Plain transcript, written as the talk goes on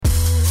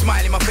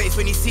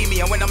when you see me,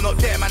 and when I'm not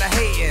there, man, I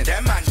hating.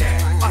 Them man there.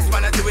 Us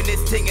man are doing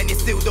this thing, and you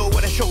still don't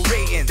wanna show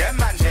ratings. Them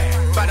man there.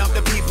 Bad up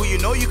the people, you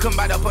know you can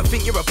bad up and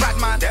think you're a bad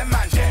man. Them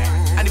man there.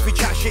 And if we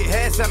chat shit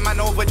here, some man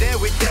over there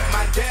with them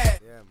man there.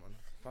 Yeah, man.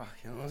 Fuck,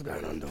 you know what's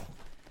going on though?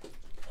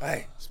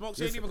 Hey, Smokes,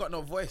 you ain't even got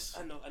no voice.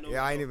 I know.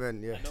 yeah, I ain't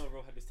even. Yeah. I know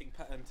Ro had this thing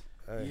patterned.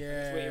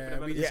 Yeah,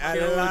 we Yeah, just I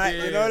killed like,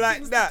 him. you know,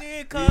 like that.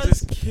 We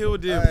just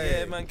killed him. Hey.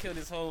 Yeah, man, killed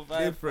his whole vibe.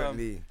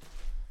 Differently.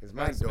 It's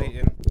mad Man's though.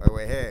 waiting. Like,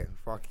 we're here.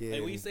 Fucking.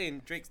 Hey, what you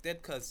saying? Drake's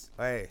dead, cuz.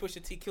 Hey.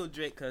 Pusha T killed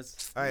Drake,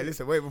 cuz. Hey,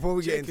 listen, wait, before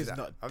we get Jake into is that,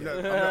 not I'm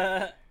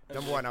not,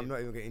 number one, I'm not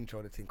even going to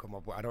intro the thing come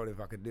up, but I don't know if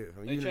I could do it.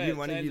 Hey, try it,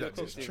 try it, lot,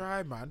 do a just quick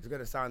Try, man. it's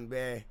going to sound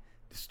bare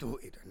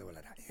distorted and all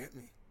like that. You get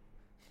me?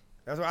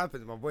 That's what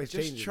happens. My voice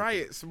changes. Just try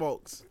it,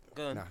 Smokes.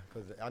 Go on. Nah,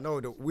 because I know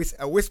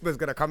a whisper's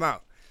going to come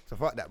out. So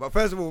fuck that. But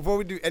first of all, before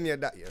we do any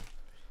of that, yeah,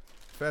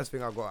 first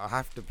thing I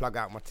have to plug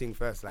out my thing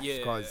first, like,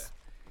 because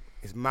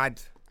it's mad.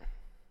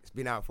 It's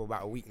been out for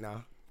about a week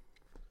now.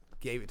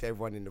 Gave it to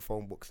everyone in the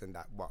phone books and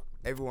that, but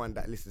everyone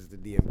that listens to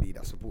DMD,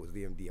 that supports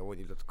DMD, I want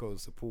you to go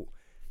support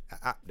an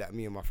app that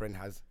me and my friend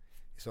has.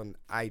 It's on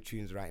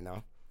iTunes right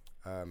now.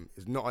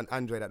 It's not on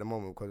Android at the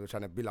moment because we're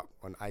trying to build up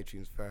on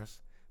iTunes first,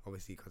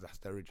 obviously, because that's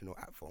the original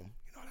app form,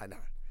 you know, like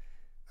that.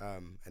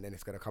 And then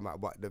it's gonna come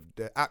out. But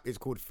the app is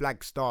called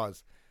Flag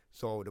Stars.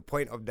 So the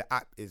point of the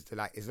app is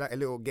to it's like a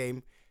little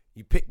game.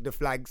 You pick the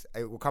flags,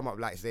 it will come up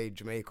like, say,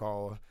 Jamaica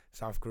or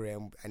South Korea,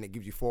 and it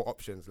gives you 4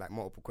 options, like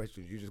multiple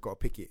questions. You just got to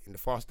pick it in the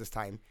fastest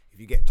time. If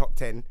you get top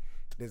 10,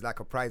 there's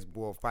like a prize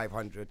pool of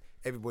 500.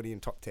 Everybody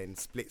in top 10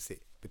 splits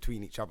it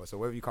between each other. So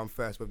whether you come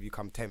first, whether you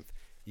come 10th,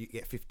 you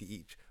get 50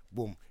 each.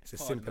 Boom. It's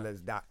as simple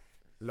as that.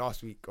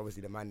 Last week,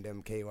 obviously, the man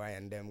them, KY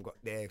and them got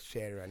their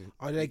share. And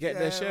Oh, they get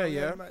their share,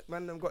 yeah?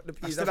 Man them got the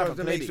piece. still That's why I haven't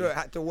was to make played sure it it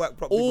had to work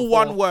properly. All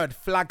before. one word,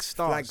 Flag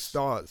Stars. Flag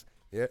Stars.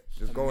 Yeah,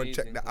 just go and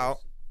check Amazing, that guys. out.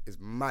 It's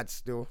mad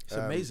still. It's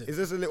amazing. It's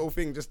just a little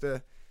thing just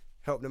to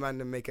help the man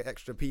and make an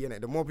extra P in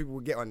it. The more people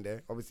we get on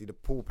there, obviously the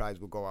pool prize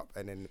will go up,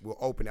 and then we'll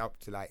open it up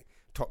to like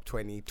top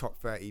 20, top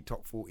 30,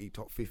 top 40,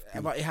 top 50.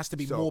 Yeah, but it has to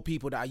be So- more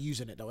people that are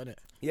using it, though, innit?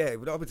 Yeah,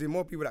 but obviously the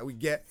more people that we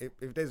get,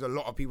 if there's a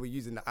lot of people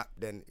using the app,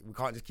 then we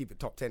can't just keep it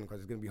top 10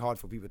 because it's going to be hard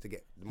for people to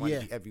get the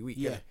money every week.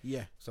 Yeah, innit?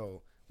 yeah.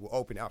 So we'll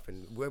open it up,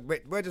 and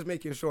we're just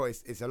making sure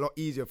it's a lot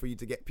easier for you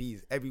to get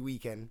P's every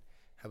weekend.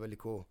 Have a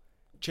little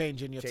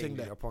Change in your change thing in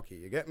there. your pocket,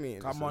 you get me?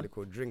 And Come just on. a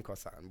little drink or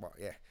something. But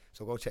yeah,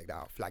 so go check that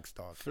out. Flag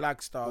Stars.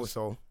 Flag Stars.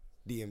 Also,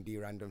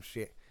 DMD random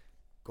shit.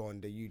 Go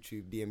on the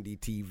YouTube DMD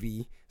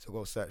TV. So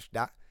go search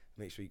that.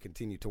 Make sure you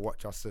continue to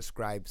watch us,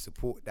 subscribe,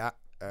 support that.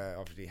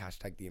 Obviously,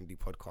 hashtag DMD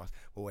podcast.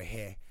 But we're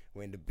here.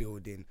 We're in the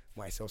building.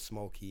 Myself,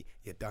 Smokey.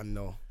 You done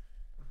know.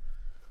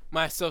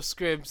 Myself,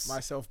 Scribs.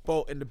 Myself,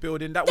 Bolt in the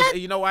building. That was,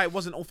 you know why it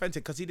wasn't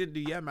authentic? Because he didn't do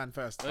Yeah Man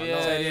first. Oh, So, yeah,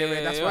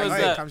 that's yeah, why what he was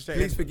didn't that? come straight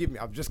Please in. forgive me.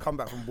 I've just come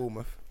back from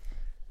Bournemouth.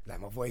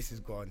 Like, my voice is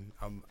gone.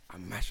 I'm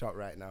mashed up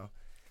right now.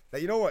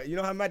 Like, you know what? You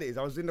know how mad it is?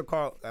 I was in the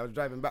car. I was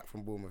driving back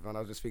from Bournemouth, and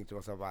I was just thinking to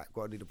myself, right,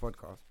 got to do the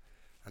podcast.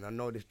 And I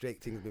know this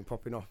Drake thing's been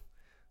popping off.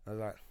 I was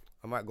like,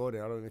 I might go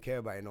there. I don't even care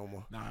about it no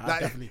more. Nah, I like,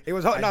 definitely- it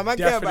was hot. I No, man,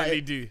 care about definitely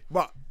it. do.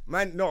 But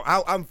man, no,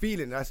 how I'm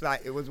feeling. That's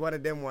like it was one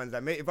of them ones.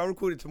 Like, mate, if I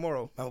record it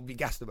tomorrow, I would be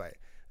gassed about it.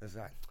 It's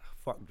like,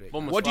 fuck Drake.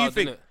 Bournemouth's What do you wild,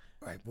 think? innit?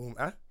 Right, boom,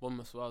 huh?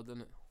 Bournemouth's wild,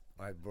 innit?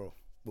 Right, bro.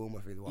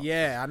 Bournemouth is wild.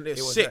 Yeah, and It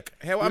it's was sick.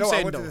 a- Hear what you I'm know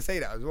saying, I wanted though. to say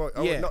that as well.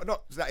 Yeah.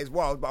 Not that it's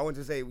wild, but I want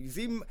to say, you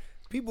see,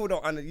 people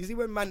don't understand. You see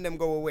when man them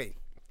go away.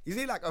 You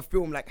see like a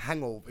film like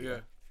Hangover. Yeah.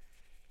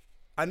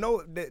 I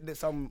know that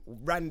some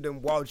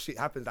random wild shit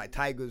happens like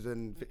tigers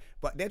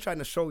but they're trying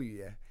to show you,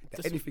 yeah,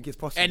 that anything is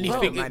possible.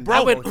 Anything Man, is-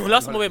 I Bro, went,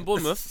 last time I went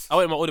Bournemouth, I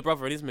went with my older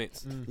brother and his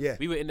mates. Yeah.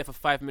 We were in there for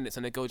 5 minutes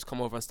and the girl just come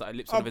over and started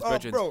lipsing with his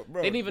brethren. bro.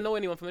 They didn't even know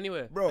anyone from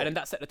anywhere. Bro. And then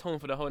that set the tone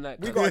for the whole night.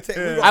 We cuz. gotta take.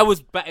 I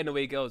was batting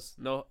away girls.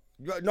 No,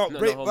 No,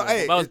 break, homo. but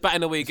hey, I was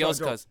batting away it's not a girls,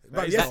 joke. cuz. But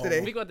That is not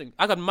yesterday, We got the,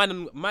 I got man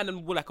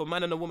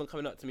and a woman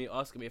coming up to me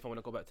asking me if I want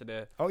to go back to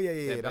their. oh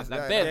yeah, that's like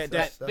that. bare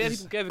That's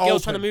people,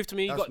 girls trying to open. move to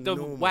me. You That's got the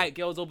normal. white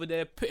girls over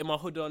there putting my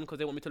hood on because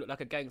they want me to look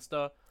like a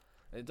gangster.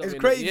 It's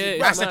crazy. Yeah, That's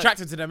That's mad.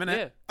 attracted to them, innit?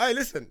 Yeah. Hey,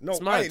 listen, no,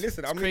 It's mad. hey,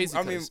 listen. It's crazy,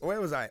 I mean, cuz. where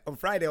was I? On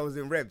Friday, I was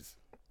in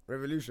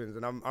Revolutions,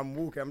 and I'm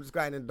walking. I'm just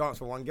going and dance.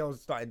 One girl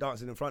started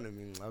dancing in front of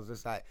me. I was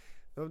just like,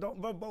 no,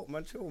 don't boat,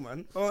 man, chill,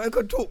 man. Oh, I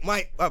could talk,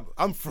 mate.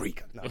 I'm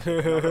freak. No,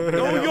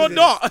 No, you're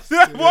not.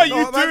 What are you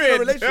man's in a doing?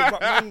 relationship,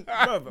 but man,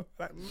 bruv,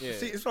 like, Yeah.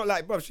 see, it's not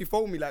like, bruv, she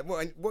phoned me like,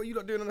 what are you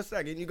not doing on the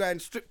sag? Ain't you going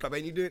strip club?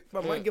 Ain't you doing?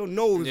 But my girl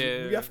knows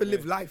Yeah, you have to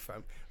live life,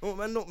 fam. Oh,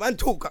 man,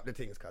 talk up the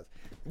things, cuz.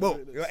 Well,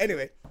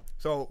 anyway,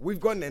 so we've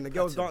gone there, and the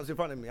girl's dancing in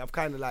front of me. I've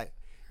kind of like,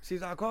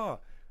 she's like,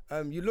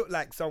 you look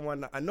like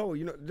someone that I know.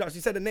 You know,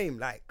 she said a name,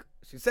 like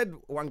she said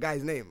one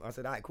guy's name. I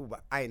said, alright, cool,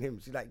 but I ain't him.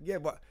 She's like, yeah,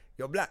 but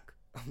you're black.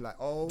 I'm like,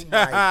 oh my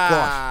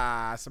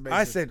gosh. That's amazing.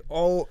 I said,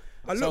 oh,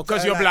 I so looked at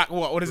because her you're like,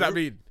 black, what does that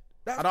mean?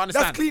 That's, I don't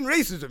understand. That's clean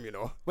racism, you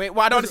know. Wait,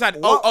 well, I don't understand.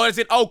 What? Is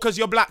it, because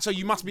you're black, so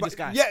you must be this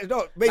guy? Yeah,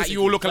 no, basically. Like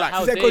you all look alike.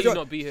 How She said, dare 'cause you you're-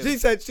 not be him?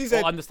 She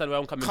said, Or understand where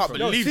I'm coming Can't from.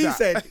 no, believe she that.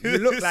 said, you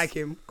look like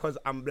him because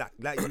I'm black.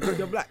 Like, because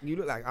you're black, you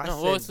look like. I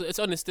No, well, said, it's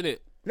honest, innit?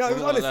 No, it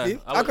was I'm not gonna honestly,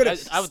 lie. I could've- I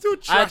Still had to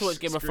trash watch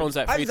Game of script. Thrones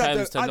like I 3 just had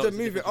times to- to I had know to the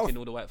move it difference off. between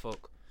all the white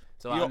folk.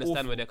 So I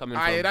understand where they're coming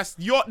from. That's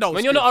your no.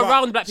 When you're not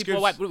around black people,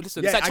 Scripps. white.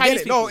 Listen, Yeah, it's like I get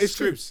Chinese it. people. No, it's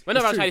true. When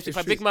I'm around It's Chinese true. people,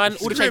 It's big true. man,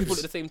 It's all the true. Chinese people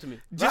look the same to me.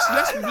 Just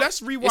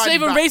let's rewind. It's not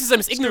even back. racism,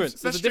 it's ignorance.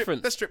 Let's There's a strip-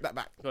 difference. Let's strip that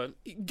back. Go on.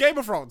 Game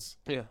of Thrones.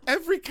 Yeah.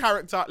 Every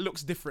character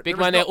looks different. Big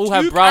There is man, they not all two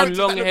have brown, characters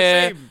long that look the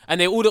hair, same.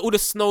 and they all the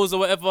snows or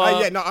whatever.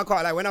 Yeah, no, I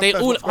can't. Like when I They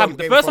first all, watched fam, the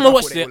Game first of time I Thrones,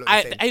 watched thought it, they all looked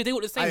the same. they all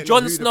the I same. didn't know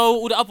Jon who the- Snow,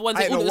 all the other ones, I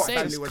they didn't all know the what same.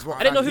 family was what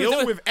I didn't know family. who Deal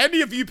they were. with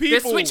any of you They're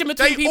people. switching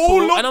between They people,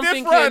 all look and I'm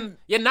different. thinking,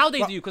 yeah, now they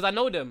do because I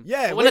know them.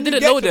 Yeah, But when I you didn't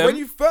get know to- them, when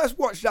you first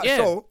watched that Yeah.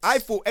 show, I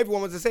thought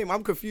everyone was the same.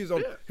 I'm confused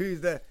on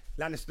who's the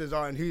Lannisters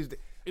are and who's the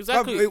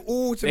exactly. Bruv,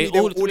 all to me, They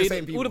they're all to the me,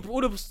 same people.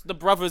 all the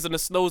brothers and the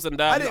Snows and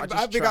that. I didn't-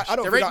 I think I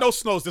don't There think ain't no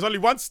snows. There's only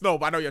one snow,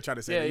 but I know what you're trying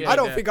to say. Yeah, I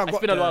don't think I've It's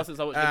got been a the- while since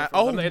I watched Game of Thrones.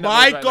 Oh I'm not in that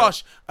my mood right now.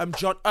 gosh,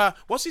 John.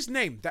 What's his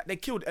name that they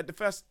killed at the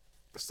first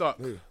Stark?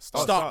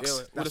 Starks. Starks. Yeah, all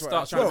the That's what Starks. I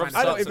was Bro, trying to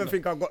I don't say. even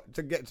think I got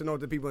to get to know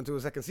the people until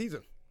the second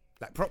season,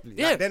 like properly.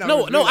 Yeah, Like, then no,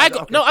 was I realised,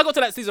 got okay. no, I got to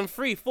like season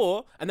 3,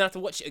 4, and then I had to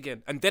watch it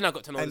again, and then I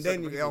got to know. And the then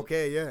second yeah, people.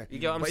 okay, yeah. You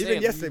get what I'm but saying?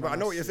 even yesterday, but I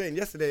know what you're saying.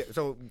 Yesterday,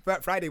 so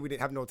Friday we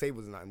didn't have no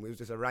tables and nothing. We was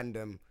just a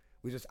random.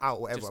 We was just out,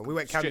 whatever. Just We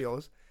went strip.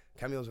 cameos.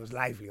 Cameos was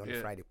lively on the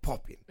Yeah. Friday,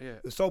 popping. Yeah.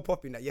 It was so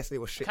popping that yesterday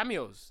was shit.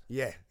 Cameos.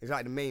 Yeah, it's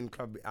like the main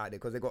club out there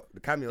because they got the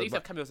cameos. They used to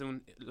but- have cameos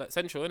in like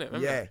Central, innit? Remember?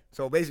 yeah,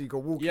 so basically you could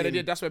walk Yeah, in. they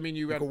did. That's what I mean.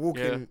 You You went. could walk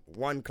Yeah. in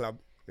one club.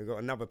 They got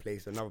another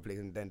place, and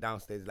then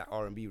downstairs is like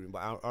R&B room.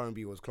 But our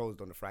R&B was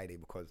closed on the Friday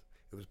because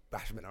it was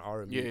bashment and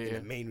R&B Yeah, in yeah.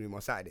 the main room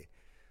on Saturday.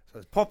 So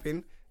it's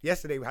popping.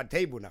 Yesterday we had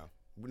table now.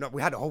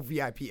 We had a whole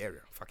VIP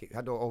area. Fuck it, we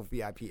had the whole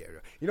VIP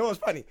area. You know what's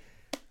funny?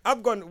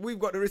 We've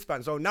got the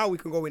wristband, so now we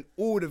can go in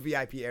all the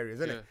VIP areas,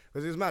 innit? Yeah.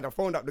 Because it's mad. I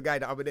phoned up the guy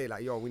the other day,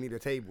 like, yo, we need a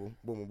table.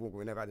 Boom, boom, boom.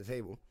 We never had a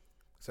table.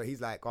 So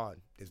he's like, oh,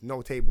 there's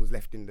no tables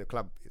left in the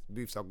club.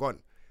 Booths are gone.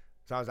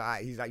 So I was like,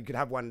 alright. He's like, you could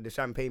have one of the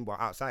champagne bar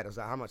outside. I was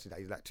like, how much is that?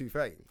 He's like,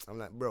 $230. I'm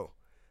like, bro,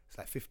 it's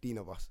like 15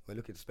 of us. We're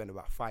looking to spend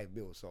about $5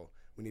 bills, so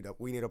we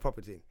need a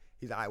proper thing.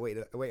 He's like,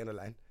 alright, wait on the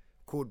line.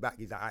 Called back.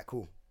 He's like, alright,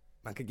 cool.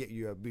 Man could get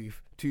you a booth,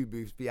 2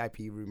 booths, VIP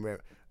room. Where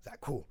it's like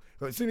cool.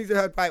 But as soon as they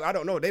heard $5, I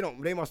don't know.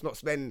 They must not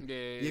spend.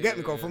 You get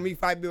me? Cause for me,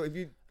 $5 bills. If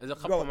you There's a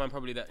couple of man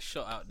probably that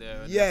shot out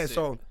there. And yeah, that's it.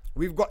 so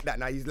we've got that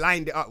now. He's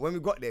lined it up. When we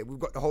got there, we've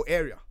got the whole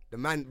area. The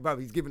man, bruv,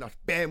 he's giving us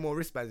bare more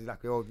wristbands. He's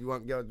like, yo, if you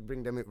want girls,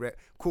 bring them in.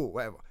 Cool,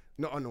 whatever.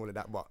 Not on all of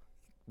that, but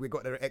we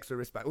got the extra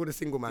wristband. All the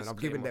single man, I've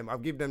given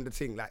them the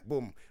thing, like,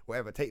 boom,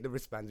 whatever. Take the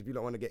wristbands if you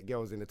don't want to get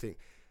girls in the thing.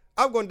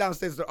 I've gone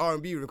downstairs to the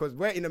R&B room because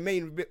we're in the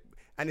main bit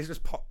and it's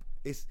just pop.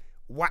 It's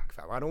whack,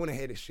 fam. I don't want to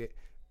hear this shit.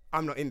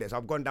 I'm not in there, so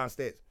I've gone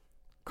downstairs.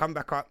 Come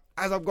back up.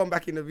 As I've gone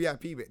back in the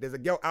VIP bit, there's a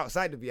girl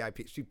outside the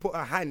VIP. She put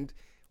her hand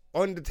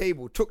on the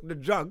table, took the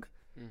jug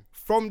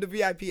from the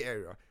VIP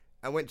area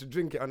and went to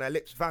drink it on her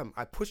lips. Fam,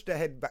 I pushed her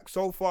head back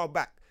so far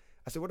back.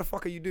 I said, what the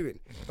fuck are you doing?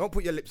 Don't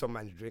put your lips on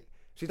man's drink.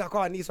 She's like, oh,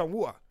 I need some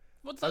water.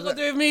 What's that got to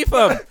do with me,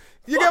 fam?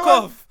 You Fuck get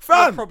what? off.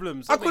 Fam, Your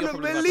problems. I Don't make your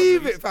couldn't problems my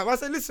believe problems. it, fam. I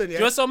said, listen, yeah. You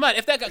know what's so mad?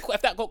 If that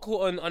got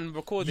caught on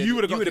recorded, You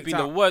would've got been kicked the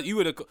out. worst. You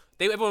would have.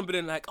 Everyone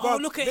been like, oh,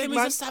 Bruv, look at big him,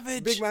 man, he's a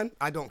savage. Big man,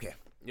 I don't care.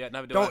 Yeah,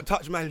 never do. Don't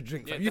touch man's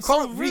drink. Yeah, fam. You that's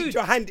so can't reach rude.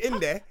 your hand in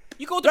there.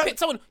 You go to pick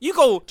someone. You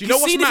go. Do you know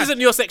what's see this mad? isn't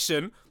your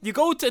section. You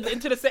go into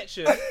the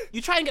section.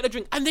 You try and get a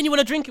drink, and then you want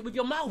to drink it with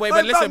your mouth. Wait, Fam,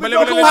 but listen, fam, but we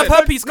listen, all listen. have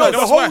herpes, No, guys. the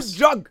what's whole worse?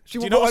 jug. She Do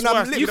will you know put what's on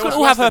her worse? lips. You know could what's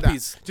all have worse than that?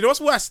 herpes. Do you know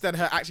what's worse than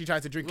her actually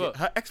trying to drink What? it?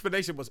 Her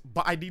explanation was,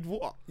 but I need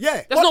water.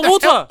 Yeah. That's not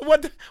water. What?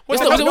 What's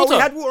What's that? Was it No, water? we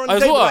had water on Oh, the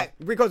it's table, water. like,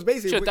 because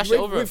basically Should've dashed it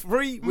over. with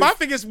free. My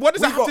thing is, what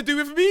does that we have got- to do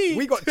with me?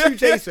 We got 2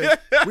 chasers.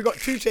 We got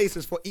 2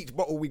 chasers for each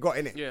bottle we got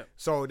in it. Yeah.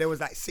 So there was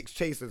like 6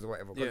 chasers or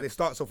whatever. Because Yeah. it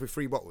starts off with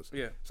 3 bottles.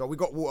 Yeah. So we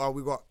got water.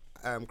 We got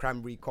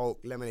cranberry, Coke,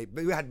 lemonade.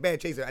 But we had bare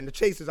chasers, and the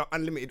chasers are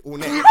unlimited all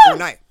night. all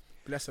night.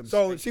 Bless him.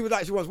 So she was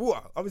like, she wants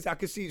water. Obviously, I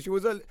could see she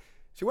wasn't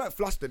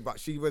flustered, but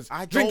she was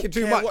I drinking don't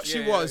too care much. what she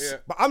Yeah, was. yeah.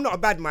 But I'm not a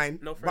bad mind.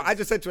 No but I friends.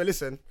 just said to her,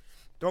 listen,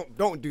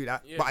 don't do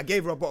that. Yeah. But I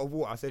gave her a bottle of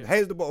water. I said,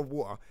 here's the bottle of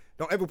water.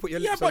 Don't ever put your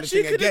Yeah, lips on but the she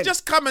thing could again. have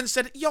just come and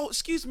said, "Yo,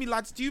 excuse me,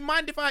 lads, do you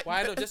mind if I?"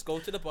 Why not just go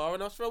to the bar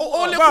and ask for a Or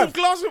water? little Bruv.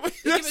 glass of.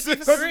 give it to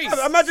Because, free.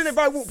 imagine if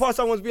I walk past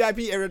someone's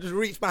VIP area, just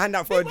reach my hand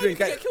out for a man, drink.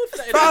 you could get killed for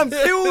that in Fam, the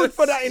end. killed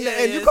for that in the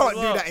end. You Yeah, can't it's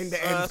do wild. that in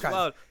the end, That's cuz.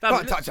 wild. Fam,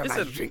 Can't touch a listen,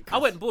 man's drink. I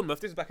went Bournemouth.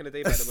 This is back in the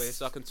day, by the way,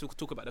 so I can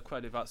talk about the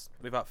crowd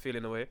without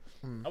feeling away.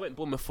 I went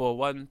Bournemouth for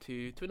 1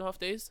 to 2.5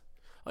 days.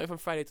 I went from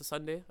Friday to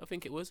Sunday, I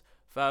think it was.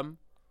 Fam,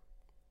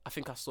 I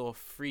think I saw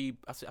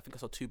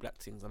 2 black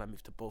things, and I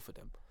moved to both of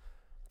them.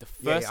 The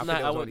Yeah, first I think night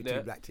there I was went only 2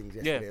 there, black things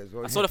yeah, yesterday as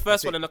well. I saw the That's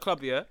first one it. in the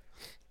club. Yeah,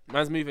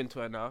 man's moving to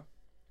her now.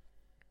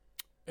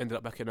 Ended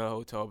up back in her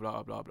hotel.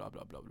 Blah blah blah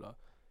blah blah blah.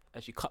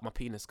 And she cut my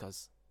penis,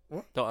 cuz.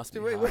 What? Don't ask me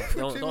Wait, how. wait,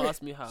 Don't wait.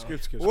 ask me how.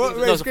 What?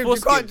 No, Wait, it's a Scribs, you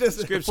foreskin. can't just.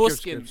 Scribs,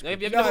 Foreskin. Scribs,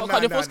 Have you No, never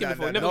cut your no, foreskin no,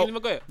 before? no, Never no.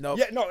 even got it. No.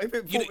 Yeah, no, if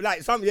it You-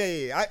 like some,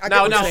 yeah. I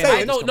Now, get what you're I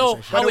saying. don't know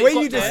But how the it way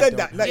got you just there. said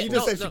that, like Yeah, you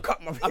just no, said, she no.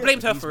 cut my. I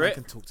blamed her These for men it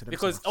can talk to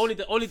because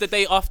themselves. only the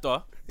day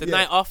after, the Yeah.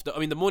 night after,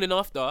 the morning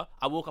after,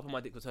 I woke up and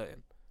my dick was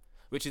hurting,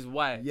 which is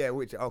why. Yeah,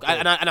 which okay.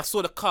 And I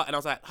saw the cut and I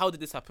was like, how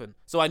did this happen?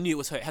 So I knew it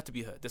was her. It had to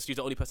be her. She's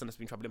the only person that's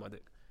been troubling my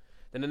dick.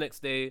 Then the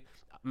next day,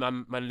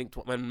 man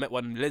met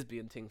one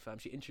lesbian thing, fam.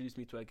 She introduced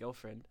me to her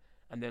girlfriend,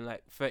 and then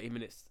like 30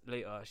 minutes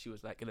later, she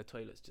was like in the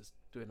toilets just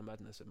doing the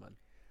madness with man.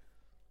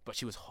 but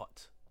she was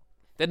hot.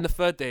 Then the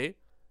third day,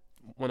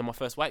 one of my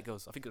first white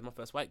girls. I think it was my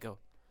first white girl.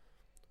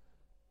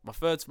 My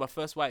first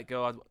white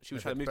girl. She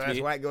was trying to move to me.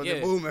 First white girl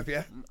in Bournemouth,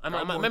 yeah. I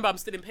remember I'm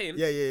still in pain.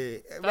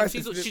 Yeah.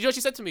 She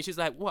said to me, she's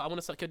like, "What? I want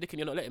to suck your dick and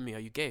you're not letting me. Are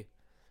you gay?"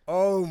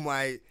 Oh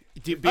my!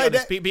 Be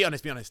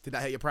honest. Did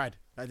that hurt your pride?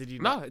 Did you?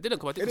 No, it didn't.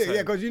 Cause I didn't.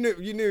 Yeah, because you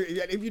knew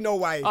if you know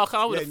why. Oh,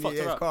 I would have fucked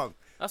her up. Calm.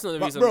 That's not the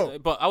reason. Bro,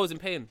 but I was in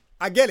pain.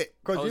 I get it,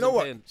 because you know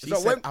what? She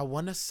said, I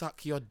want to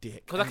suck your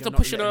dick. Because I kept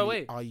pushing her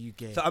away. Are you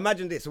gay? So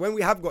imagine this. So when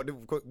we have got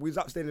we was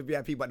upstairs in the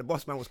VIP, but the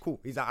boss man was cool.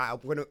 He's like,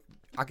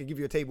 I can give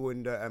you a table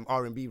in the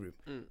R&B room.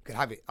 You can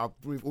have it. I'll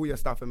move all your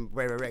stuff and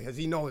because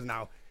he knows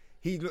now.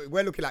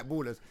 We're looking like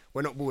ballers.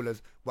 We're not ballers,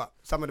 but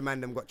some of the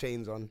man them got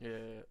chains on.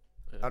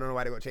 Yeah. I don't know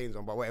why they got chains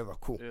on, but whatever.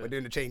 Cool. Yeah. We're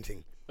doing the chain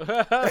thing.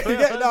 But I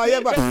can't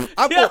lie.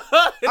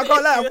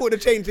 I thought the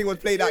chain thing was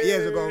played out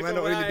years ago, man. I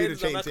don't really do the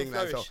chain thing,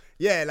 like so.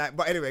 Yeah,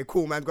 but anyway,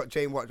 cool, man. Got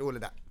chain watch, all of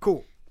that.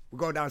 Cool. We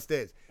go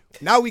downstairs.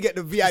 Now we get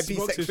the VIP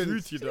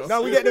section.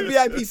 Now we get the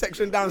VIP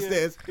section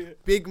downstairs.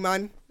 Big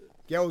man.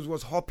 Girls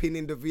was hopping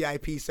in the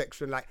VIP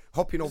section, like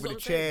hopping over the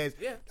chairs.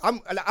 Yeah.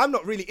 I'm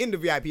not really in the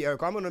VIP area.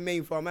 I'm on the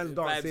main floor. Man's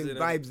dancing,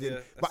 vibes in.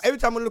 But every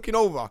time I'm looking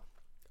over,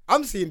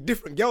 I'm seeing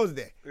different girls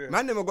there. Yeah.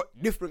 Man, never got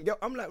different girls.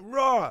 I'm like,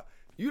 raw.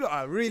 You lot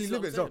are really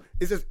living. So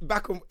it's just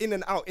back in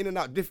and out,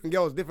 different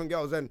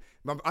girls. And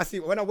I see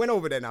when I went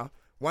over there now,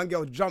 one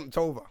girl jumped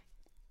over,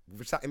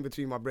 sat in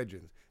between my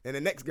brethren. And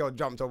the next girl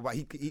jumped over, but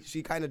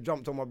she kind of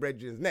jumped on my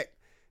brethren's neck.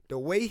 The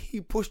way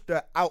he pushed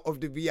her out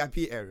of the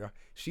VIP area,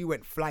 she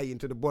went flying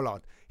into the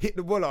bollard, hit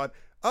the bollard.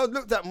 I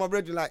looked at my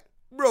brethren like,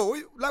 bro,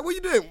 what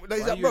you doing?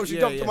 He's like, bro, she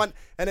jumped on my,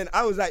 and then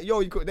I was like, yo,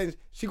 you could. Then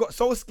she got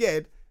so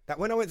scared that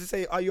when I went to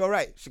say, are you all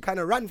right? She kind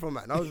of ran from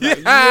it. And I was like,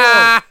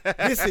 yo,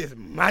 this is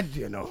mad,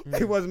 you know.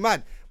 It was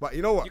mad. But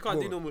you know what? You can't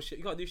do normal shit.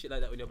 You can't do shit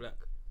like that when you're black.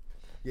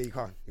 Yeah, you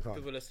can't.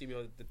 People assume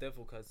you're the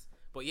devil, cuz.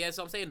 But yeah,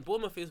 so I'm saying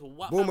Bournemouth is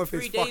Bournemouth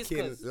is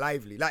fucking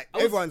lively. Like,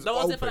 everyone's open.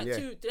 I was there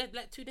for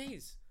like 2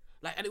 days.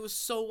 Like, and it was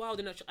so wild.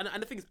 And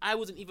the thing is, I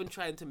wasn't even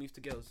trying to move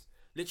to girls.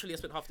 Literally, I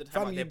spent half the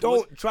time out there. You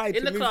don't try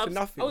to move to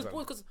nothing. I was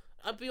bored because,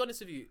 I'll be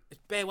honest with you,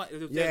 it's bare white.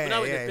 When I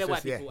went there, bare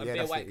white people and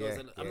bare white girls.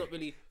 And I'm not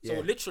really...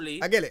 So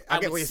literally, I get it. I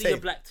get what you're saying. see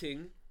a black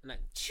thing, and like,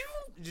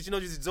 did you know,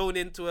 just zone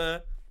into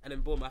her, and then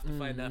boom, I have to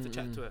find her, I have to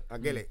chat to her. I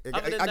get it.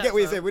 I get what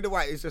you're saying. With the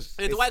white, it's just...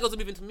 The white girls are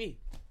moving to me.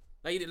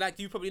 Like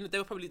you probably... They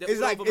were probably... It's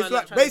like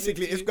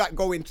basically, it's like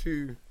going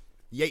to...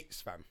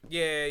 Yates, fam. Yeah.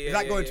 It's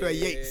like going to a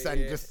Yates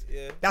and just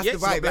that's the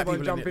vibe.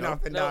 Everyone jumping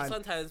up and down.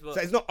 Sometimes, but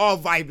so it's not our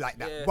vibe like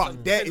that, but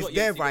it's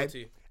their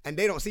vibe, and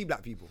they don't see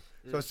black people.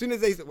 So as soon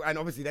as they, and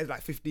obviously there's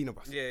like 15 of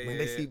us. When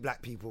they see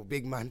black people,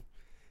 big man,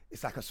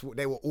 it's like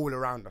they were all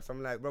around us.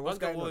 I'm like, bro, what's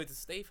going on? Wanted to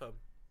stay, fam.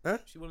 Huh?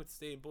 She wanted to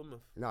stay in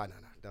Bournemouth. No,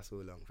 that's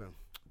all long, fam.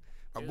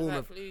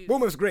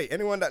 Bournemouth's great.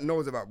 Anyone that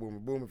knows about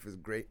Bournemouth is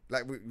great.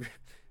 Like we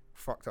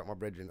fucked up my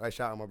brethren. I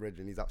shout out my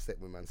brethren. He's upset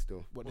with man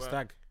still. What, the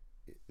stag?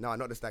 No,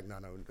 not the stag. No,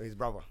 his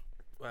brother.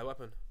 Why, what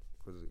happened?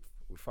 Because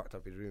we fucked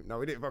up his room. No,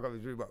 we didn't fuck up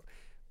his room, but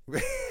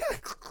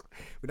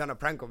we done a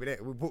prank of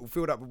it. We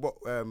filled up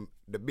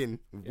the bin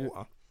with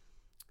water,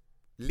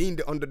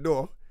 leaned it on the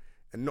door,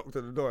 and knocked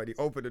on the door. And he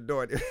opened the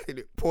door, and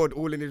it poured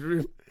all in his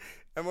room.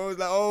 And I was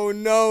like, "Oh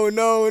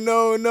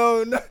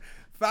no,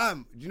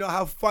 fam! Do you know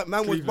how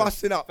man was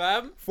busting up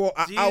for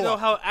an hour? Do you know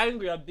how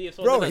angry I'd be if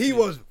bro? He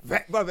was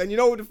bruv. And you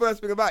know what the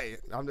first thing about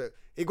it?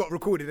 It got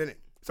recorded, innit?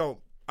 So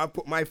I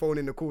put my phone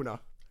in the corner.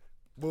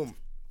 Boom.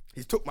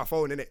 He took my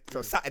phone, innit?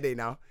 So Saturday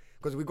now,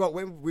 because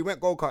when we went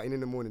go-karting in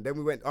the morning, then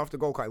we went, after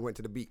go-karting, we went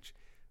to the beach.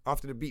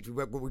 After the beach,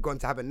 we're gone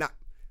to have a nap.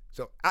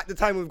 So at the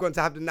time we've gone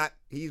to have the nap,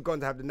 he's gone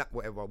to have the nap,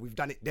 whatever. We've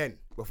done it then,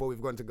 before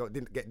we've gone to go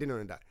get dinner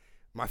and that.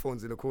 My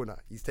phone's in the corner.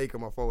 He's taken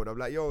my phone. I'm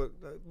like, yo,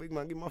 big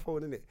man, give me my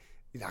phone, innit?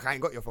 He's like, I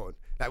ain't got your phone.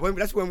 Like,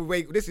 that's when we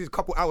wake. This is a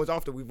couple hours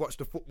after we've watched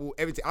the football,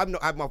 everything. I've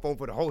not had my phone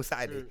for the whole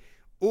Saturday.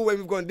 All when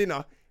we've gone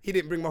dinner, he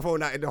didn't bring my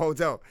phone out in the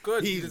hotel.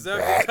 Good, he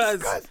deserved it,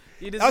 cuz.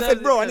 I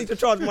said, bro, I need to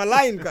charge my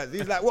line, cuz.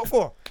 He's like, what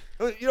for?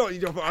 You know,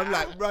 I'm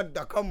like,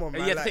 brother, come on,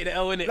 man. You have to take the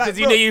L, innit? Like, because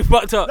you know you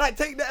fucked up. Like,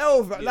 take the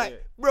L,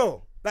 like,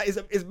 bro. Like,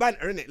 it's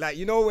banter, innit? Like,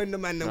 you know when the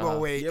man go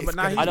away. Yeah, but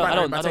now I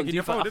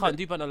can't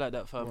do banter like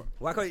that, fam.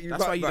 Why can't you?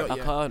 That's why you don't. I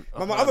can't.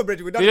 My other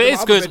brethren, we done. It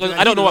is good because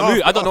I don't know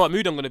what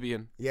mood I'm gonna be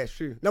in. Yeah, it's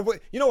true. No, but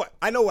you know what?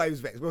 I know why he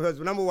was vexed because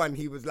number one,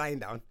 he was lying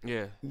down.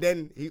 Yeah.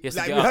 Then we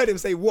heard him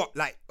say what?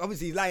 Like,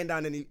 obviously he's lying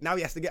down and now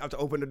he has to get up to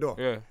open the door.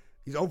 Yeah.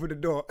 He's opened the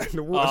door and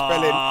the water's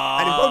fell in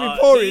and it's probably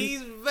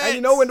pouring. And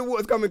you know when the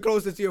water's coming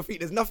closer to your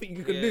feet, there's nothing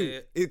you can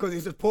do because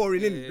it's just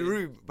pouring in the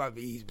room. But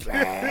he's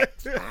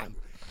vexed, man.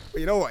 But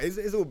you know what?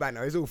 It's all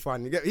banter. It's all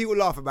fun. He will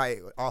laugh about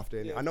it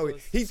after. I know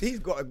he's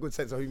got a good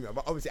sense of humor,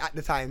 but obviously at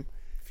the time,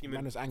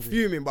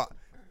 fuming. But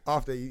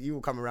after he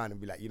will come around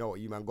and be like, you know what,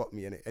 you man got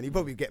me in it, and he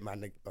probably get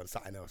man on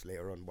something else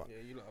later on. But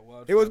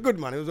it was good,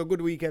 man. It was a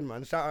good weekend,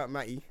 man. Shout out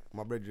Matty,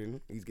 my brethren.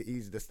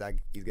 He's the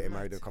stag. He's getting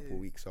married in a couple of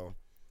weeks, so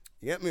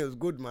you get me. It was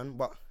good, man.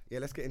 But yeah,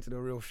 let's get into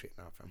the real shit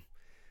now, fam.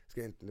 Let's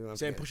get into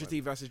saying Pusha T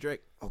versus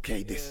Drake.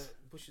 Okay, this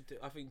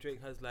I think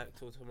Drake has like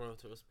till tomorrow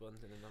to respond.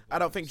 I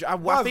don't think.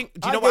 I think.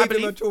 Do you know what I gave him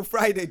believe? until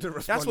Friday to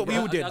respond. That's what we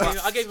all did.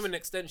 I gave him an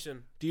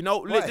extension. Do you know?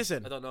 Why?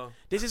 Listen. I don't know.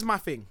 This is my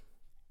thing.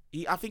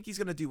 I think he's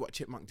gonna do what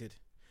Chipmunk did.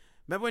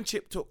 Remember when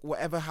Chip took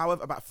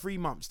however, about 3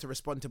 months to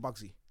respond to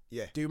Bugsy?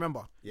 Yeah. Do you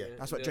remember? Yeah.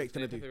 That's what Drake's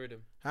gonna do.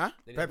 Rhythm. Huh?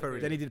 Pepper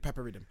Then he did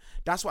Pepper Rhythm.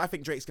 That's what I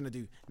think Drake's gonna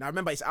do. Now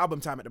remember, it's album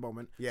time at the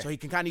moment, so he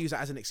can kind of use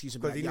that as an excuse.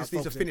 Because he needs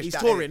to finish He's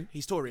that. touring.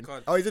 He's touring.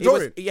 Oh, he's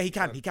touring? Yeah, he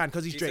can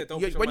because he's Drake.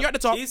 Said, When you're at the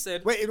top, he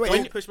said, Wait,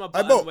 don't push my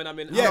button when I'm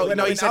in. Yeah, album when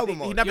no, I'm he in said album he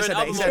mode. never You're said in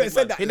that. album He mode.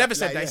 said that. he never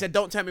said Like, that. He yeah. said,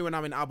 "Don't tell me when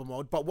I'm in album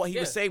mode." But what he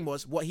was Yeah. saying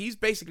was what he's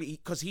basically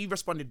because he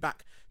responded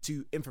back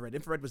to Infrared.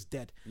 Infrared was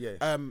dead. Yeah.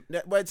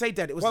 Well, I'd say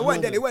dead. It was. Well, it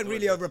weren't dead. It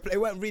normal.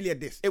 weren't really a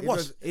diss. It was. No,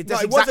 That's it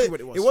exactly wasn't- what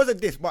it was. It was a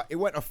diss, but it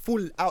weren't a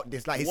full out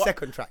diss like his What?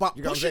 second track. But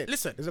You know what I'm Pusha- saying?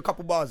 listen, there's a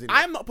couple bars in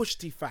I it. am not a Pusha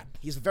T fan.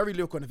 He's very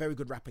lyrical and a very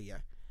good rapper. Yeah.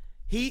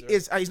 He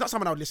is. He's not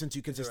someone I would listen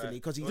to consistently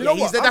because You know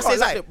what? That's I'm not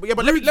exactly. lying. Yeah,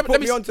 but Rude let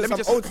put me me onto some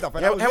just old stuff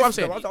and I was how I'm listening to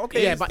saying. them. I was like,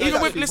 okay, Yeah, he's- but he's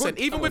even with actually good.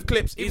 even with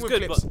clips, He's even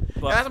good, with clips.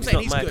 but As I'm he's saying,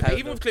 not he's my good. kind,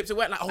 Even though. with clips, it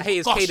went like, oh I hate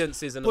his gosh,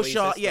 cadences and the way he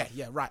Pusha. says Yeah, stuff.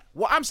 yeah, right.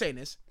 What I'm saying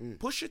is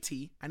Pusha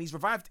T, and he's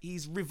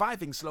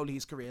reviving slowly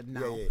his career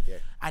now, Yeah.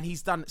 and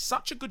he's done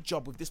such a good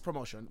job with this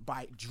promotion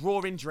by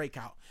drawing Drake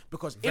out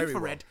because Very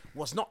Infrared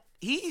was not.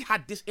 He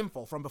had this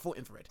info from before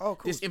Infrared. Oh,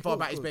 cool, This info cool,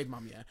 about his cool. baby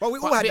mum, yeah. But we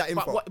all had that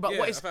But info. what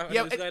Yeah, is? I thought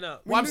Yeah, he was going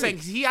out. what I'm knew. saying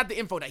is he had the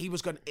info that he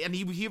was going, and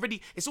he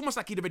already. It's almost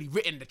like he'd already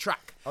written the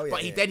track. Oh, yeah,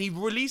 but yeah. then he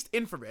released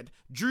Infrared,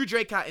 drew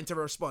Drake out into a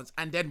response,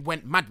 and then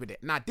went mad with it.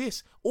 Now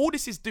all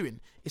this is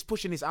doing is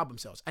pushing his album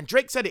sales. And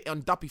Drake said it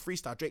on Duppy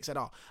Freestyle. Drake said,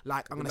 "Oh,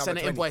 like I'm gonna Number send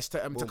an 20. invoice to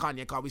Kanye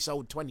because we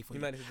sold 20 for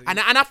you." might have to- And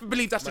I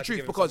believe that's the might have to truth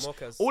give him because some more,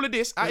 'cause- all of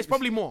this, it's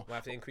probably more. We'll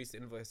have to increase the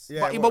invoice. Yeah,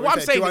 But what what we I'm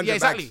said, saying, 200 yeah,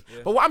 exactly.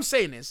 bags. But what I'm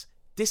saying is,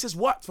 this has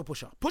worked for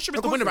Pusha. Pusha is the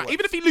course winner, it right? works.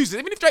 Even if he loses,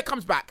 even if Drake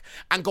comes back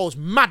and goes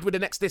mad with the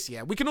next this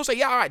year, we can all say,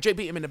 yeah, all right, Drake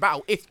beat him in the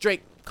battle if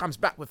Drake comes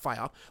back with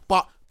fire.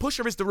 But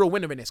Pusha is the real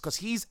winner in this because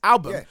his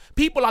album, Yeah.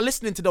 people are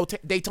listening to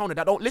Daytona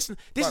that don't listen.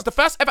 This is the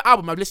first ever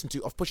album I've listened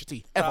to of Pusha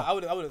T ever.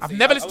 I've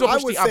never listened to a I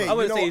Pusha would T say, album. I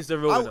wouldn't you know say what? he's the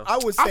real winner. I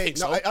would I say, think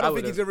no, so. I don't I think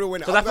wouldn't. he's a real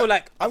winner. 'Cause I feel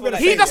like- I'm I feel gonna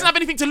like- He say, doesn't have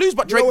anything to lose,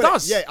 but you know Drake what?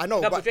 does. Yeah, I know.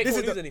 No, but but Drake this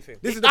won't is lose the, anything.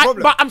 This is the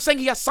problem. But I'm saying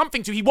he has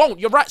something to. He won't.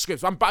 You're right,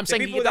 Scripps. But I'm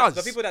saying he does.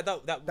 The people that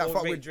won't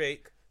fuck rate with-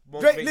 Drake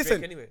won't Drake, rate listen,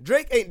 Drake anyway.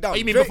 Drake ain't done. Oh,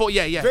 you mean Drake- before?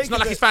 Yeah. Drake It's not is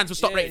like a- his fans will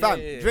stop rating.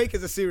 Fam, Yeah. Drake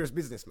is a serious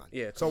businessman.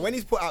 Yeah. So when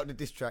he's put out the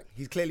diss track,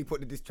 he's clearly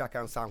put the diss track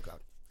out on SoundCloud.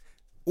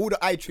 All the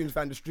iTunes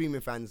fans, the streaming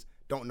fans,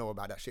 don't know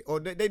about that shit. Or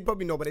they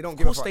probably know, but they don't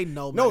give a fuck. Of course they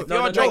know, No, man. If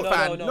you're a Drake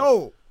fan,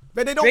 no.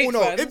 But they don't Drake all know.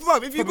 fans If you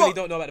probably got,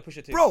 don't know about the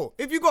Pusha thing. bro,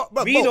 if you got,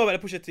 bro, We know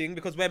about the Pusha thing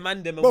because we're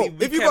man them. And Bro,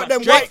 we if you care got about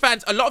them Drake white-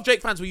 fans, a lot of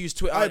Drake fans will use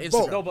Twitter and Bro,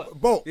 Instagram. No, but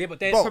Bro, yeah, but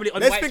they're bro, probably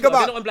on let's white think Twitter. about-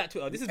 They're not on black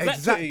Twitter. This is black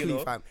Exactly, Twitter, you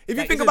know. fam. If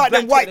you Like, think this is about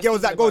them black white Twitter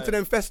girls that that's go talking to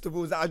them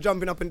festivals that are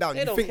jumping up and down, They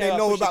you don't think care they about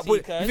know Pusha about? T, You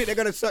cuz. think they're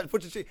gonna search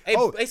Pusha T? Hey,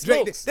 Oh, it's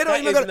Drake. jokes. They don't That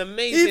even is gonna an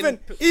amazing-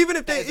 even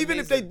if that is they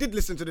amazing. did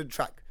listen to the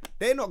track,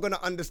 they're not gonna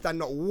understand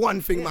not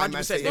one thing my man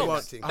 100% said. they in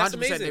won't. that thing. That's 100%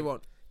 they amazing.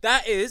 won't.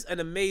 That is an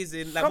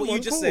amazing, like Come what you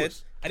on, just course.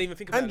 said. I didn't even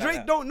think about And it like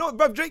Drake that. don't know,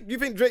 bro. Drake, you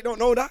think Drake don't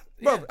know that,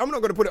 bro? Yeah. I'm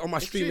not gonna put it on my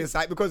streaming true.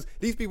 site because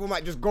these people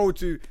might just go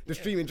to the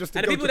streaming just to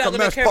And the go people to that are gonna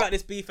commerce care pop. about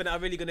this beef and that are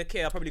really gonna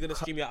care are probably gonna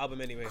stream your album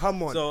anyway.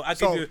 Come on. So I'll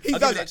So give you he an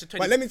does extra that.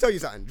 20. But let me tell you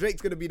something.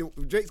 Drake's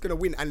gonna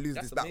win and lose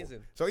That's this battle.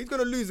 amazing. So he's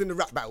gonna lose in the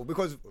rap battle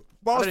because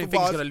bars don't for think he's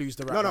bars. gonna lose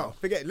the rap No, battle.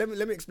 forget. Let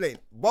me explain.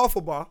 Bar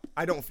for bar,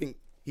 I don't think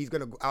he's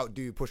gonna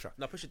outdo Pusha.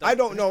 No, Pusha I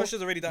don't know.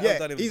 Pusha's already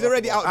outdone him he's bar for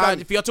already bar.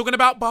 outdone. If you're talking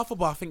about bar for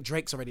bar, I think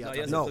Drake's already out. he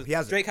hasn't, No, 'cause he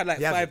hasn't. Drake had like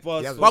He hasn't. 5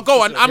 bars. He hasn't. for Well,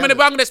 go on. Pusha. I'm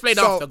gonna explain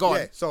after. Go on.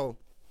 Yeah, so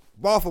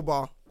bar for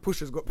bar,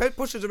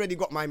 Pusha's already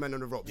got my man on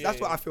the ropes. That's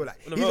what I feel like.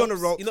 On the He's on the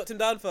ropes. You knocked him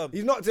down, fam.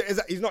 He's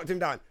knocked him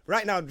down.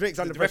 Right now, Drake's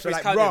under The pressure.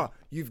 referee's Like, counting. bruh,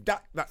 you've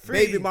that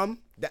 3, baby mum,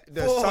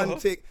 the 4, son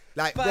tick,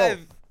 like, bro,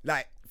 5.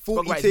 like Talk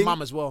 40 about his thing.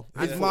 mum as well.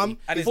 His mum,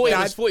 And his his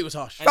dad. dad. 40 was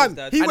harsh. And his Fam,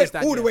 dad. he And went his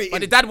dad, all the yeah. way in.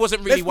 But the dad wasn't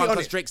really Let's be one because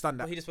honest. Drake's done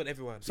Well, that. he just went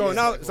everyone. So He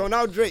now, just so went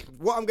now Drake,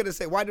 what I'm gonna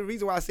say, the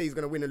reason why I say he's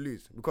gonna win and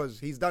lose, because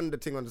he's done the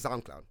thing on the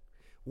SoundCloud.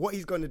 What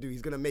he's gonna do,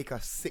 he's gonna make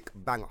a sick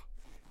banger.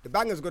 The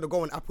banger's gonna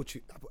go on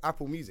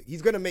Apple Music.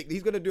 He's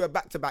gonna do a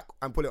back-to-back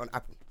and put it on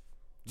Apple.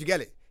 Do you get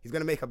it? He's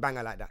gonna make a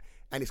banger like that,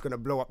 and it's gonna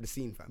blow up the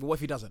scene, fam. But what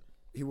if he doesn't?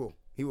 He will.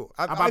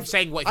 I'm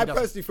saying what if he I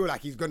doesn't. personally feel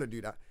like he's gonna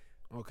do that.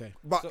 Okay.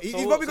 But So- he's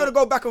so- probably so- gonna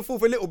go back and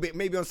forth a little bit,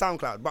 maybe on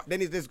SoundCloud. But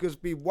then there's gonna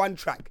be one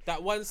track.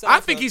 That one I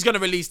think he's gonna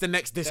release the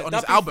next disc on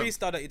his Duppy album.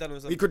 freestyle that he done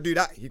was He could do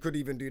that. He could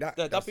even do that.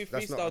 the That's- Duppy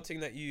that's not- freestyle thing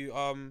that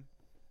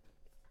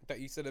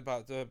you said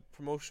about the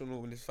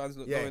promotional when his fans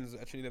not Yeah. going is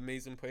actually an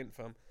amazing point,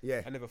 fam.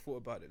 Yeah. I never thought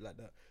about it like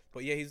that.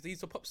 But yeah,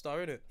 he's a pop star,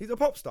 isn't it? He's a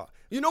pop star.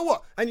 You know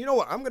what? And you know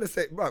what? I'm gonna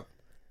say, bro,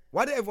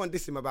 why did everyone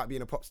diss him about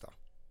being a pop star?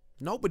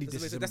 Nobody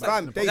disses him. That's about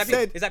Fam, it. they is that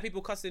said- is that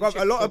people cussing? Bruv,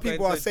 Chip a lot for of people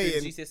going are to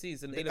saying,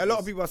 GCSEs and a lot A-levels?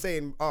 of people are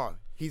saying,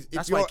 if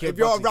That's why he you're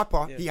killed a Bugsy.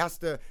 rapper, Yeah. he has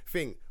to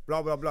think,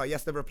 blah blah blah. He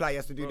has to reply. He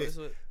has to do Bro, this.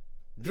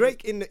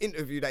 Drake in the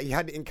interview that he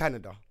had in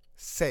Canada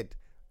said,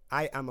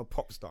 "I am a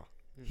pop star."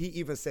 He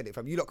even said it,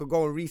 fam. You lot could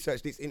go and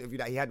research this interview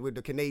that he had with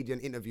the Canadian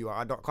interviewer.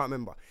 Can't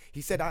remember.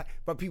 He said,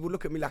 but people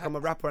look at me like I'm a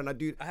rapper and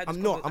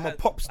I'm not. I'm a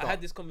pop star. I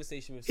had this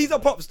conversation with He's a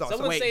pop star.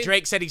 So wait,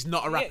 Drake said he's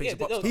not a rapper, he's a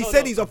pop star. He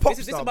said he's a pop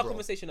This star, is my bro.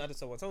 conversation I had with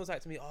someone. Someone was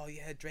like to me, oh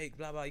yeah, Drake,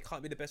 blah, blah, you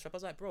can't be the best rapper. I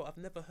was like, bro, I've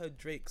never heard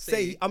Drake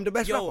say I'm the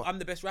best rapper. I'm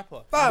the best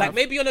rapper. Fam. Like,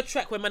 maybe on a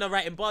track when men are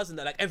writing bars and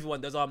that, like,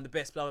 everyone does, I'm the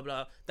best, blah, blah,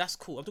 blah. That's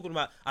cool. I'm talking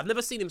about, I've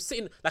never seen him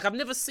sitting, like, I've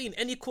never seen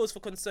any cause for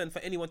concern for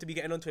anyone to be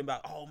getting onto him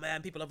about, oh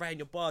man, people are writing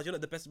your bars, you're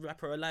not the best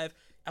rapper alive.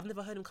 I've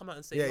never heard him come out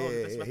and say,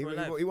 the best rapper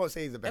alive. He won't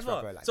say he's the best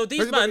rapper alive. So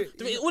these man,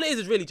 all it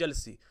is really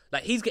jealousy.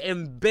 Like, he's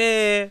getting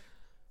bare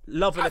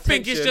love and I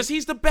attention. think it's just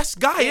he's the best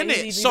guy, Yeah,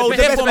 innit? he's So the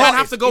best therefore, artist. men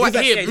have to go He's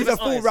at a- him. he's a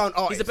full round He's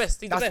the artist.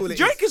 best. He's the That's best. what it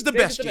Drake is the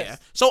Drake best, is the yeah.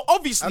 best. So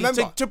obviously,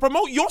 Remember- to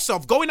promote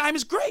yourself, going at him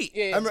is great.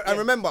 Yeah, And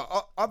remember,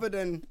 other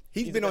than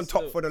he's the been on best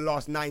top still. for the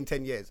last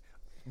 9-10 years,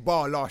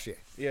 bar last year.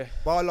 Yeah.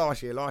 Bar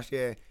last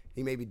year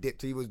he maybe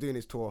dipped. He was doing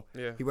his tour.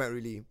 Yeah. He weren't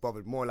really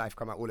bothered. More Life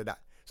come out, all of that.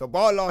 So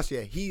bar last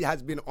year, he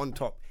has been on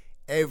top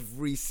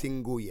every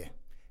single year.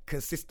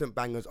 Consistent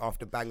bangers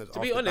after bangers. To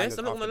be honest,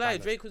 I'm not gonna lie.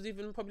 Drake was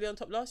even probably on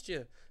top last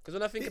year. Because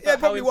when I think about Yeah, how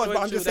probably was, but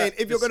I'm influential just saying,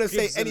 that if you're gonna the say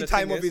Skibbs and any the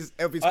time thing of is- his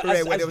career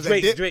as where there was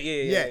Drake, a dip, Drake,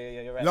 yeah,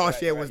 you're right.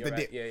 last year you're was right,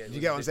 the you're dip. right, yeah, Do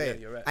you get what I'm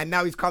saying? you're right. And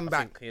now he's come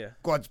back. think, yeah.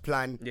 God's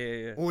plan.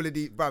 Yeah. All of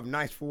these, bruv,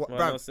 nice for what, bruv.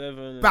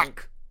 107.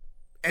 Back.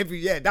 Every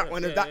year,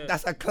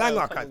 that's a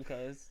clanger,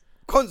 cuz.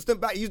 Constant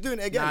back. He's doing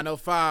it again.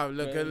 905,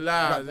 look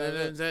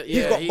alive.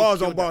 He's got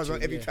bars on bars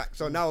on every track.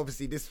 So now,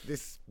 obviously,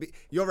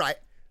 you're right.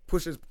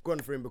 Pusha's gone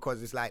for him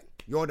because it's like,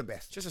 you're the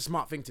best. Just a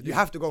smart thing to do. You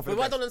have to go for But the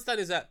what I best. don't understand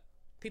is that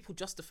people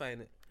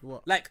justifying it.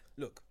 What? Like,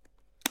 look,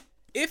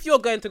 if you're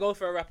going to go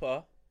for a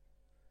rapper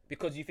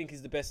because you think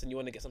he's the best and you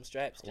want to get some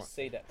stripes, just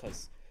say that,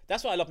 cuz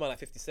that's why I love man like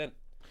 50 Cent.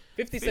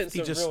 50 Cent's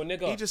a just- real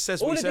nigga. he just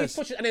says all what he of these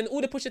says. Pusha, and then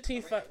all the Pusha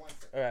T fans.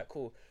 Alright,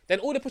 cool. Then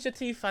all the Pusha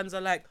T fans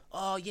are like,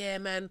 oh yeah,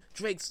 man,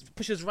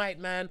 Pusha's right,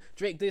 man.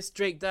 Drake this,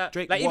 Drake that.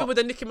 Drake like even what? with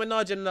the Nicki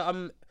Minaj and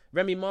the,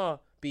 Remy Ma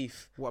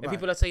beef. What and about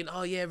people are saying,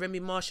 oh yeah, Remy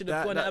Ma should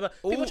have gone. that-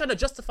 People all- are trying to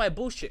justify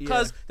bullshit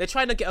because they're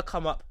trying to get a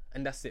come up,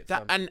 and that's it.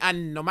 That fam.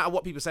 and no matter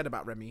what people said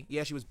about Remy,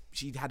 yeah,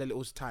 she had a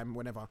little time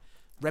whenever.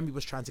 Remy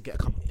was trying to get a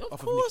come off of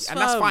course, Nicki, and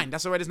that's fam. fine.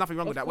 That's alright. There's nothing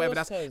wrong with Of that. Whatever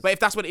course, that's, cuz. but if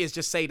that's what it is,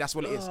 just say that's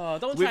what it is. Oh,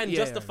 don't With- try and yeah.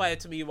 justify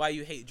it to me why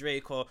you hate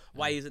Drake or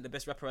why he isn't the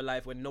best rapper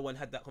alive when no one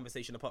had that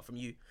conversation apart from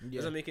you.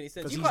 Doesn't make any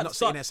sense. 'Cause You he's can't not sitting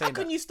start. there saying How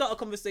can that. you start a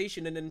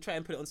conversation and then try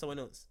and put it on someone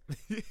else?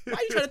 Why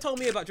are you trying to tell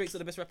me about Drake's not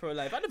the best rapper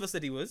alive? I never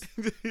said he was.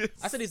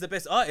 I said he's the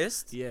best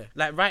artist. Yeah.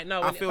 Like right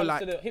now, when I it feel comes like-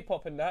 to the hip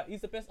hop and that,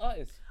 he's the best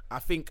artist. I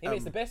think He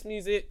makes the best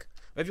music.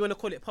 Whether you want to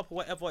call it pop or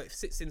whatever, it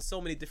sits in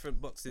so many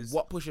different boxes.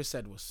 what Pusha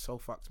said was so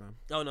fucked, man.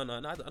 Oh no,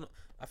 I don't.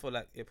 I feel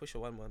like Pusha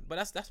won one, but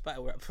that's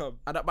battle rap.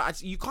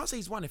 You can't say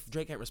he's won if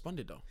Drake ain't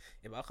responded though.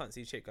 Yeah, but I can't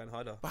see Drake going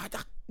harder. But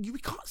we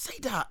can't say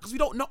that because we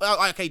don't know.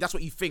 Okay, that's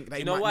what you think. That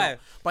You he know might why? know.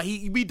 But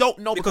we don't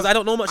know Because I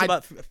don't know much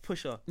about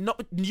Pusha. No,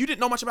 you didn't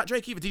know much about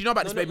Drake either. Did you know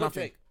about this No, Baby not Man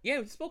thing? Drake. Yeah,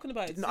 we've spoken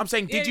about it. No, I'm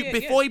saying, did you Yeah.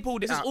 before he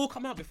pulled it This has out? all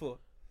come out before.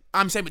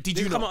 I'm saying, but did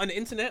This you has come know? out on the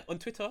internet, on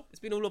Twitter. It's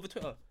been all over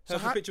Twitter. Her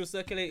how- picture was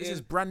circulating. This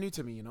is brand new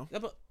to me, you know. Yeah,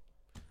 but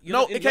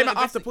No, it came out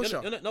after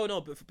Pusha.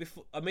 No,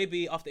 before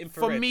maybe after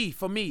Infrared.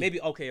 For me. Maybe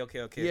okay.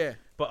 Yeah.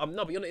 But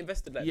no, but you're not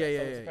invested like Yeah, that. yeah,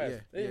 so I'm yeah,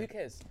 surprised. yeah. Who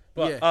cares?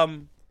 But Yeah.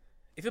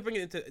 if you're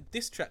bringing it into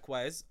diss track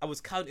wise, I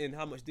was counting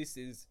how much this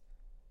is.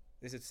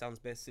 Sounds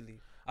bare silly.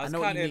 I was know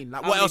what you counting mean.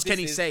 Like, how what many else can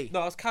he disses- say?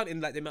 No, I was counting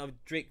like the amount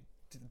of Drake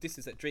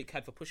disses that Drake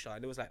had for Pusha,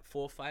 and it was like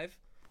 4 or 5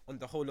 on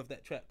the whole of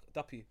that track.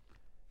 Duppy.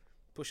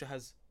 Pusha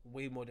has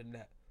way more than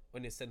that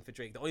when it's sent for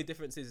Drake. The only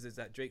difference is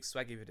that Drake's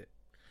swaggy with it.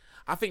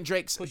 I think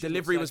Drake's Pusha's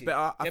delivery more was swaggy. better.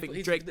 I Yeah, think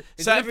but Drake.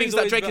 his Certain delivery things is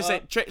that Drake always is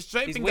saying. better.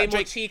 Certain He's things way that more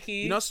Drake. cheeky.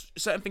 You know,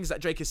 certain things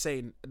that Drake is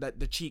saying. That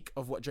the cheek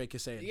of what Drake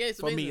is saying. Yeah, it's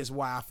for me amazing. is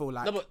why I feel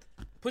like. No, but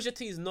Pusha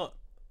T is not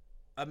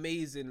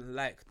amazing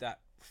like that.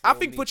 I for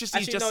think me. Pusha T's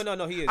Actually, just.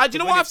 No, he is. Do you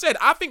know When what it- I've said?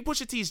 I think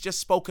Pusha T's just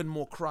spoken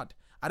more crud.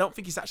 I don't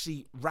think he's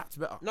actually rapped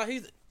better. No,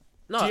 he's.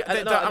 No, Do you-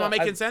 am I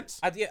making sense?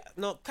 Yeah,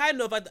 no,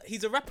 kind of.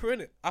 He's a rapper,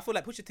 innit? I feel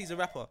like Pusha T's a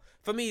rapper.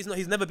 For me, he's not.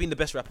 He's never been the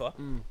best rapper.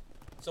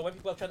 So when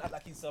people are trying to act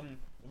like he's some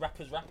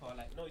rapper's rapper,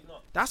 like no, he's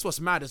not. That's what's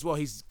mad as well.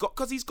 He's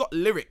got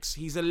lyrics.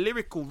 He's a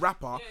lyrical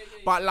rapper, yeah.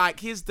 but like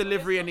his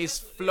delivery and his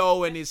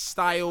flow and his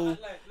style.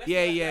 Let's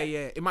Yeah. not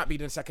like- It might be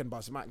the second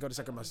bus. It might go to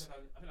second bus. I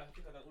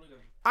think I got all of them.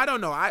 I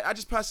don't know. I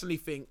just personally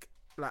think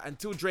like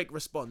until Drake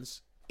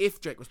responds, if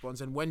Drake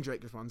responds and when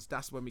Drake responds,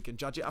 that's when we can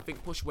judge it. I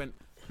think Push went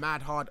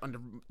mad hard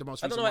on the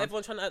most I don't recent know why one.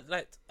 everyone's trying to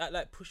act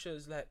like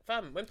Pusha's like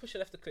fam. When Pusha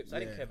left the clips, I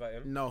didn't care about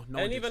him. No. And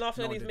one even did.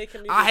 after No that, one he's did.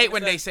 making music. I hate it's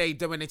when like- they say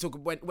that when they talk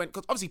when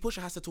because obviously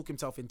Pusha has to talk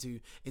himself into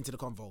the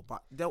convo,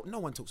 but no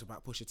one talks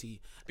about Pusha T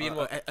Being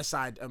what?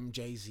 aside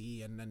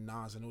Jay-Z and then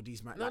Nas and all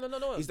these man. No.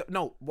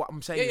 No. What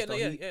I'm saying Yeah, is yeah, though,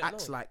 no, he yeah,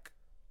 acts no. like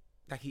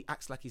he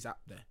acts like he's up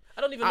there.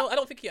 I don't even know. I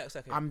don't think he acts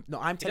like him.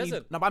 I'm telling you.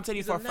 doesn't. No, but I'm telling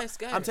He's you a for nice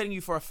guy. I'm telling you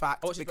for a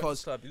fact I watched his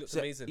because Breakfast Club. He looks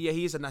amazing. Yeah,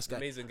 he is a nice guy.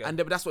 Amazing guy. And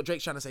that's what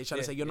Drake's trying to say. He's trying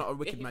to say you're not a Yeah,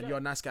 wicked he's man. right. You're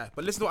a nice guy.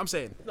 But listen to what I'm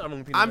saying. Nothing wrong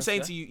with being a I'm nice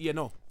saying guy. to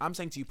you, I'm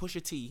saying to you,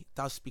 Pusha T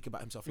does speak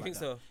about himself like think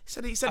that.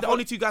 so? He said the thought-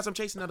 only two guys I'm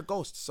chasing are the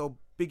ghosts. So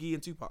Biggie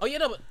and Tupac. Oh yeah,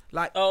 no, but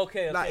Like, Oh,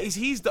 okay. like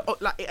he's the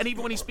like, and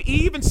even when he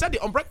even said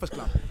it on Breakfast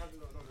Club.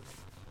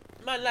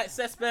 Man like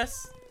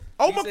Cesspes.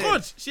 Oh my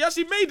God, she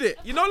actually made it.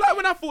 You know, like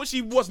when I thought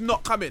she was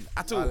not coming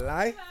at A all.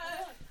 lie.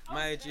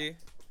 My G.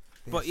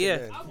 But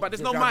yeah. But there's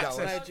You no grab mic,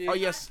 that Sis. one. Oh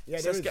yes, Yeah,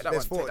 Sis, get that one.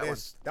 there's Take four. that one.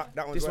 There's that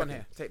one's This one working.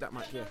 here. Take that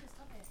mic. Yeah.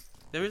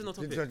 There is no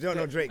topic.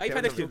 No, Drake. Are you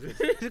yeah,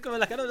 panicking? Come on,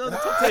 like I don't know the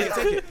topic. Take it.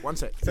 Take it. One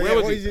sec. So Where yeah,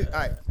 was what he? is it?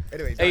 Alright.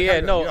 Anyway. Hey, yeah, carry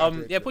on. no, You have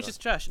to- yeah, Push is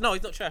trash. No,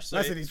 he's not trash.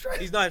 Sorry. said he's trash.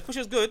 He's nice. Push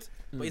is good,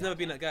 but he's never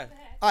been that guy.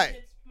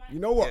 Alright. You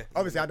know what? Yeah.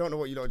 Obviously, I don't know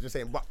what you lot are just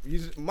saying, but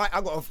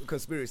I got a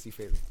conspiracy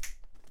theory.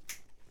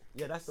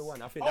 Yeah, that's the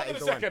one. I think Hold that on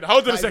is a the second. one.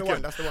 Hold on a That is the one,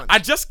 second. That's the one. I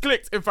just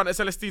clicked in front of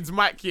Celestine's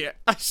mic here,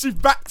 and she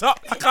backed up.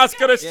 I was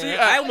gonna shoot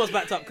Yeah, I her. almost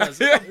backed up, cuz.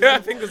 Yeah.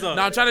 Fingers on.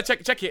 No, I'm trying to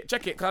check it,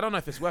 because I don't know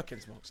if it's working,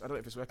 Smokes. I don't know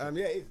if it's working.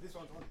 Yeah, it is. This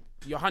one's on.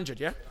 You're 100,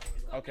 yeah?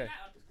 Okay.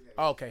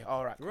 Oh, okay,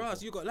 all right.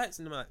 Ross, you got lights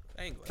in the mic.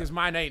 I ain't got that. Because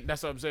mine ain't.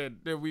 That's what I'm saying.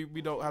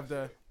 We don't have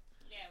the.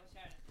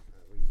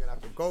 You're gonna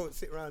have to go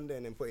sit around there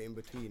and then put it in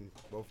between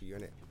both of you,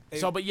 innit?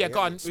 So, but yeah,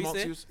 go on, you Smokes.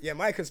 say? use- Yeah,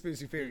 my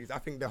conspiracy theory is I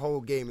think the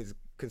whole game is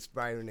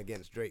conspiring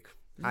against Drake.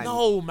 And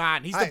No,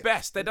 man, he's the I-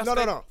 best. That's no.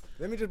 the-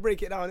 Let me just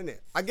break it down, innit?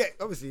 I get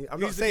obviously. I'm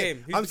not Who's the saying.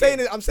 game? Who's I'm the saying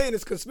game? it. I'm saying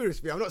it's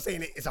conspiracy. I'm not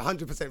saying it's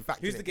 100%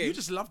 fact. Who's innit? the game? You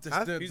just love this.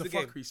 Huh? The, Who's the the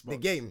game? fuckery, Smokes. The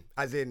game,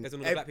 as in. There's all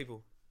the black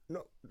people.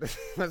 No,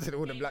 I said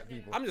all the black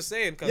people. I'm just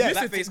saying, cuz Yeah.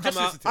 blackface Listen, come just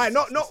out. listen to Alright,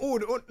 not all.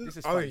 This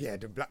is Oh fine. yeah,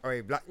 the black.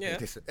 Oh, black. Yeah.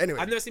 Anyway,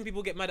 I've never seen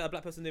people get mad at a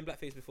black person doing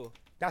blackface before.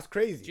 that's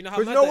crazy. Do you know how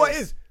Because mad you know that what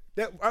is? is?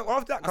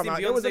 After that I've come seen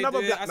out, there was Beyonce another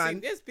do it. black I've man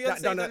seen, yes, that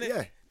Beyonce done done it.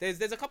 it. Yeah.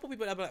 There's a couple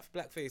people that have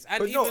blackface, and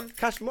But even no,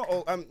 Cash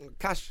Motto,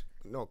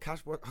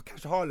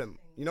 Cash Harlem.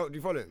 You know, do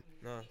you follow him?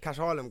 No. Cash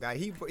Harlem guy.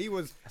 He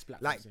was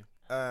blackface, like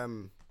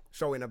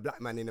showing a black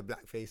man in a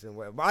blackface and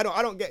whatever. But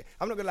I don't get.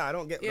 I'm not gonna lie. I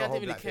don't get yeah, the I whole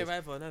didn't really care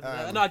blackface.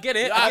 either. No, I get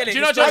it. Yeah, I get it. do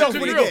you know, I don't to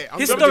be really real, get it. I'm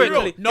Historically. to be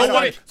real, no Yeah,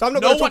 one, so I'm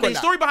not no gonna talk one. The on that.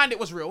 story behind it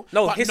was real.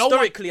 No, but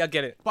historically, I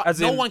get it. But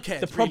As no in, one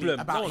cares the really problem.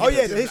 about No him. one Oh yeah,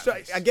 cares. the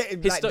history. I get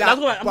it like I'm that.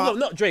 talking about, but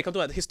not Drake. I'm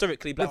talking about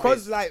historically blackface.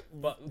 because like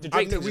But the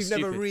Drake thing is we've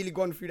never stupid. really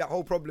gone through that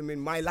whole problem in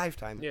my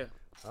lifetime. Yeah.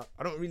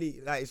 I don't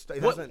really like.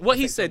 It What hasn't he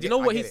affected said, me. you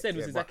know I what he get it, said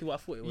was yeah, exactly what I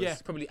thought it was. Yeah.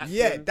 Probably acting.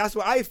 Yeah, that's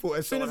what I thought.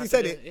 As soon as he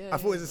said it, Yeah, I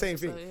thought it was the same yeah,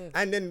 thing.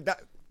 yeah. And then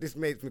this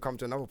makes me come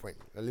to another point.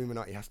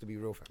 Illuminati has to be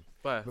real, fam.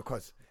 Why?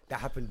 Because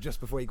that happened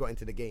just before he got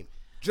into the game.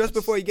 Just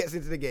before he gets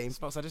into the game,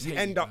 Smokes, I just you hate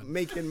end you, up man.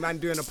 making man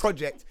doing a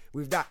project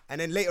with that,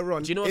 and then later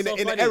on, Do you know what's in so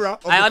the funny? era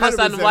of I the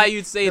understand colorism- why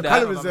you'd say the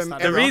that. colorism The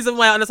The era, reason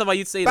why I understand why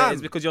you'd say that Bam.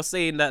 is because you're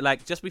saying that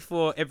like just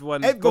before everyone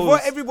before goes,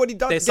 everybody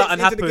does there's gets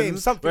something into the happens game,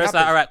 something where it's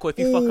like, happens. alright, cool, if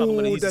you fuck up, I'm gonna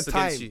All use the this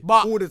against time. you.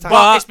 But, all the time.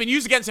 but it's been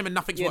used against him and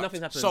nothing's Yeah, worked.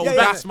 nothing's happened. So Yeah,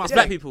 that's yeah, my yeah. spec.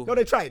 Black people. No,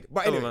 they tried.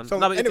 But Come on, anyway, man. so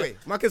No, but anyway,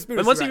 my conspiracy.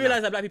 But once you right realise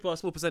now. that black people are a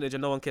small percentage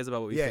and no one cares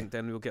about what we Yeah. think,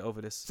 then we'll get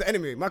over this. So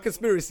anyway, my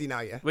conspiracy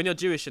now, yeah. When you're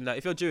Jewish and that,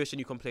 if you're Jewish and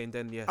you complain,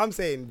 then yeah. I'm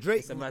saying Drake.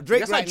 It's a mad- Drake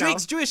That's right like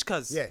Drake's now. Jewish,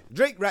 cuz. Yeah,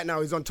 Drake right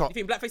now is on top.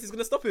 You think blackface is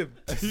gonna stop him?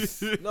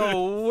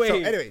 No way. So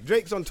anyway,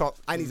 Drake's on top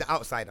and he's an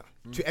outsider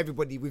to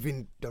everybody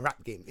within the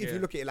rap game. If Yeah. you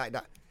look at it like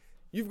that,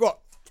 you've got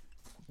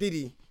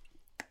Diddy.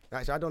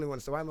 Actually, I don't even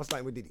want to say why am I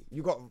starting with Diddy?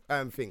 You got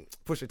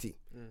Pusha T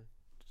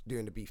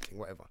doing the beef thing,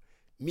 whatever.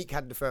 Meek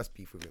had the first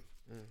beef with him.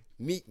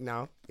 Meek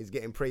now is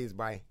getting praised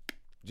by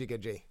Jigga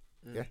J.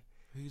 Yeah,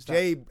 Who's that?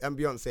 Jay and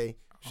Beyonce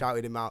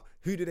shouted him out.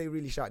 Who do they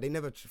really shout? They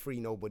never free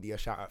nobody or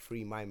shout out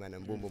free my man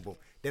and boom boom boom.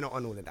 They're not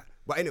on all of that.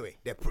 But anyway,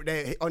 they're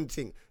on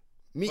thing.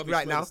 Meek Bobby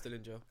right Shmurda's now. still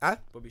in jail. Huh?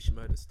 Bobby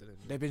Shmurda's still in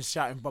jail. They've been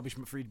shouting Bobby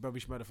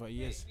Shmurda for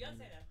years.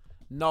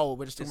 No,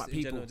 we're just talking Just about in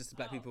people. general, just the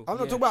black people. I'm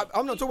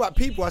not talking about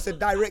people. I said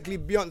directly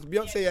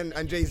Beyonce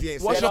and Jay-Z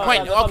ain't What's saying your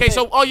that. point? Okay,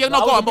 so yeah, no,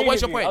 go on. But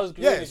what's your point?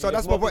 Yeah, so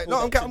that's my point.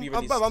 No,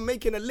 I'm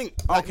making a link.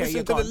 Like, Okay, listen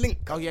yeah, to go the on. link.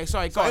 Oh yeah,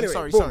 sorry, So go on. anyway,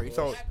 Sorry, boom. sorry.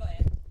 So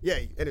yeah,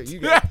 anyway, you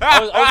get it. I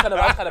was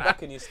kind of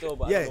backing you still,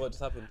 but I Yeah. don't know what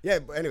just happened. Yeah,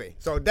 but anyway,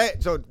 so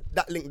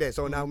that link there.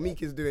 So now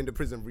Meek is doing the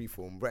prison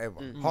reform, whatever.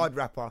 Hard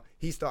rapper.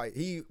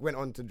 He went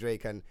on to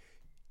Drake, and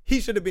he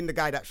should have been the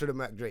guy that should have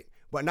murked Drake.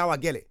 But now I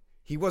get it.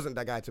 He wasn't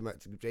the guy to murk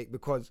Drake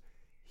because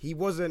he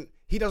doesn't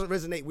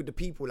resonate with the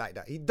people like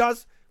that. He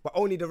does, but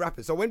only the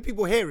rappers. So when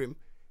people hear him,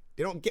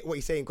 they don't get what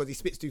he's saying because he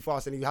spits too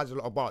fast and he has a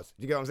lot of bars.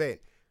 Do you get what I'm saying?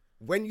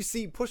 When you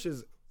see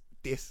Pusha's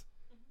diss,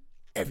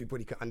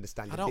 everybody can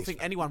understand. I don't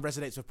think anyone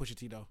resonates with Pusha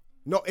T though.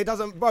 No, it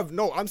doesn't, bruv.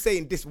 No, I'm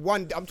saying this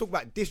one. I'm talking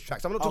about diss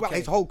tracks. I'm not talking about Okay.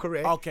 his whole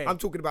career. Okay. I'm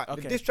talking about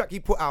Okay. the diss track he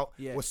put out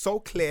Yeah. was so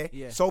clear,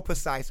 Yeah. so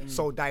precise,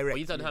 so direct. Well,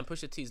 you don't know,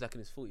 Pusha T's like in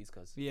his 40s,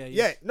 cuz.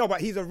 Yeah, no,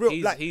 but he's a real.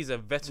 He's a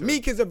veteran.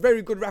 Meek is a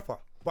very good rapper,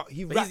 but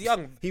he But raps. he's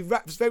young. He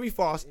raps very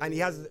fast, and he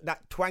has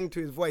that twang to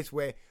his voice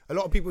where a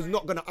lot of people's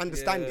not gonna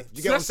understand Yeah. it. Do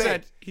you get what I'm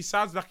saying? He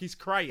sounds like he's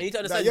crying. You need to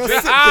understand. you're Drake,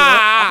 sick, you know?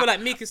 I feel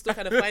like Meek is still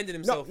kind of finding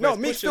himself. No, whereas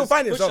Meek's still Pusha's-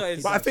 finding himself, Pusha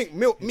is- but I think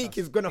Meek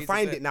is gonna He's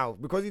find a it now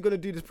because he's gonna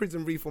do this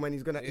prison reform and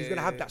he's gonna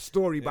have that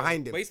story Yeah.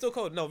 behind him. But he's still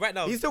cold. No, right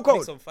now He's still cold.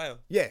 Meek's on fire.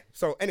 Yeah.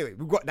 So anyway,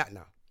 we've got that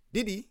now.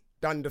 Diddy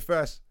done the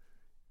first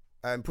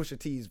Pusha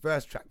T's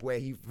verse track where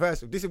he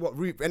first. This is what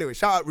Rube. Anyway,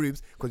 shout out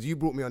Rubes because you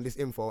brought me on this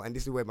info and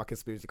this is where my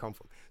conspiracy come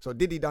from. So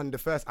Diddy done the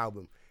first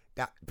album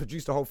that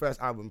produced the whole first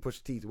album,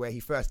 Pusha T's, where he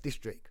first dissed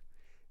Drake.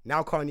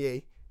 Now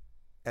Kanye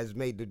has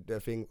made the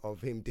thing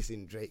of him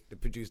dissing Drake to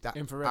produce that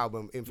Infrared.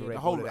 album, Infrared. the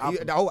whole all of that.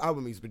 album. The whole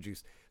album he's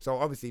produced. So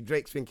obviously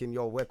Drake's thinking,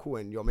 yo, we're cool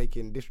and you're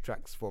making diss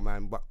tracks for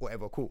man, but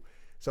whatever, cool.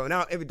 So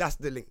now that's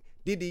the link.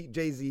 Diddy,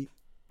 Jay-Z,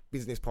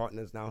 business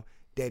partners now.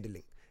 They're the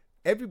link.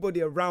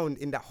 Everybody around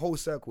in that whole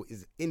circle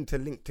is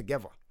interlinked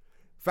together.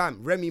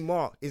 Fam, Remy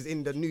Ma is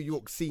in the New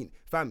York scene.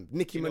 Fam,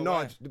 Nicki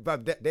Minaj,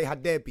 they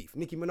had their beef.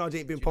 Nicki Minaj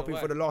ain't been popping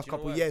for the last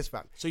couple of years,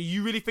 fam. So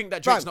you really think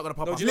that Drake's not gonna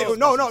pop up?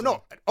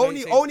 No.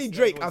 Only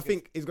Drake, I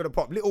think, is gonna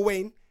pop. Lil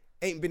Wayne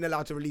ain't been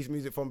allowed to release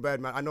music from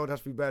Birdman. I know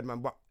that's through Birdman,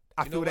 but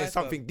I feel there's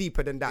something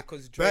deeper than that.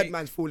 Because Drake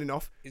Birdman's falling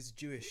off. Is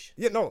Jewish.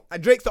 Yeah, no.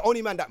 And Drake's the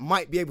only man that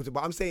might be able to,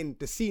 but I'm saying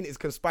the scene is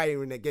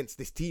conspiring against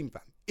this team,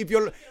 fam. If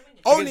you're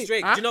only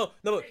Drake, Huh? do you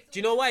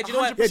know why? Do you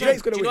know why? Yeah,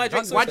 Drake's gonna Do you know why win.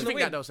 Drake's Why do you gonna think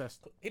win? that though, Seth?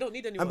 He don't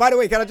need anyone. And by the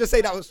way, can I just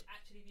say that was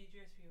Actually, be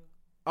Jewish for you.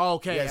 Oh,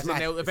 okay, Yeah, yeah, it's so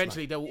mad. they'll, It's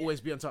eventually they'll always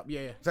be on top.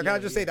 Yeah, yeah. so can I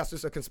just say that's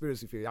just a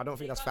conspiracy theory? I don't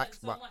think that's They've done facts,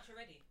 it so but much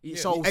already.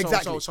 So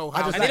Exactly. so I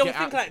how? just and they like don't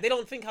think like they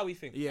don't think how we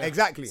think. Yeah.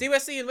 exactly. See, we're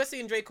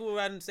seeing Drake all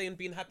around saying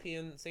being happy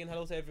and saying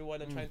hello to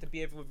everyone and trying to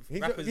be everyone. He's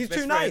best too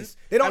friend. nice.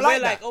 They don't and like we're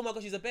that. like, oh my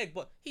gosh, he's a beg,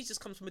 but he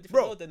just comes from a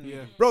different Bro, world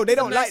than Bro, they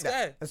don't He's a like nice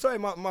that. guy. And sorry,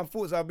 my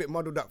thoughts are a bit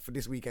muddled up for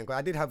this weekend because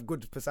I did have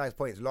good precise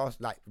points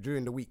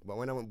during the week, but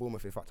when I went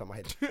Bournemouth, it fucked up my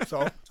head. So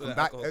I'm that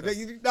back. alcohol does.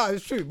 No,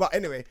 it's true. But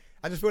anyway,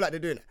 I just feel like they're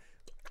doing it.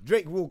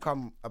 Drake will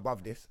come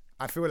above this.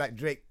 I feel like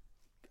Drake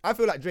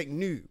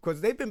knew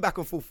because they've been back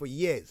and forth for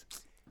years.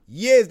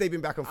 Years they've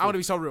been back and I want forth. to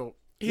be so real.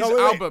 His No,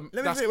 wait. album.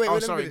 Let me that's- say, wait, oh,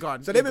 let me sorry, finish. go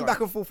on. So they've been go back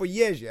on. and forth for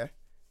years, yeah?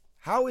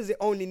 How is it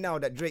only now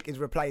that Drake is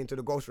replying to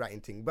the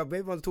ghostwriting thing? But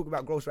everyone's talking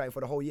about ghostwriting for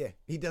the whole year.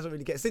 He doesn't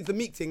really care. Since the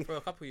Meek thing. For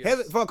a couple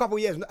years. For a couple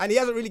years. And he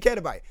hasn't really cared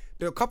about it.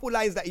 The couple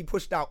lines that he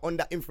pushed out on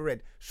that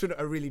infrared shouldn't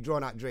have really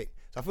drawn out Drake.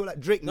 So I feel like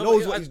Drake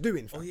knows what he's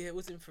doing. Oh yeah, it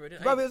was infrared.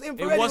 Bro, it was It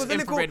infrared. was a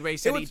little- infrared where he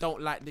said it he was-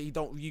 don't like. He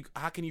don't. You.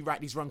 How can you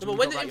write these wrongs? No, when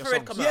but you when don't did write your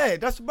infrared songs? come out? Yeah,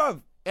 that's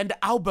bruv. And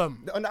the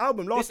album. On the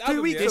album last This 2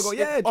 album, weeks yeah. ago,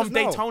 yeah, on just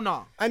now.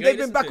 Daytona. And Yeah, they've been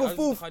listen back to it. and I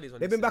forth. listened to Heidi's one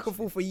They've been back and yesterday.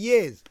 forth for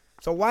years.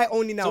 So why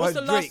only now So what's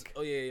has the last? Drake?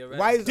 Oh yeah, you're right.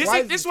 Why is This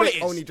is what Drake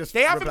it only is. just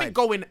They haven't replied? been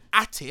going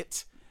at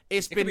it.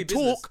 It's It could been be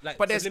business, talk, like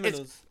but there's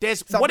subliminals.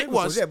 what it Subliminals,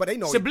 was. yeah, but they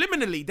know it.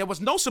 Subliminally, there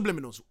was no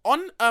subliminals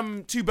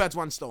on Two Birds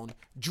One Stone.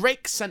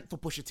 Drake sent for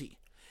Pusha T.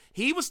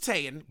 He was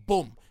saying,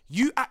 "Boom,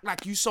 you act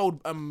like you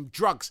sold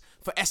drugs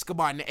for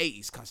Escobar in the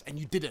 '80s, cuz, and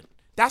you didn't."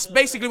 That's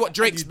basically what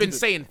Drake's been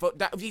saying. For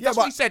that, that's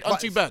what he said on but-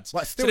 Two Birds.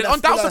 but still, so then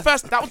that's that was still the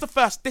first. That was the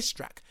first diss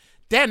track.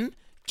 Then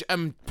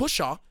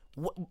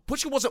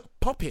Pusha wasn't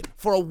popping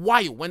for a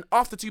while. When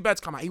after Two Birds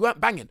come out, he weren't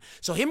banging.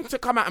 So him to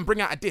come out and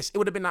bring out a diss, it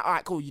would have been like, all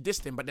right, cool, you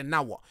dissed him, but then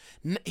now what?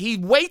 He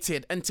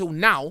waited until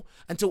now,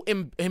 until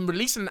him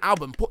releasing an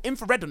album, put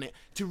infrared on it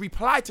to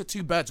reply to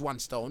Two Birds One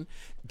Stone,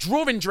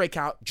 drawing Drake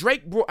out.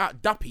 Drake brought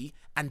out Duppy,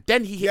 and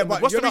then he hit Yeah, him with,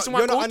 but what's the you're reason why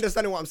not it's called?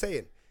 understanding what I'm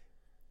saying.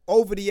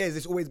 Over the years,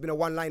 there's always been a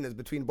one-liners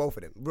between both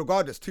of them.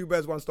 Regardless, Two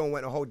Birds, One Stone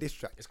went a whole diss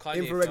track. It's Kanye,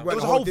 Infrared fam. went It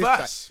was a a whole whole diss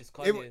verse. track. It's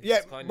Kanye, Yeah,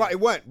 it's Kanye. but it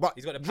weren't. But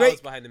He's got the powers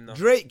Drake, behind him now.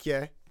 Drake,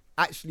 yeah,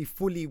 actually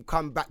fully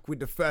come back with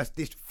the first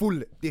full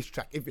diss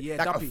track. Yeah,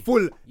 like Duppy. a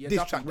full Yeah, diss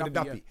Duppy, track with the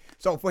Duppy, Duppy. yeah.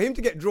 So for him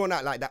to get drawn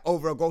out like that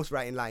over a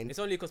ghostwriting line. It's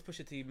only because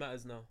Pusha T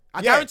matters now. I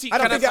Yeah, guarantee.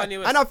 and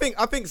can I-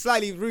 I think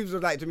slightly Rubes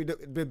was like to me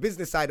the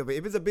business side of it.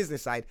 If it's a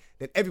business side,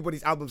 then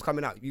everybody's albums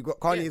coming out. You got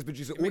Kanye's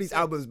producing all makes these sense.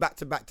 albums back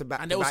to back to back,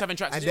 And to they're all back, 7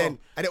 tracks and as then well.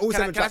 and they're all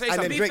Can I- 7 can I tracks, say and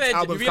then something? Drake's fair,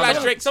 albums you realise coming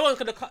out. Drake- Someone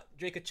could have cut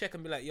Drake a check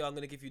and be like, "Yo, I'm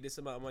gonna give you this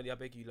amount of money. I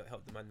beg you, like,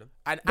 help the man." Them.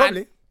 And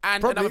Probably.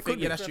 and Probably, another it thing, could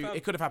yeah, be. that's true.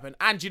 It could have happened.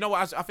 And you know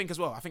what? I think as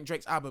well. I think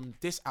Drake's album,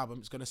 this album,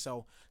 is gonna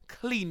sell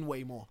clean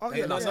way more. Oh, than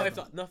yeah, the no, last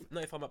yeah. album.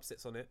 Not if I'm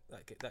upset on it.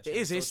 Like that. It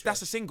is. It's,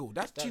 that's a single.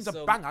 That tune's a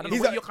so- banger. I don't know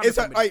He's where a- you're coming it's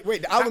a- from. with it.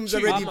 wait, the That album's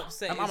tune- already- I'm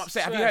upset. I'm It's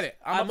upset. Have you trash. heard it?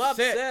 I'm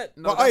upset.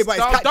 But, hey, but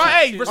it's Don't- catchy.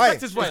 Hey, respect Hey,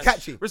 his voice. it's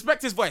catchy.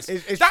 Respect his voice.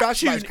 It's That trash, but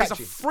tune it's is a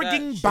catchy.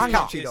 frigging It's banger.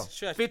 catchy, though.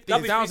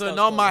 50,000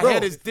 on my Bro.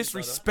 head is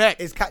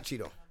disrespect. It's catchy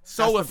though.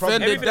 So That's the problem.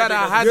 offended Everything that that I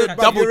Drake had does to is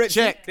double catchy.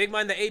 check. Big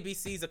man, the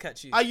ABCs are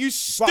catchy. Are you But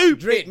stupid?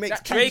 Drake makes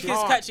That Drake tune's is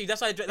hard. catchy.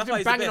 That's why. It's That's why been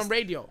he's the banging on best.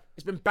 radio.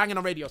 It's been banging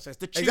on radio. Says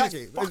the tune Exactly.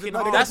 is It's fucking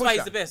not- hard. That's push why he's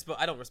that. the best. But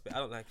I don't respect. I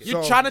don't like it.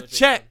 You're So- trying to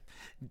check.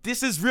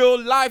 This is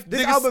real life.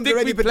 This Niggas album's think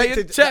already we playing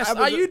predicted- chess. the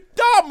Are album's- you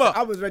dumb?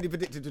 I was already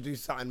predicted to do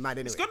something mad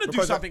anyway. gonna do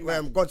because something of,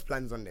 mad. God's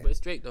plans on there. But it's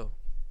Drake though.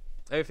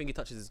 Everything he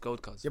touches is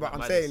gold, cuz. Yeah, but I'm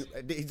Madness.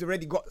 saying he's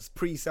already got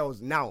pre-sales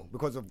now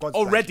because of God's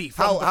Already, plans.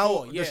 from How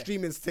before, the yeah.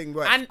 streaming thing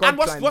works. And God's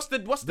what's plan what's the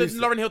boosts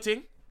it. Lauryn Hill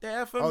thing?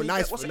 There for Oh, me.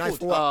 nice, What's it nice called?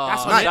 for what? Oh,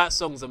 That's that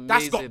song's amazing.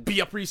 That's got be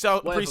a pre-sale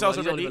Whatever, pre-sales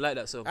man, you don't already. even like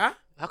that song. Huh?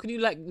 How can you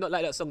not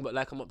like that song, but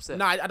like I'm upset?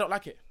 No, I don't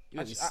like it.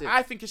 You're just sick.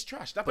 I think it's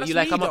trash. But That's you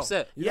like me, I'm though.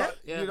 upset. Yeah,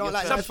 You you're don't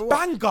like trash. it's Nice for a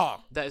what? banger.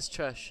 That is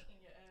trash.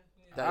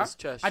 That Huh? is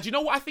trash. And do you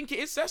know what I think it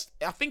is, Cest?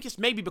 I think it's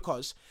maybe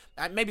because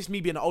maybe it's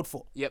me being an old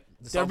foot. Yep.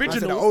 The sample. I said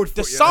original, the old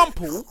the foot, yeah.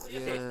 sample.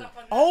 Yeah.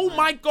 Oh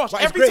my gosh!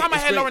 But it's Every great, time I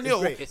it's hear great, Lauryn it's Hill,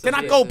 great. then I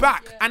It's go amazing.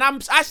 back and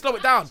I slow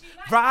it down.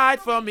 Ride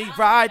for me,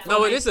 ride for No,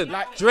 me. wait, listen.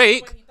 Like,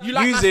 Drake You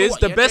like Nice for uses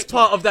What? the Yeah, best Drake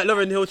part of that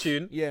Lauryn Hill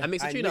tune Yeah. and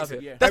makes a And tune mix out of it,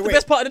 it. yeah. That's Hey, the wait.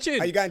 best part of the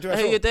tune. Are you going to a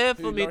Hey, show? you're there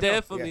for me, Lauryn there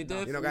Hill? for Yeah, me, no, there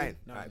you're for not me. going.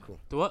 Alright, cool.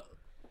 The what?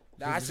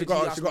 Nah, She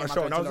got a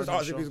show, and I was just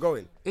asking if he's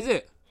going. Is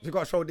it? She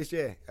got a show this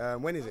year.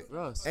 When is it?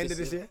 Ross, End of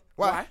this this year. year?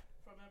 Why?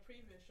 From her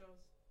previous shows.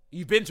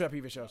 You've been to her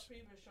previous shows.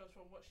 Previous shows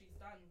from what she's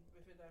done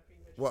within her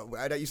previous shows.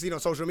 What that you seen on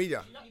social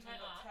media? Not turned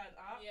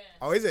up. Yeah.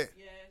 Oh, is it?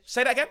 Yeah.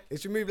 Say that again.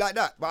 It should move like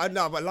that. But I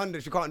know, but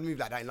London, she can't move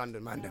like that in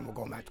London, man. Then we'll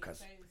go mad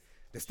because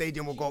the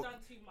stadium will go. Done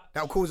too much.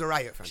 That would cause a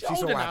riot, fam. She's She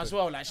saw older what now as happened.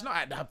 well. Like she's not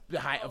at the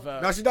height of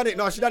her. No, she done it.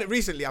 No, she done it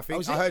recently. I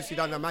think. is I it? heard she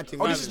done a mad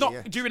thing. Oh, this is not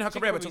recently, during her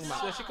career we're talking So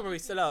about. she could probably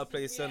sell out a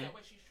place and.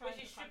 But she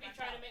should be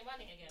trying to make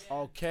money again.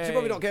 Okay. She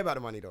probably don't care about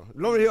the money though.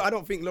 Lauryn Hill, I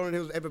don't think Lauryn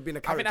Hill's ever been a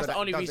I character. think that's the that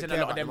only doesn't reason a care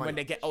lot of about them the when money.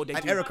 they get old they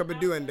And do. Erica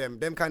Badu and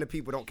them kind of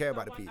people don't care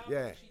about the people.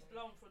 Yeah, She's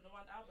blown from the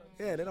one album.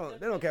 yeah,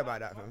 they don't care about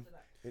that, fam.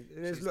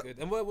 There's She's look, good.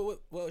 And what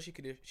else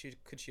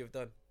could she have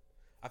done?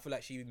 I feel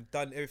like she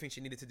done everything she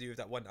needed to do with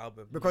that one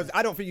album. because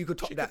I don't think you could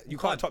top that. You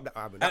can't top that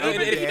album. That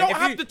Even album, if you don't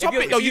have to top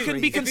it though, you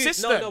can be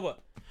consistent. No, but.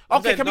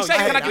 Okay, can we say? I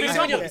Can I hear give you an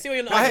that. example? See what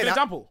you're not. Can I I give you hear an that.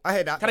 example? I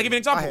hear that. Can I give you an I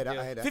example? hear that.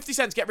 I hear that. 50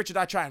 Cent's Get Rich or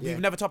Die Trying. Yeah. We've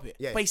never top it.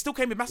 Yeah. But he still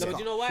came with Massacre. No,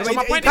 do you know why? No, So but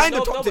my he point kinda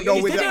is, topped it though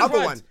with the talking other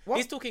crud. one.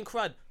 He's talking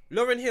crud.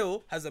 Lauryn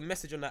Hill has a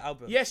message on that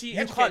album. Yeah, she You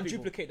educated can't people.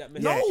 duplicate that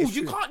No, message. Yeah, it's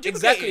you true. can't duplicate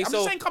Exactly. it. I'm So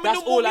just saying come in that's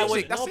no more all I music.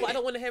 want. That's No, but I it.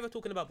 don't want to hear her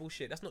talking about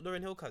bullshit. That's not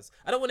Lauryn Hill, cuz.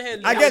 I don't want to hear.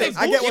 I get it.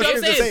 I get You what know you're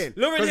I'm saying. Lauryn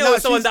Because Hill now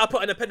is someone she's- that I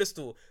put on a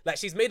pedestal. Like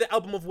she's made an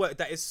album of work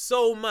that is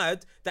so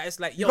mad that it's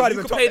like, yo, can't you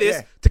even could top play that, this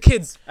yeah. to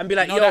kids and be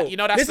like, You yo,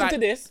 know that's listen like to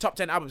this. top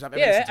 10 albums I've ever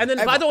Yeah, listened to. and then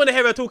but I don't want to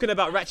hear her talking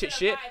about ratchet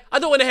shit. I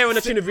don't want to hear her on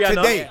a tune of Rihanna.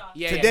 Today,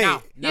 Yeah, today,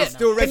 now, it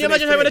still Can you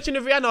imagine her on a resonates tune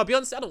of Rihanna or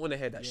Beyonce? I don't want to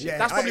hear that shit. today.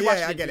 That's probably why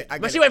she I did get it. it. I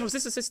But get she it. went from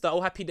Sister,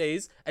 All Happy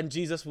Days, and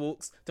Jesus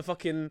Walks to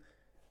fucking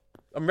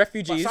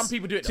Refugees. But some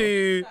people do it,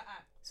 to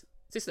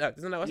Sister Act.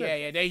 Isn't that what I said?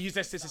 Yeah, they use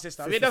their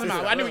sister. It doesn't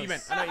matter. I knew what you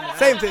meant.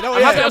 Same thing. Oh, I'm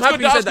yeah. happy, That I'm was happy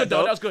good, you that said was that good,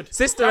 though. that was good.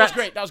 Sister That was Act,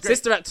 great, that was great.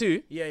 Sister Act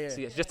 2. Yeah.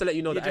 So, just to let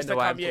you know that I just know to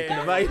what I'm come, yeah, talking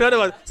yeah. about. You know the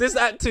one. Sister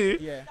Act 2.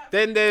 Yeah.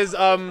 Then there's Go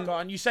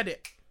on, you said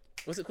it.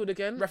 what's it called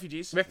again?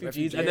 Refugees.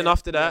 Refugees. Yeah. And then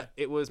after that,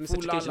 it was Full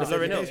Miseducation La of La.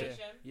 Lauren Hill.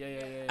 Yeah.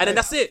 And then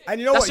that's it. And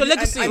you know That's what? your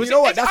legacy. And you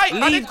know what? That's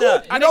leave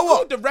that. And You know they what?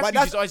 called the But Refugees,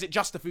 that's- or is it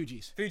just the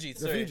Fugees? Fugees. The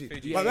Sorry,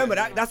 Fugees. But remember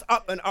that's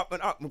up and up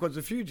and up because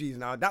the Fugees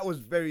now that was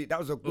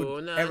a good Oh,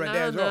 nah, era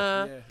there as nah, well.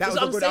 nah. That That's was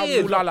what a I'm good saying.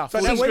 album. Ooh la la. So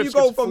Full then when you scripts,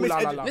 go full from la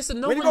la la. Listen,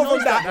 no when you one go from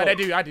knows that, that. No,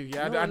 they do. I do.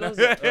 Yeah, No I one know. knows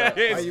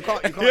that. you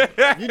can't.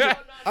 You just,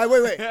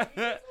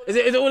 wait. Is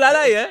it all like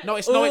that, yeah? No,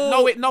 it's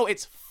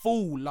it's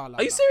full la la.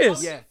 Are you la.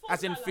 serious? Yeah,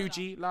 as in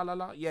Fuji la la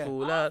la. Yeah.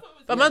 Ooh la.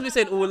 But man's been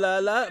saying ooh la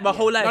la my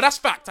whole life. No, that's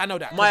fact. I know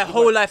that. My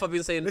whole life I've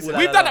been saying ooh la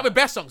We've la. done that with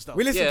bare songs though.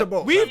 We listen Yeah. to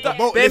both. We've man. done-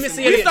 Both Bare listen.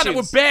 Missy We've Elliott done it tunes.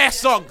 with bare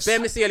songs. Bare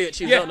Missy Elliott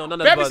tunes. Yeah. No,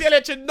 none of Bare the Missy buzz.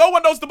 Elliott tune, no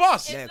one knows the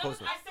boss. Yeah, of course.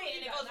 I say it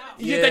and it goes out.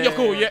 Yeah, then you're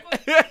cool. Yeah.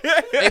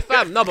 Hey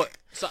fam, no, but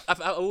so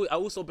I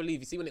also believe,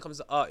 you see, when it comes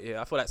to art,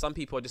 yeah, I feel like some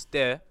people are just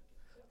there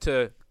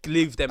to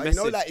leave their And you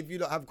message. know, like if you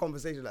don't have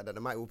conversations like that,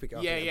 the mic will pick it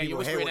up. Yeah, and yeah, people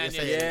you're hear what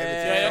whispering you're and saying.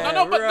 yeah. and everything.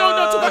 No, but don't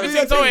talk about Do the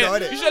your things. thing, Oh, though, yeah.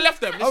 innit? You should have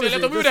left them. You should have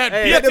left them. We would have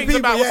Hey, had the bare things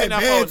about what's yeah, in their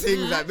bare phone.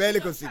 things like bare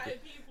little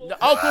secret.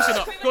 Oh, of course you're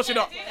not. Of course you're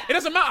not. It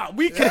doesn't matter.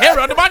 We can hear it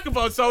on the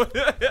microphone, so.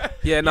 Yeah,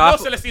 You no, I know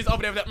thought- Celestine's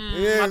over there with that.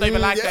 Yeah, I don't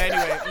even like yeah.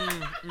 that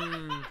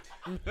anyway.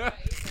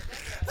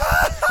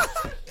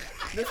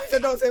 The sister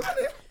don't say my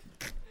name.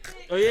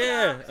 Oh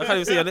yeah, I can't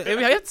even say your name.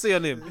 Maybe I had to say your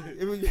name.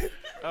 You're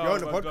on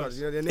the my podcast. gosh.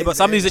 Your Yeah, name but is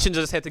some there. musicians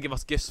are just here to give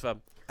us gifts,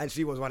 fam. And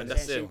she was one of them.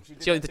 That's it. she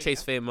did She don't need that to thing,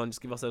 chase fame, man.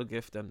 Just give us a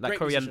gift, and like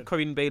Great musician.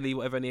 Corinne Bailey,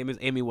 whatever her name is,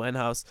 Amy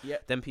Winehouse. Yeah.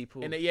 Them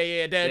people. Yeah,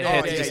 They're they're here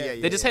there. to just- yeah,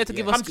 they're just here to yeah.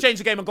 give us. Come to change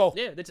the game and go.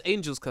 Yeah, they're just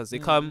angels, cause they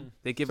come,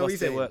 they give So us he's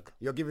their saying work.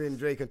 you're giving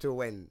Drake until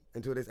when?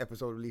 Until this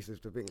episode releases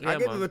to think. Yeah, I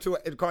gave man. him until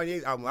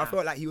Kanye's album. I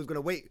felt like he was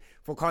gonna wait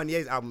for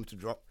Kanye's album to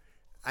drop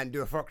and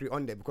do a fuckery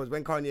on there because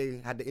when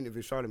Kanye had the interview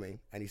with Charlamagne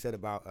and he said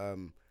about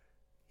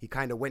he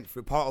kind of went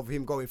through part of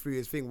him going through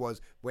his thing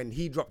was when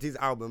he dropped his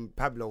album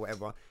Pablo or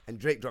whatever and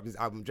Drake dropped his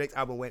album. Drake's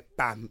album went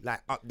bam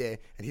like up there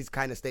and his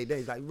kind of stayed there.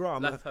 He's like, bro,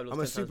 I'm Like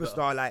Pablo's a 10 times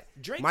superstar. Like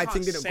Drake my can't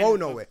thing didn't send go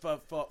nowhere. for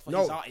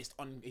No. his artist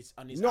on his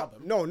No,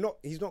 album. no,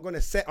 he's not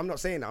gonna set. I'm not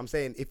saying that. I'm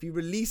saying if he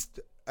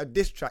released a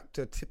diss track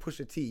to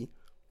Pusha T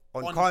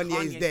on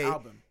Kanye's day,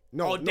 album.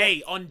 no, on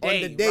day, on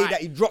the day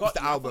that he drops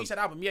the I thought album, you said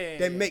album. Yeah.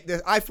 then make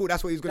the. I thought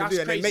that's what he was gonna That's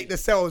do, and then crazy. make the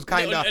sales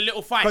kind of a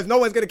little fight. because no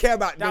one's gonna care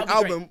about That the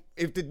would be album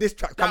if the diss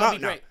track That come would out be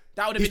now. great.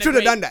 That would have He been should a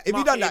have done great that. If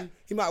he done that, marketing-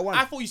 he might have won.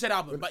 I thought you said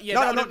album, but yeah,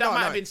 No, that might no.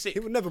 have been sick. He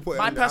would never put it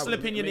My on the personal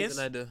album. opinion Amazing is,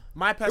 idea.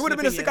 my personal would've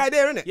been a opinion sick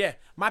idea, innit? Yeah,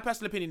 my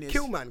personal opinion is,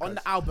 Kill man, on cuz.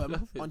 the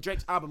album, on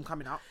Drake's album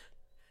coming out,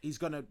 he's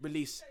gonna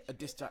release a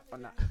diss track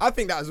on that. I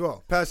think that as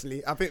well.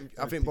 Personally, I think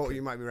both of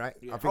you might be right.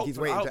 I think he's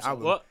hopefully, waiting I to hope so.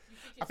 album. What?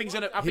 I think he's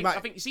gonna. He might- I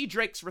think you see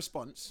Drake's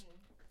response.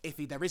 If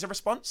there is a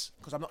response,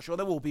 because I'm not sure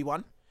there will be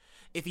one.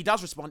 If he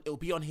does respond, it'll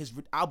be on his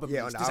album. Yeah,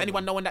 release. on the Does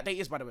anyone album. know when that date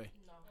is, by the way?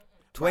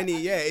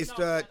 20, yeah, it's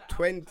the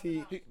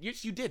 20.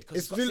 You did. Cause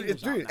It's got June. singles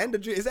It's out June. now. End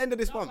of June. It's the end of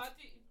this No, month. but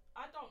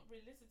I don't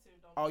really listen to him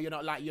though. Oh,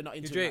 you're not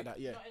into Drake? it like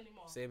that. Yeah. Not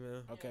anymore. Same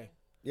here. Okay.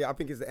 Yeah, I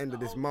think it's the end of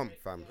this month,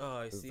 fam. Oh,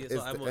 I see. It's It's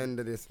what I'm the on. end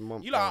of this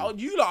month. You lot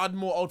are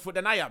more old foot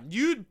than I am.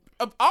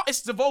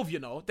 Artists evolve, you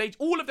know.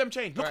 All of them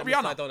change. Look Right, at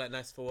Mr. I Rihanna. don't like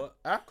nice for what?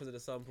 Huh? Because of the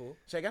sample.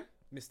 Say again.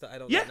 Mr. I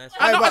don't Yeah, like nice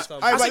for I know. what?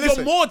 I said you're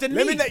listen, more than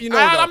let me. me let you know.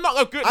 I'm though.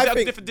 not a good. I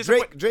think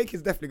different. Drake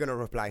is definitely gonna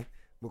reply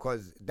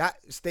because that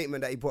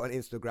statement that he put on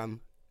Instagram,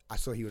 I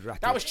saw he was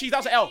rattled. That was cheese. That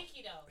was an L.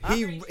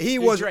 he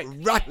was Drake.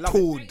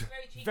 rattled.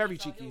 Very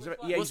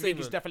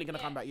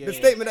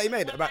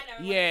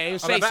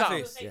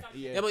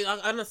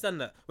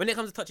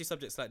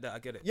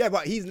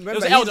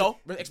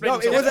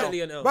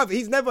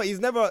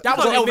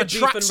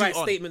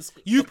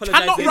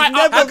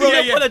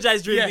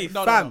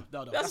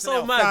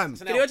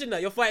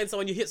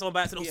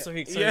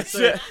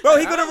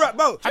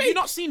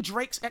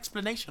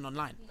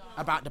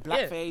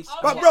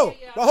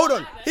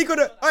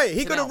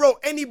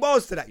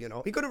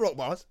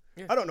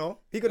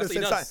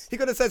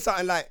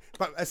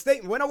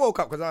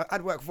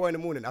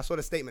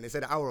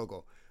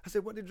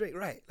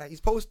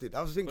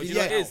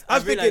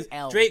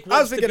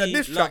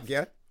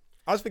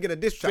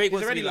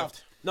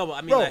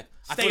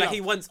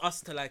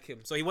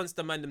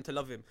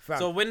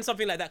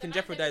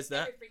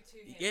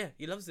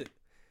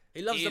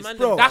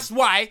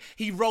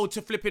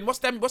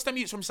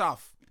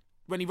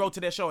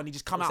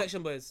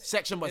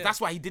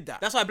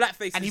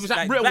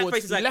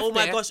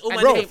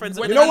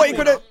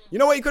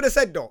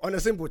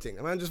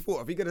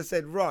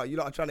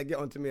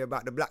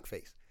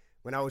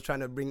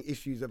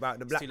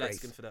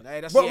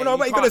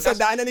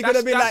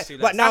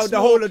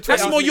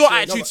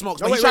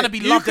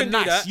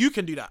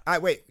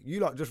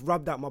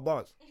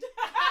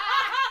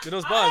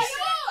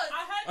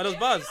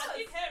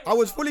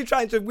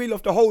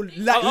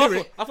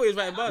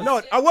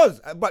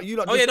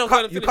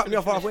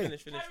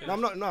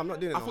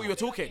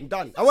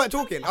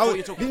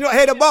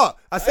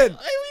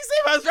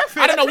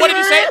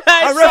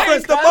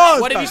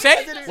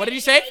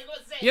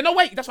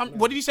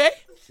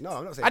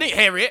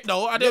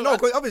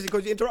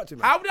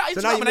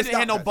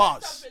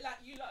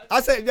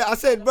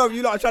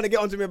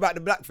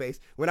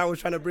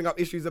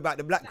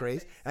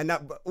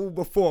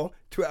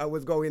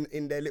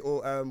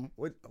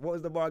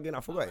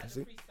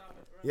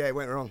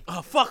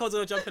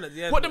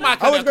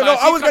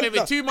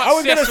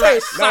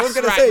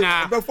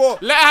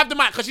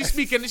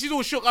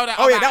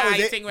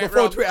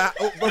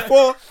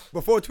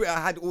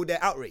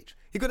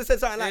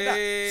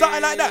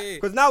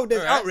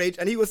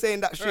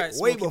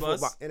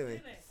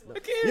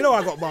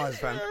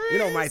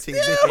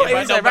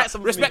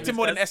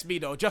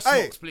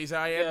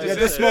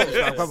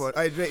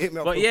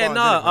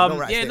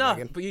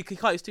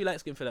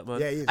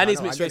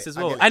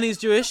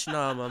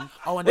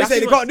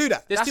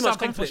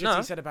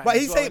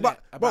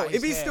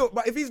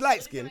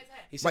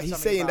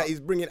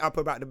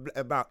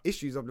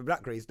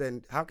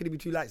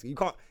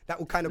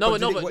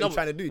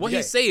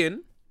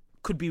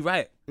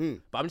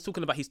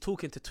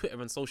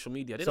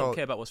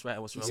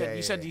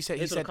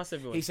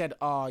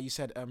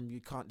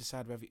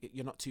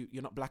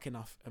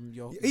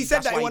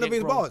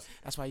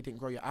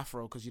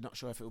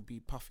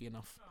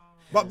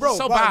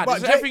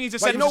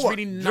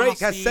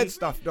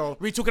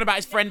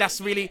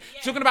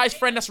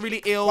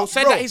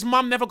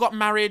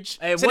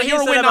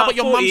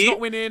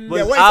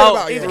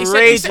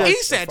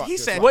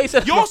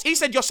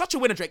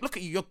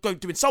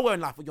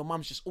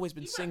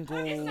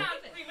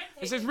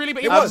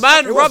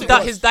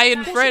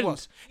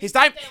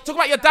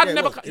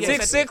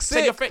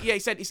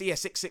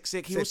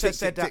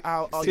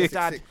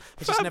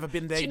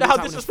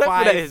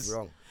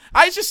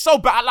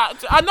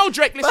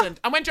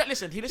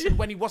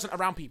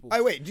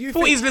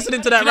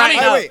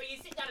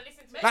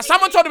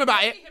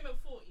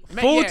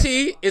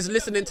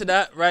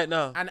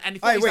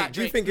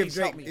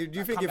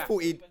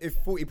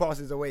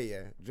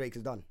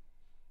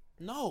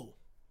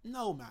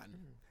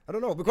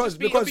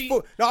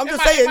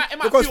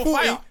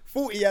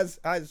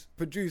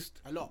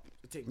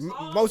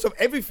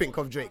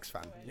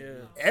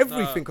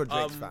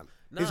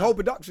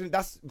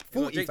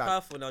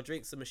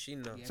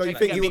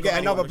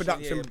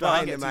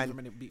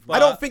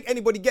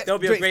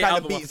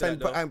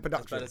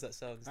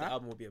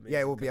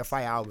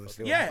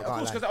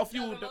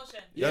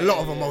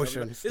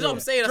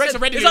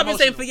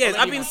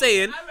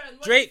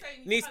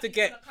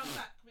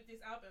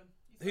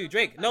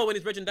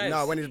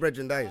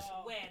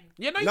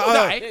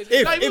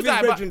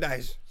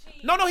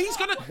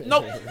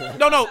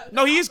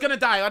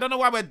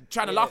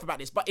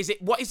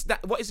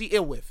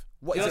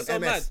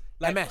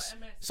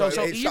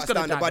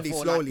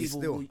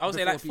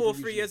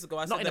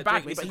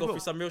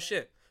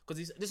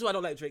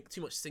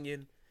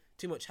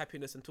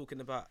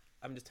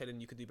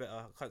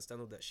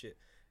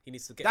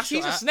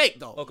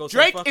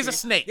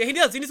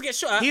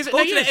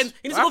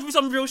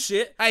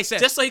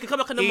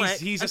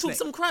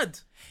some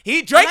crud.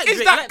 Drake like is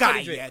Drake, that I like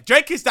guy. Drake. Yeah,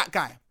 Drake is that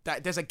guy.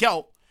 That there's a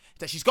girl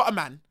that she's got a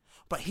man,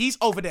 but he's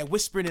over there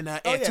whispering in her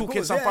ear, yeah, talking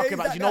course, some yeah, fucking he's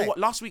about. that You know guy. what?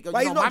 Last week, But you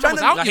he's know, not my man trying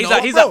was to- out. Nah, You he's know,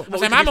 that- he's bro. that- I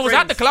said, my man was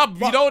at the club.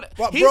 You know,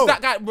 But he's bro,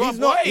 that guy. Bro, he's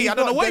not, boy, he's I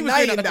don't know not what he was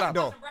doing denying at the that, club.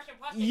 though.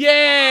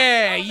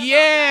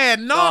 Yeah,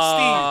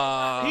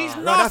 nasty. He's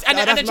No, nasty. And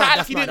then that's try mad,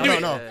 like he that's didn't do mad.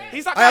 it. No, no.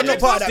 He's that I guy. am not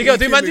part of that. Do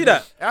do man do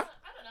that? Yeah?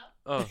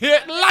 Oh.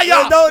 Yeah,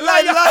 liar. No,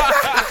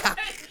 lie.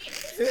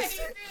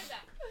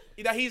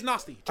 he's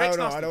nasty. I Drake's don't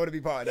know. nasty. I don't want to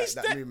be part of He's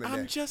that the- movement I'm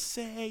there. just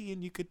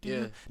saying you could do.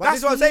 Yeah. But That's this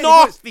is what I'm saying.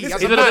 nasty. This as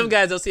is a He's one of them man.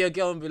 guys. They'll see a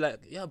girl and be like,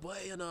 "Yeah, boy,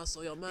 you know, I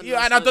saw your man." Yeah,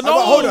 last and I night." don't Oh,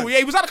 but hold know. on. Yeah,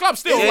 he was at the club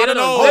still. Yeah, I don't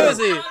know. Where Hold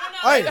was he? No,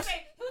 Hey. he'll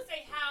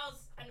say house.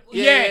 And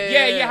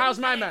Yeah, how's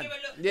my man? Give a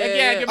look.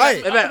 Yeah, give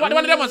Hey. me one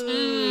of them ones.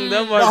 Them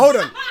But ones. hold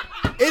on.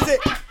 Is it?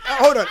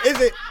 Hold on. Is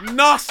it?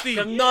 Nasty.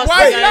 Them nasty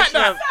Why you guys, like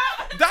that? fam.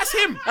 That's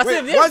him. That's Wait,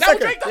 him. Yeah. one That was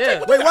second. Drake, that's Yeah. Drake.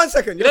 What Wait, the- one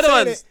second. You You're know the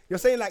saying ones? it. You're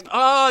saying like.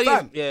 Oh, yeah.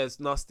 Fam. Yeah, it's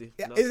nasty.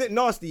 Yeah, Nasty. is it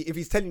nasty if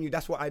he's telling you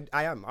that's what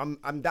I am?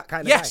 I'm that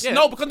kind of Yes, guy. Yeah.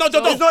 no, because no.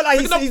 It's not like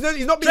because he's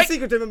not being Drake-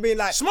 secretive and being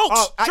like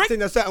Smokes. acting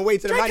Drake- a certain way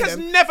to the Drake man. has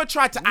them. never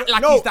tried to act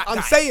like No, he's that guy.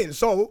 I'm saying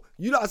so.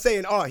 You lot are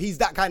saying, oh, he's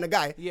that kind of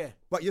guy. Yeah.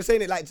 But you're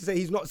saying it like to say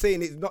he's not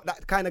saying it's not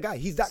that kind of guy.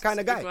 He's that kind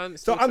of guy. man,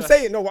 So still I'm trash.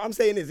 saying no. What I'm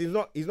saying is he's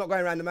not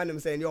going around the man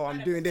and saying, yo,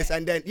 I'm doing this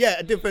and then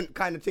a different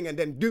kind of thing and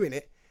then doing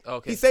it.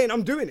 Okay. He's saying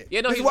I'm doing it.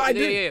 Yeah, no, this is he's- what I yeah,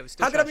 do. yeah, yeah,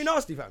 still How could I be trash.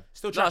 nasty, fam?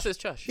 Still No, trash. it's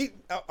trash.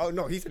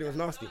 No, he said it was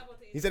nasty.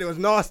 He said it was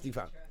nasty,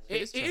 fam.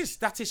 It is.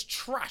 That is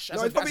trash. No,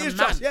 As it a probably man. is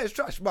trash. Yeah, it's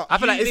trash. But I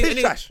feel like it's any, his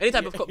any, trash. any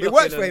type of cock It works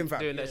blocking for him, and fam.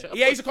 doing that shit.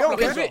 Yeah, he's a cock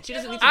blocker. He's as well. rich. He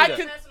doesn't need to I do that.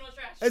 can. Personal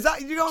trash.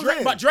 Exactly. You know what I'm Drake,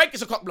 saying? but Drake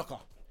is a cock blocker.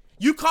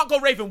 You can't go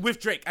raving with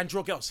Drake and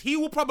draw girls. He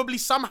will probably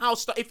somehow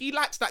stop. If he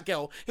likes that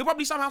girl, he'll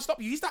probably somehow stop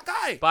you. He's that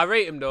guy. But I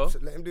rate him though,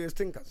 Let him do his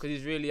thing, cuz. because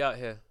he's really out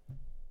here.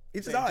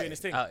 He's He's just doing his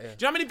thing. Out here. Do you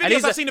know how many And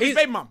videos I've seen of his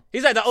baby mum?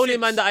 He's like the only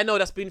Since- man that I know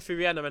that's been through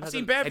Rihanna and I've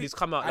seen hasn't, bare and he's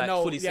come out I like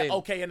know, fully yeah, sane.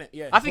 okay, innit?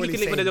 Yeah. I think Fully he can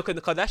link when they sane. look at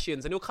the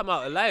Kardashians and he'll come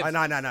out alive. No.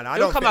 I He'll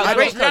don't come think. out I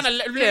great.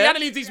 don't. Rihanna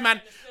leaves these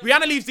man.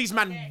 Rihanna leaves these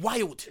man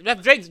wild.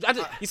 Like Drake,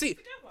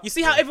 you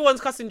see how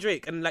everyone's cussing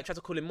Drake and like try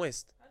to call him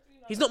moist.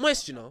 He's not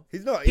moist, you know.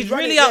 He's not. He's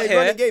running- really yeah, out he's here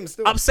running games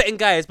still. upsetting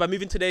guys by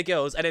moving to their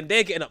girls, and then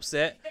they're getting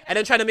upset, and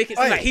then trying to make it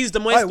seem Oi, like he's the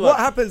moist oi, one. What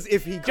happens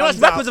if he know what comes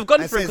rappers out have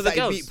gone and for him says 'cause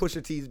that of he beat girls?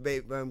 Pusha T's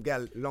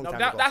girl long No,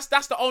 time ago?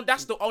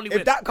 that's the only win.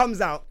 If that comes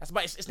out,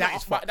 but it's that not.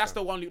 is But fucked, that's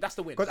bro. the only. That's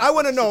the win. because I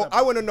want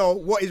to know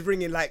what is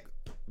ringing like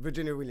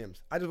Virginia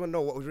Williams. I just want to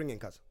know what was ringing,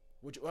 cuz.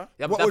 Would you, what?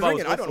 Yeah, what but was that bar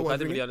ringing? I don't know awful, what I was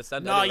didn't really ringing.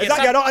 understand No, that. yeah,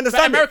 Exactly, I don't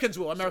understand it. Americans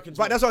will. Americans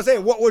But will. that's what I'm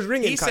saying. What was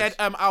ringing? He cuz? said,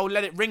 "I'll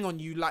let it ring on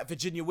you like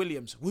Virginia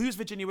Williams." Who's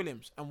Virginia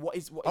Williams? And what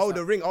is? "Oh, that?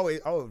 the ring.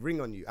 Oh, ring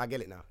on you. I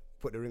get it now.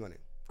 Put the ring on it.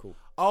 Cool.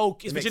 Oh,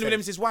 is makes Virginia sense.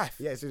 Williams his wife?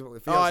 Yeah, it's his Oh,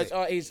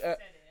 fiance. he's.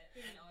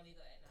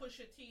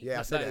 Pusha T. Yeah,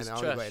 I said that it is and I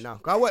only got trash. it now.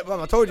 'Cause I went,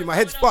 I told you my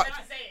head's fucked.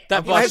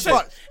 That My bar head's shit.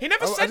 fucked. He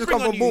never I said just ring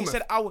come on from you.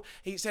 Bournemouth.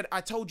 He said,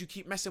 I told you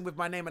keep messing with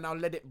my name and I'll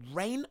let it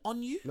rain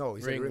on you. No,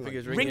 he said Ring, ring on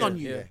figures, you. ring. Ring yeah, on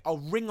you. yeah. I'll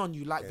ring on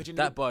you like Virginia.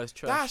 That bar is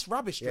trash. That's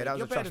rubbish. Yeah, Drake. that was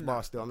You're a better trash than bar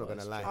that. still. I'm not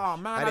gonna lie. Oh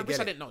man, I didn't wish get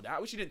I it. didn't know that. I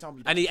wish you didn't tell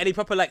me that. And he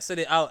proper like said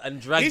it out and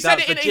dragged He said out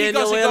it in Virginia he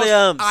goes,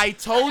 Williams. I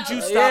told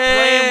you stop Yeah.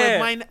 playing with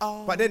mine.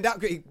 Oh. But then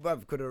that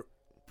could have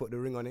put the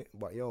ring on it.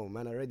 But yo,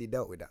 man, I already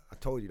dealt with that. I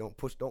told you,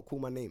 don't call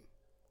my name.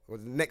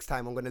 Because next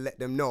time I'm gonna let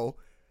them know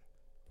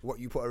what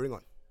you put a ring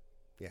on.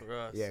 Yeah,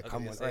 Russ, yeah, I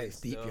come didn't on, say hey, it it's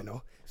deep, still. you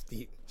know, it's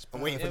deep.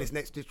 I'm waiting for this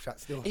next diss track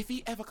still. If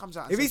he ever comes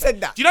out, and If he says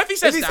said that, do you know if he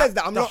says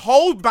that? I'm the not.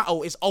 whole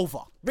battle is over.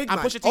 Big and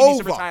man, Pusha T needs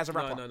to over. retire as a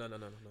rapper. No.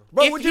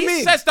 Bro, If what do he you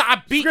mean? says that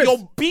I beat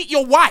Scribs.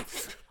 your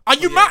wife, are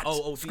you mad?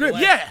 Scribs.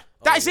 Yeah,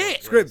 that is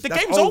it. Scribs, The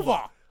that's game's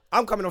over.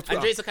 I'm coming off And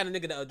Twitter. Drake's the kind of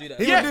nigga that'll do that.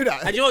 He Yeah. would do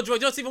that. And you know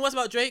what's even worse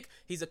about Drake?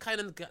 He's the kind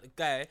of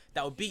guy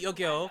that will beat your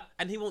girl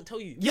and he won't tell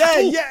you. Yeah,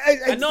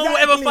 And no one will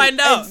ever find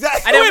out.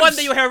 Exactly. And then one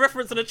day you'll hear a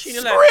reference on the tune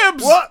and like,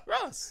 Scribs. What?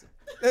 Russ.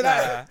 Like,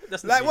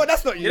 That's not like you. what?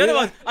 That's not you. You know the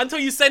one? Until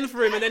you send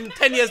for him and then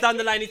 10 years down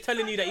the line he's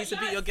telling you that he used to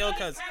beat your girl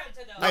cuz.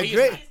 Like He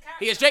Drake. is,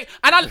 he is Drake.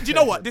 And do you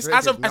know what? This Drake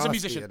as a is nasty,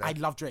 musician, you know. I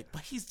love Drake,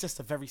 but he's just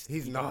a very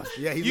He's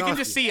nasty. Yeah, he's You nasty. can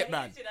just see it,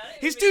 man.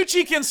 He's too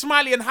cheeky and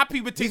smiley and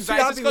happy with things. too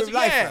Like, happy with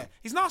life, yeah, man.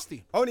 he's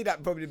nasty. Only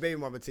that probably the baby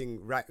mother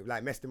thing right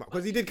like messed him up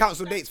because he did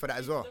cancel dates for that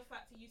as well. The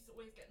fact he used to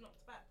always get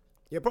knocked back.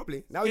 Yeah,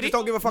 probably. Now Did he he? just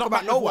don't give a fuck Knocked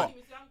about back no with one.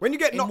 what? When you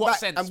get In knocked what back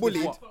sense? and With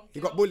bullied, what? he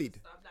got bullied.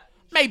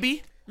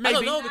 Maybe. I don't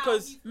Maybe. know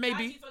because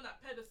Maybe. He's on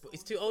that pedestal.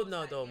 he's too old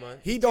now though, man.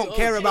 He He's don't too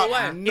care old. Do you know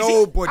about why?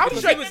 nobody. How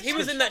Because Drake- he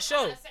was in that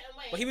show.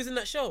 But he was in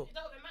that show.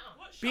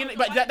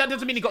 But that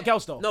doesn't mean he got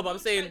girls though. No, but I'm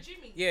saying,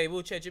 yeah,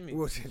 Wheelchair Jimmy.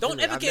 Wheelchair Don't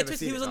Jimmy. ever I've get it never twisted.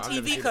 seen He was it, on though. I've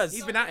never TV seen it. because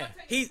He's been out here.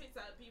 He,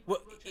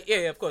 yeah,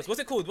 of course. What's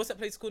it called? What's that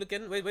place called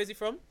again? Where's he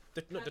from?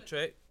 Not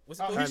Detroit. What's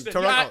it called? Houston.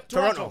 Toronto. Yeah,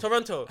 Toronto.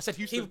 Toronto. I said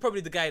Houston. He was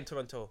probably the guy in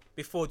Toronto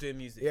before doing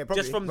music. Yeah,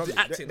 probably, Just from probably. the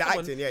acting. The Come on,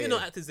 acting, yeah, you know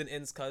yeah. actors in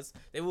ends, cuz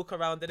they walk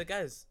around. They're the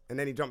guys. And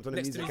then he jumped on the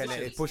Next to music and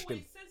musicians. it pushed him.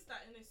 He always says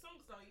that in his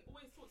songs though. He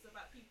always talks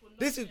about people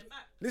This is knocking him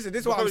back. this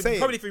is what I'm Probably, saying.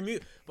 Probably through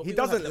mute. But He we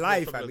all have doesn't that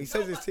lie, problem. fam. He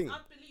says his but thing. I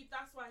believe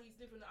that's why he's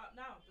living it up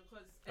now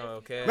because.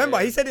 Okay. Remember,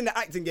 he said in the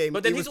acting game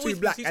But he then was he's too always-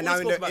 black, he's and now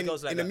always in spoke about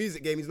girls the like in the that.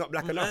 music game he's not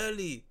black From enough.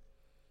 early.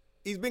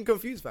 He's been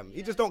confused, fam.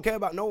 He just don't care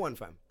about no one,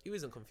 fam. He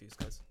wasn't confused,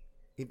 cuz.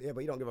 Yeah,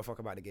 but he don't give a fuck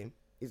about the game.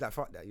 He's like,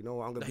 fuck that. You know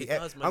what? I'm gonna No, he beat.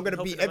 does, man. I'm gonna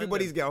He's beat helping the man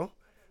everybody's girl.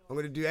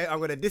 I'm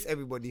gonna diss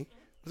everybody.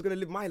 I'm just gonna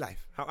live my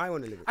life how I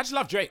want to live it. I just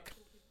love Drake.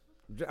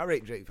 I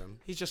rate Drake, fam.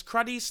 He's just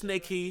cruddy,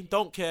 snaky,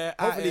 don't care.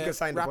 Hopefully he out can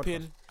sign the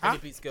rapping. podcast. And Huh? he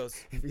beats girls.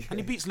 And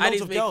he beats And loads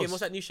he's of making, girls. what's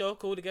that new show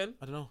called again?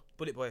 I don't know.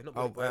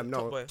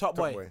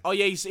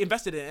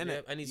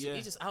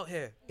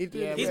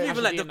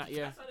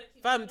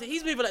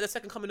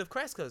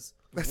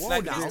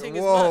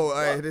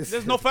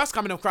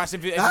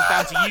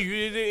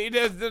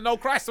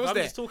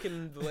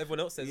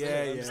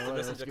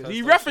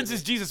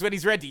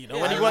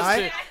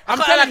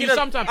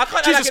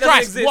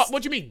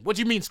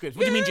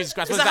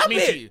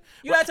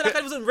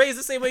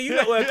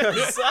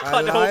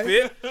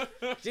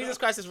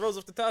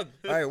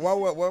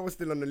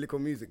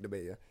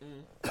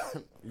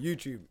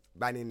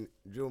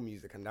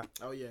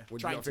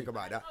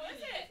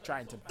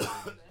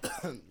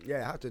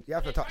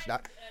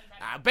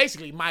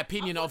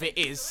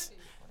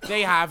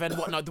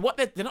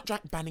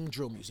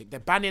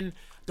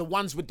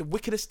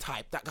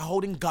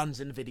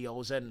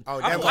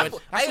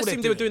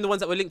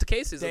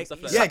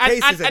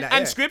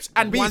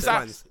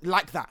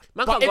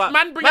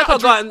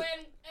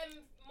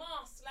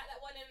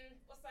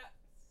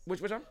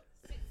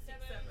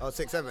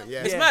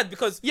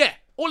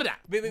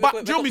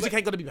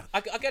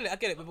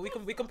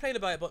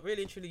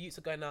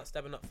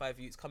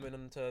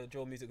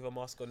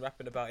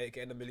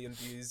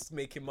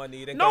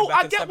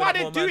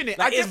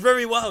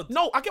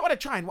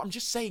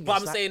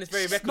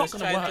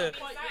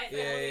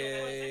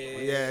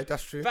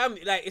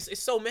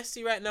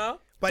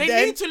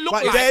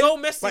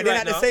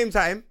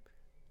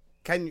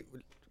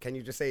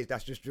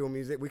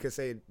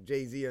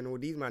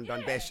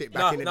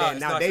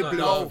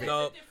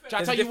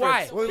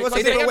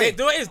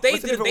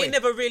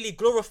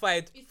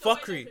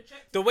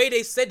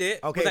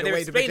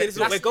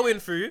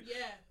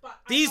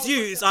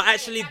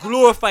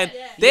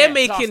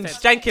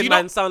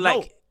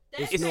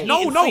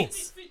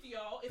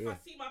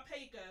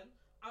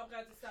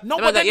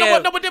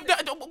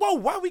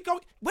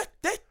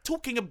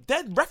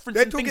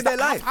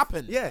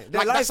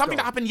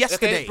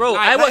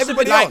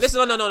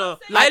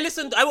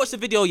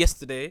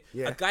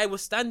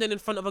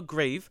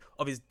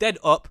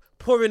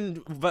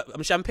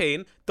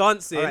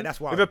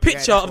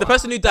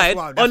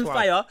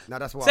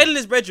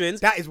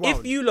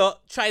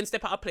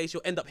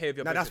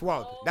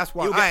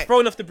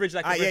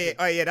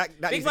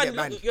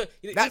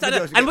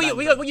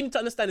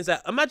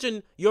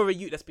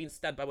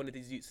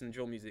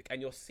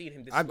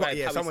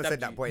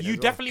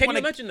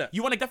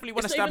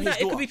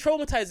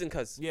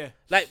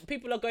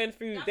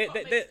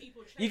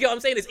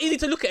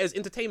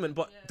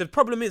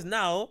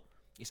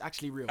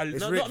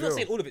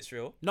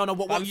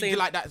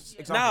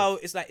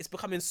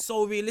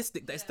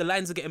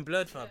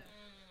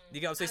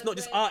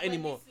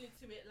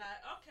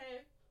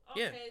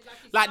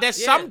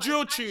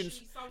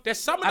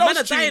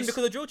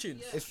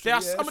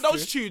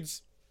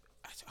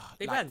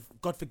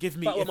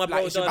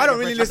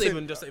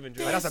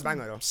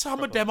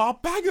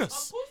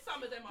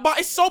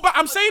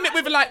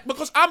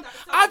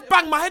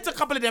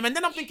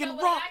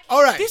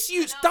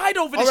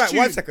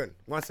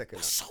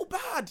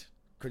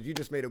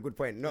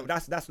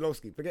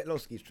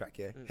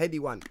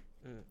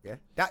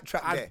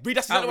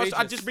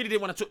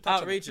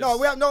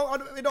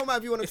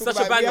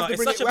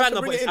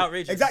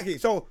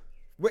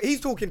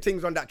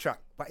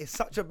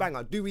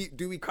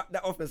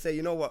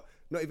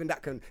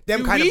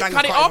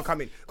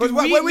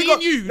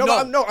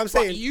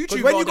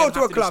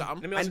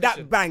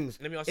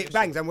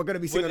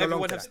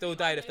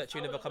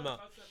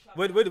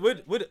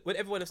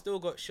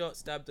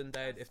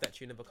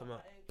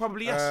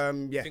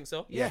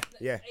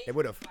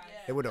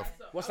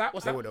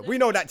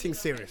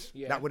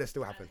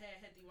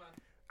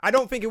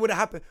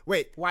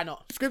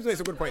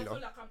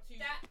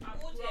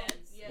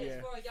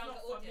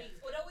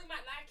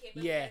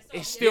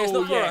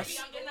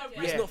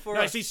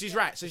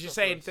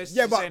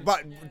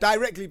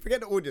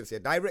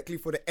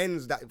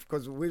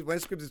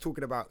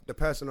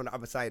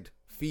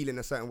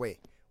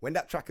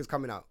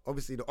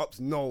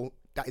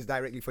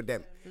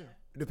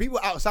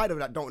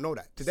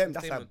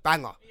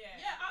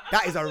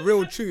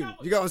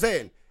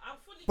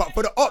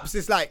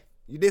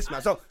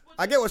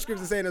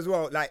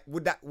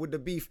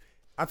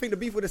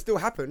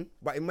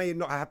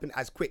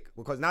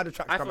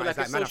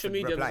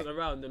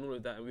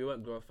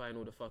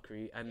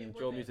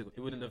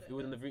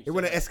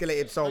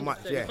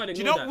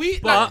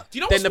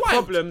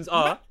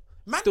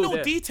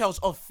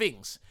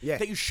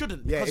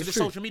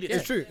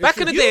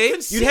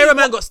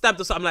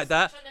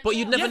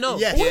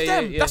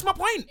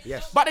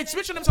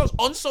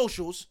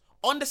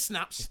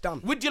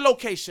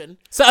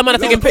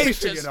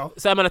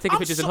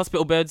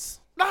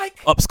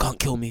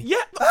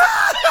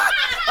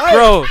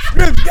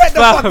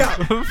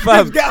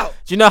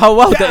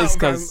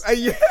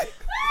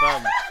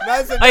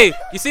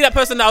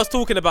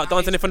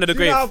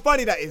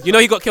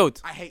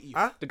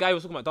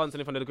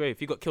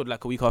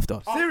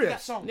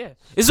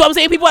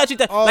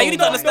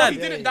 understand.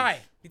 He didn't die.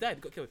 He died.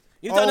 He got killed.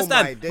 You need to Oh my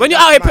understand. days, When you're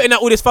that's out here mad. putting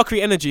out all this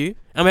fuckery energy,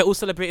 and we're all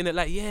celebrating it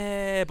like,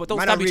 yeah, but don't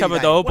Man, stab I each really other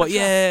like though. it. But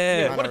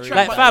yeah, Man, What I a really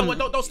track, like, but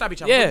fam. don't stab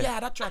each other. yeah, But yeah,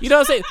 that track. You know what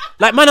I'm saying?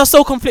 Like, man are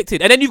so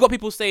conflicted, and then you've got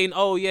people saying,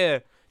 oh yeah,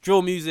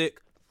 drill music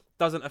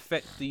doesn't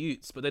affect the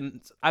youths, but then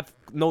I've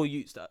no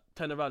youths that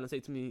turn around and say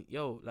to me,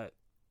 yo, like,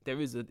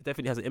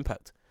 definitely has an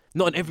impact.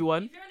 Not on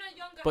everyone. If you're in a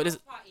younger But house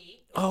it's- party,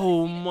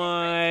 Oh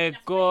my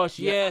gosh,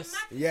 yes.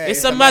 Yeah,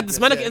 It's a madness.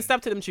 Man are getting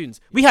stabbed to them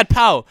tunes. We had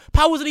Pow.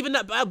 Pow wasn't even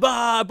that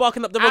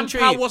barking up the wrong And tree.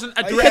 Pow wasn't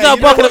a Oh, Kids direct. yeah, are you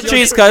know barking what, up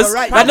trees, you're cuz.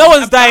 right. Like, no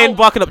one's And dying Pow-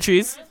 barking up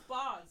trees. just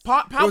bars.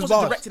 Pow It was wasn't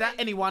bars. directed at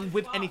anyone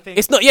with anything.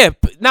 It's not, yeah,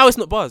 but now it's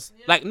not bars.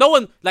 Like, no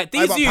one, like, Aye,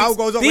 these but youths, Pow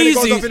goes off, when it these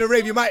goes off youths, in the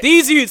rave, you might.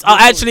 these youths are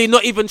actually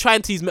not even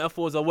trying to use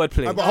metaphors or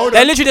wordplay. Aye, but hold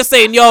They're on. literally just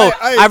saying, yo,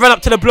 Aye, I ran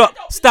up to the block,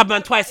 stabbed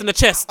man twice in the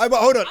chest. Aye, but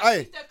hold on, I aye.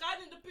 used to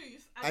gun in the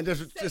booth And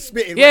saying, just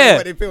spitting Yeah.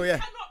 what they feel, yeah.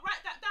 cannot write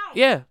that down.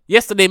 Yeah,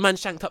 yesterday man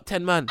shanked up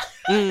 10 man.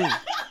 And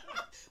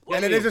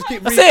then they just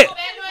keep That's reading. it.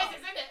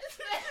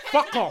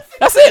 Fuck off.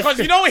 That's it. Because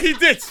you know what he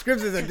did?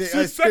 Scribs is a dick.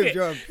 He said it.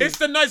 Scribs, It's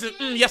the noise of,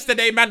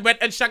 yesterday man went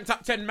and shanked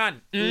up 10 man.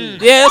 Yeah,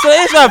 that's what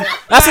it is, fam.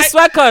 That's a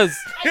swag, cuz.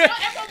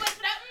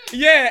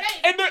 Yeah,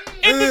 in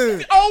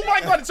the oh my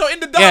god, so in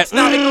the dance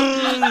Yeah. now, it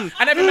goes,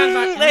 and every man's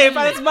like, Hey,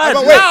 man, it's mad.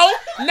 but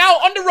wait. now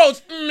on the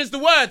roads, is the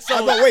word.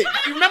 So but wait.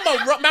 you remember,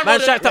 man, Man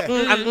wrote shanked up.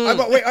 the- Aye,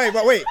 but wait, aye,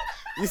 but wait.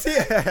 You see,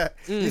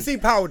 you see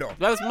Pow though.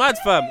 That's mad,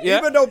 fam. Yeah.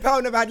 Even though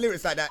Pow never had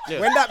lyrics like that,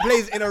 when that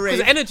plays in a Because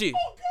rave, energy.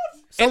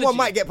 someone energy.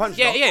 might get punched.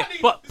 Yeah, up. yeah,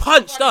 but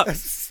punched up.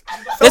 There's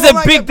Someone a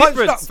might big get punched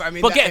difference. up, fam,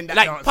 in But that- get in that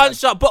like dance,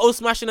 punched up, bottle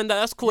smashing and that.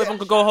 That's cool. Everyone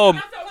could go home.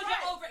 That's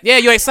Yeah,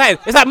 you're excited.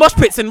 It's like mosh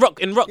pits in rock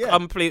Yeah.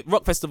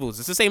 rock festivals.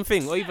 It's the same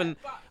thing. Or even, You know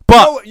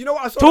but what- you know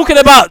what I saw? talking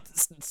about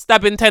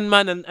stabbing 10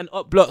 man and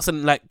up blocks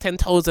and like 10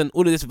 toes and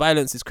all of this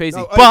violence is crazy.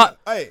 No, But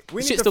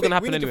we need shit's to still gonna we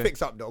happen need anyway. to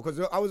fix up though, because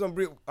I was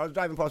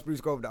driving past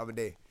Bruce Grove the other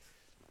day,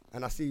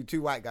 and I see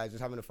two white guys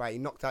just having a fight. He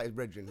knocked out his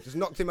brethren, just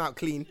knocked him out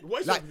clean.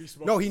 What is Like, that, Bruce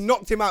Grove? no, he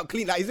knocked him out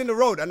clean. Like he's in the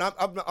road, and I'm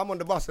on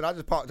the bus, and I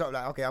just parked up.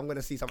 Like, okay, I'm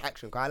gonna see some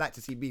action, cause I like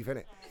to see beef,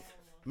 innit?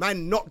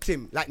 Man knocked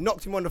him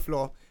on the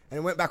floor, and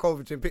then went back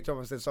over to him, picked him up,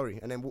 and said sorry,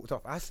 and then walked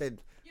off. I said,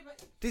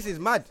 this is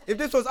mad. If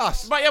this was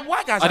us, But yeah,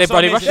 white guys are they so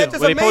bloody amazing. Russian?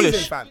 just Were they amazing,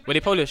 Polish? fam. Were they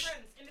Polish?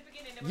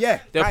 yeah,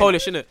 They're fam.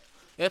 Polish, innit?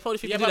 Yeah,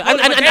 Polish people Yeah, do but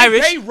that. And they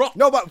Irish. rock.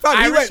 No, but fam,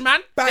 he Irish went man,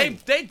 bang.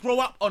 they grow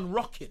up on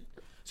rocking.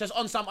 So it's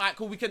on some, alright,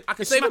 cool, I can not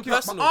smack even you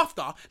up, but personal.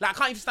 after, like, I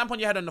can't even stamp on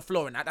your head on the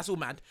floor and that's all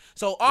mad.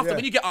 So after, Yeah.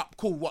 when you get up,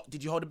 cool, what,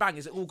 did you hold a bang?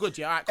 Is it all good?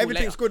 Yeah, alright, cool,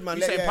 Everything's later. good, man.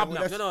 You say Yeah, pub well,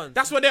 now. that's- No, no.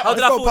 That's what they're How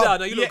did I Let's fall go, down? pub.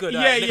 No, you look good.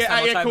 Yeah, Next yeah, time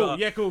I'll yeah, try cool,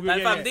 better. yeah, cool, Like,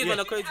 yeah, fam, these yeah. men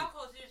are crazy.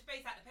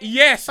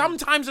 Yeah,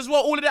 sometimes as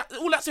well,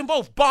 all that's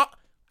involved. But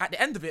at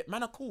the end of it,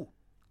 man are cool.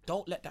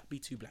 Don't let that be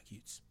two black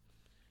youths.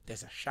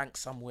 There's a shank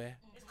somewhere.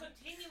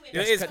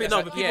 Yeah, it's That's no,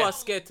 like- but people yeah. are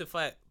scared to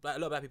fight. Like, a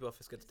lot of black people are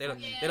scared. They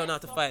don't know how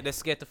to fight. They're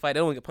scared to fight. They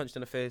don't want to get punched in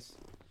the face.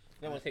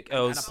 They don't want to take And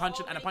a L's. punch,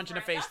 and a punch in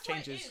the face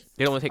changes.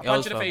 They don't want to take A punch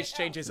L's. in the fam. face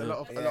changes a lot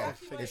of things.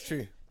 It's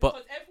true. But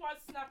Because everyone's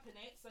snapping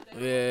it, so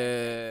then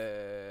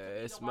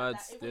yeah, it's the one mad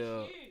that it was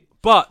still. you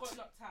But got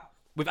knocked out.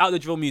 without the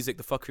drill music,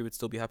 the fuckery would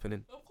still be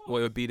happening. Or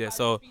it would be there.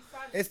 So Be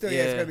silent. It's still,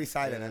 Yeah. it's gonna be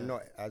silent and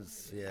not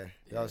as,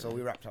 yeah. So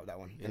we wrapped up that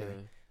one.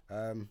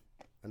 Anyway,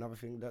 another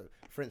thing, that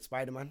French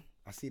Spider-Man.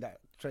 I see that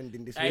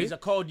trending this He's week. a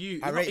cold you.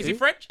 I rate Is he him.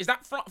 French? Is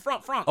that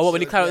France? oh, what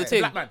when he carried the Yeah. thing?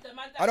 Black man. The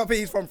man that I don't think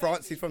he's from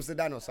France. He's from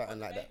Sudan or something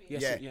like that.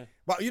 Yes, yeah. yeah.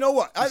 But you know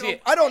what? see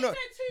it? I don't know.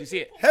 You see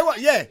it? Hey, what?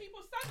 Yeah.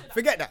 people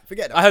standing up.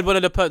 Forget that. I heard one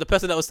of the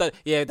person that was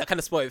yeah, that kind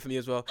of spoiled it for me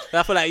as well. But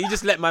I feel like you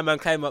just let my man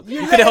climb up. You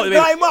let could have him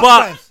helped him, climb up, but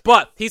guys.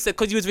 but he said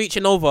because he was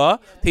reaching over,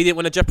 he didn't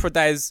want to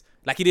jeopardize.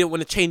 Like he didn't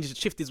want to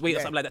shift his weight or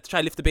Yeah. something like that to try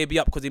and lift the baby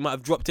up because he might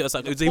have dropped it or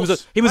something. He was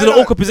course. in I an don't-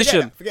 awkward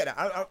position. Forget that.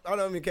 I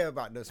don't even care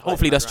about this.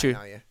 Hopefully that's true.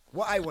 Now, yeah.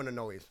 What I want to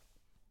know is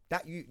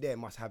that youth there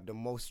must have the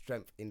most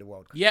strength in the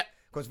world. Yeah.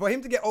 Because for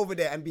him to get over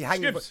there and be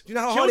hanging, Scribs, do you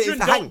know how hard it is children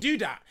to don't hang? do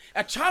that.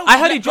 A child. I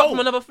heard he let dropped go. from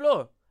another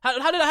floor. How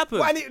did that happen?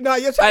 What, no,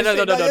 you're trying No,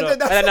 to no, say- no, no,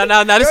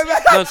 that's- no, this-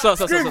 You're- no, stop.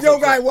 Scribs, you're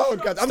going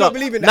wild, guys. I'm not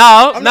believing that.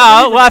 Now, I'm not now,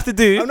 believing what I have to that.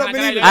 do? I'm not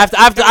believing I have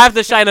that. to, I have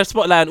to shine a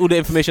spotlight on all the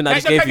information that I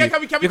just Can gave we- you.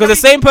 can we- Because the can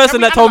same we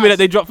person that told me analyse?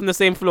 that they dropped from the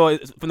same floor,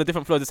 from the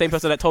different floor, the same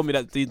person that told me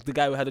that the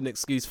guy had an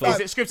excuse for. Is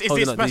it Scripps? Is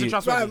holding this up the person youth.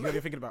 trustworthy? Fam. What are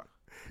you thinking about?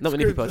 Not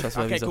many people are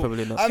trustworthy, Okay, so cool.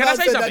 probably not. I'm Can I not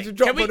say saying that something? you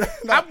drop Can we? on the-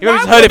 why You just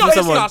have heard we it from not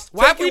someone. discussed-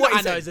 Why Take have we it what not? he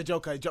I know said. it's a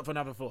joker. He dropped from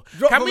another floor.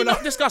 Drop Can from we not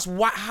another- discuss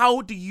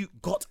how do you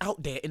got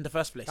out there in the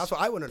first place? That's what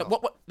I want to know.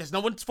 What? There's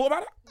no one thought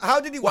about it. How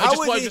did he? What, How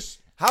just- what,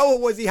 just How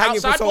was he hanging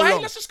outside? for so Well, hey,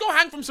 long? let's just go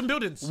hang from some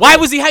buildings. Why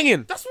was he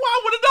hanging? That's what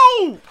I want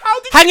to know. How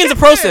did Hanging's you a get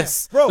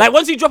process. Bro. Like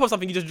once you drop off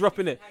something, you just drop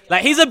in it.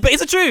 Like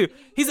it's a true.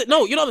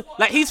 No, you know,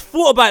 like he's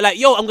thought about it, like,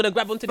 yo, I'm gonna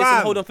grab onto this and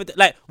Fam. hold on for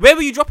like where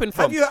were you dropping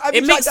from? Have you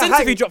It makes tried to sense if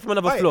hang- you drop from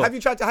another Hey, floor. Have you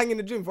tried to hang in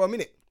the gym for a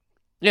minute?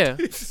 Yeah.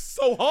 there? It's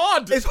so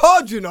hard. It's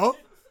hard, you know.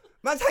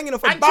 Man's hanging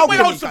off a And balcony.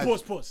 wait, hold,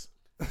 guys. pause.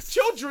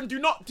 Children do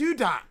not do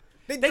that.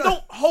 They don't.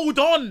 don't hold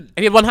on. And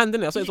he had one hand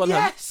in it. I saw his one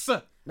hand. Yes.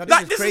 Now, this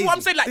Like is this is crazy. what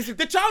I'm saying. Like This is-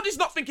 the child is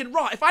not thinking,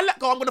 right, if I let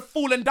go, I'm gonna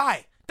fall and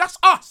die. That's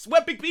us.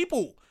 We're big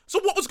people. So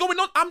what was going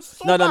on? I'm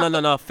so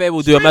No. Fair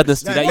will do a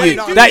madness to No, that wait, you.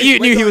 no, That wait, you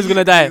knew wait, he no, was you-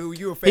 gonna die. you were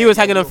He fair, was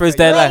yeah, hanging you on were for his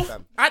fair, dear yeah. life.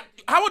 Fam.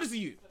 How old is the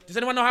youth? Does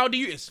anyone know how old the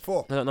youth is?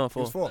 4. I don't know. He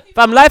was 4.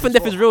 Fam, life and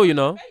death is real, you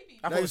know.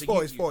 I No, thought he's it four,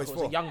 was he's a four, youth. he's I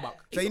thought it was four. a young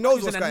buck. So he knows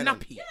He's what's in a going on.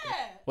 nappy.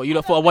 Well, you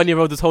lot thought a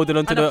 1-year-old is holding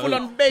onto And a the.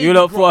 full-on baby, You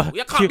lot bro. thought.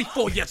 You can't be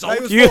 4 years No, he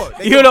old. was You, four.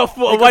 They you con- lot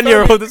thought a they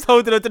 1-year-old is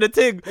holding onto the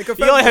thing. confirmed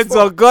Your he's heads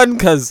four. are gone,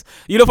 cuz.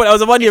 You lot thought that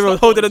was a 1-year-old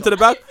holding onto the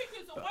back.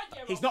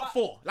 He's not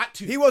 4, like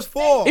 2. He was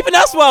 4. Even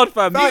that's wild,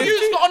 fam. Fam, You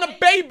just got on a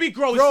baby,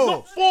 bro. He's Bro.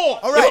 not 4.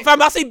 All Yeah, right.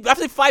 fam, I say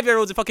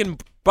 5-year-olds are fucking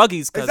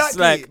buggies, cuz.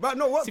 Exactly. Like, but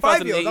no, what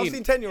 5-year-olds? I've 2018.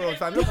 seen 10-year-olds,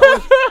 fam. Look,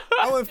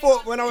 I went four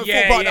when I went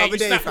Yeah, four part yeah, the you other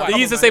day, snap fam. one. they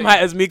Come use the on, same man.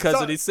 height as me, cuz, So-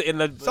 so they sit in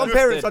the. Some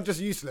parents are just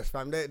useless,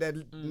 fam. They're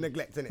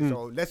neglecting it.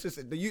 So let's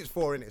just the youth's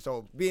 4 in it.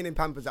 So being in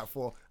Pampers at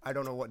 4, I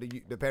don't know what the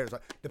parents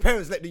are. The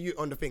parents let the youth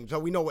on the thing, so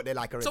we know what they're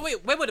like already. So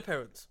wait, where were the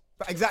parents?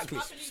 But exactly.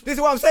 This is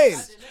what I'm saying.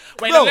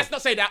 Wait, Bro, no, let's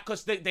not say that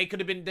because they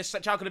could have been. This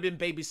child could have been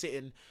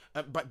babysitting,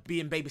 but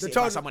being babysitted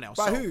by someone else.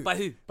 By so- who? By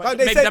who? But But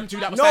they maybe said them two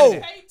that was no.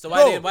 standing there. So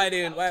Bro. why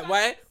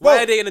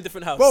are they in a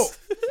different house? Bro.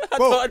 I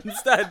Bro. don't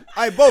understand.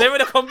 Aye, bro. They're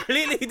in a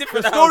completely The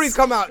different house. stories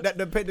come out that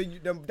the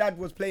dad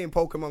was playing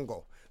Pokemon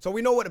Go. So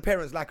we know what the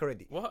parents like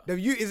already. What? The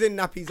youth is in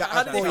nappies at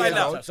How did they 4 find years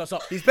out? old. So-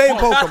 He's playing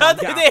How Pokemon.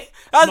 did Yeah. they?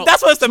 No.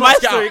 That's what's the my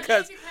Smoke story, out.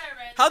 cuz.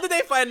 How did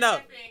they find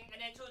out?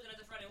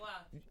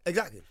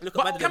 Exactly. Look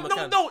at But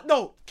Madeleine no, McCann.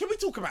 no. Can we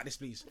talk about this,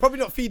 please? Probably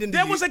not feeding the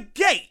There youth. was a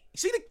gate.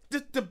 See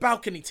the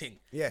balcony thing.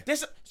 Yeah.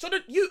 So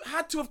that you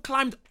had to have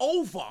climbed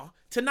over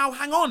to now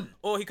hang on.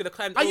 Or he could have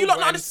climbed Are you over not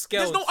and understand?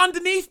 There's scaled. no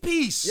underneath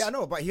piece. Yeah, I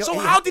know, but So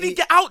how did he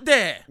get out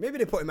there? Maybe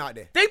they put him out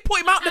there. They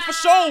put him out there for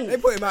show. They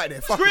put him out there.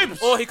 Fuck him.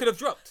 Scribs. Or he could have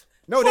dropped.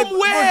 No, From they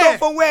where? Not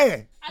from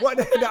where? What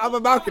the other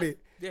balcony?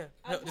 Yeah,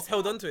 just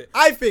held on to it.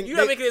 I think You're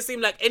not making it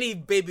seem like any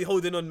baby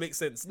holding on makes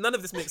sense. None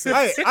of this makes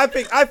sense.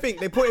 I think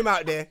they put him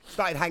out there,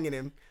 started hanging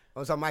him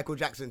on some Michael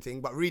Jackson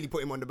thing, but really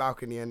put him on the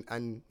balcony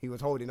and he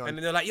was holding on. And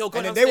then they're like, yo, go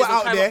And then downstairs, they were we'll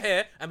out climb there. up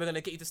here, and we're going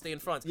to get you to stay in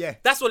France. Yeah.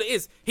 That's what it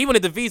is. He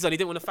wanted the visa, and he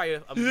didn't want to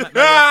fire a fat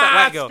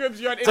Ah, white girl. Scribs,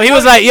 you're an So he idiot.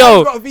 was like, He's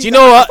yo, got a do visa you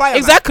know as a what? fireman.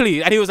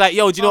 Exactly. And he was like,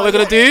 yo, do you know what we're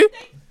going to do?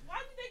 Why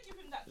did they give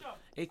him that job?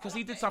 Because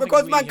he did something.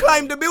 Because really man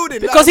climbed the building.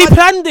 Because like, he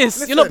man- planned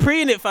this. You're not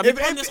preying it, fam. He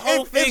planned this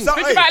whole thing. Think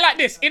about it like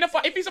this: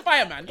 if he's a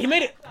fireman, He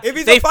made it. If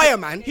he's They- a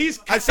fireman, he's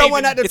and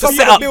someone at the It's a top of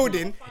the setup.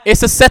 building,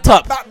 It's a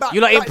setup. Back,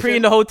 You're not back,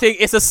 preying the whole thing.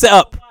 It's a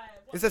setup.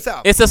 it's a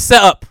setup. It's a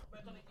setup.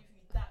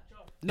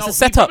 no, It's a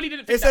setup. he probably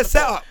didn't think It's that a before.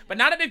 setup. But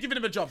now that they've given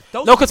him a job,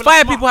 those No, 'cause are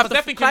fire smart, people have 'cause to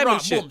they're thinking, climb and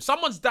right, shit. boom,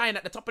 someone's dying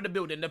at the top of the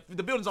building.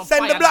 The building's on Send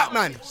fire. the black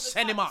now. man.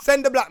 Send him up.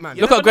 Send the black man.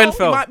 You Look never at know, he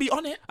Grenfell. might be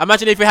on it.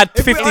 Imagine if we had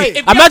 50.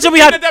 If we Imagine we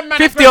had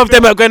 50 of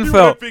them at You would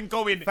Grenfell. have been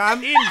going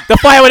Fam. in. The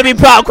fire would have been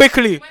put out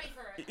quickly.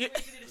 Yeah,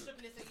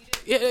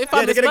 Yeah,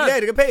 they're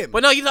gonna pay him.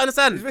 But no, you don't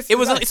understand. risking It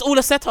was. his life. It's all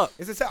a setup.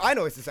 It's a setup. I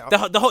know it's a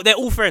setup. The whole, they're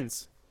all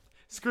friends.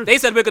 Screw. They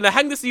said we're gonna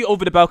hang this to you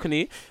over the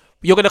balcony.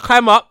 You're gonna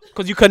climb up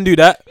because you can do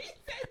that,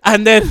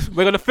 and then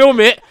we're gonna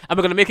film it and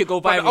we're gonna make it go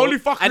But viral. the only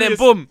fuckery and then is,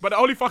 boom. But the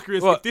only fuckery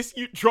is What? if this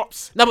youth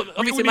drops. No, but we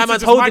obviously all my need to man's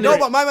just holding mind No, it.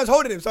 but my man's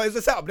holding him, so it's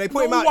a setup. They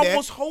put him out one there.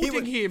 was holding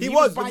him. He He was.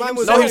 was by Mine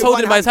was himself. No, he was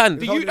holding him by his hand.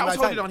 The He was youth that was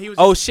holding holding him on, he was.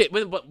 Oh shit! At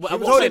He was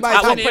what holding by point?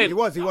 his At what hand. point? He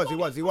was.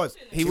 He was.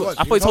 I I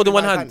thought he was holding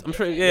one hand. I'm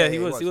sure. Yeah, he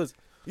was. He was.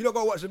 You don't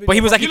go watch the video. But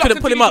he was like You he lot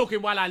couldn't pull him continue up.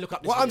 talking while I look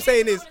up this What I'm video.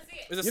 saying is,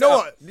 It's a you know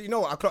setup. what? You know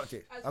what? I clocked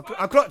it.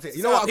 I clocked it.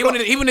 You know what? I He clocked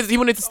wanted. it. He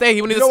wanted to stay.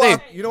 He wanted You to know stay.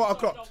 what? You know what? I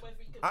clocked.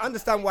 I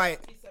understand why.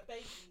 It's a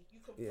baby. You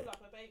can pull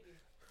up a baby.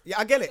 Yeah,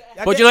 I get it.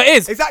 But you know what it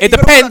is? Exactly. It you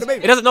gotta pull out depends. the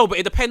baby. It doesn't know, but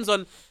it depends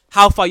on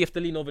how far you have to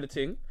lean over the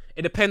thing.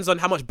 It depends on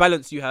how much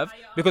balance you have.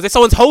 Because if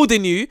someone's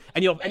holding you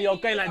and you're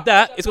going like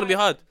that, it's gonna be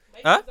hard.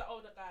 Maybe Huh? he was an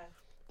older guy.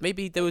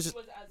 Maybe there was. He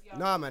was as young.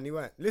 Nah, man, you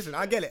weren't. Listen,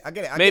 I get it. I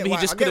Maybe he get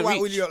why, just I get couldn't why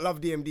all reach. you lot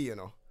love DMD, you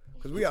know.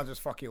 Because we are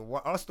just fucking.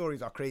 Our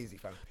stories are crazy,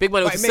 fam. Big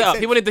man But was it set makes up.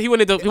 He sense.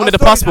 wanted the Our stories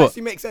passport.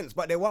 actually make sense,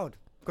 but they're wild.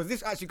 Because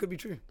this actually could be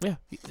true. Yeah,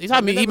 he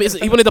never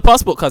wanted the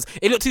passport cause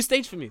it looked too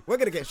staged for me. We're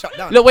gonna get shut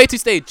down. Look way too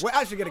staged. We're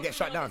actually gonna get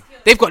shut down.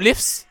 They've got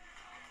lifts.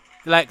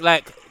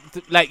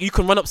 Like you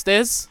can run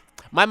upstairs.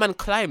 My man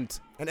climbed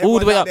And all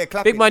the way everyone's out up. there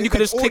clapping. Big man, you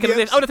could have There's taken a lift.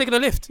 audience. I would have taken a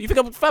lift. You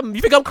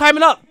think I'm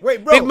climbing up?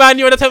 Wait, bro. Big man,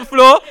 you're on the 10th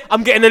floor.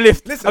 I'm getting a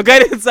lift. Listen, I'm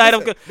going inside.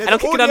 listen, there's And I'm an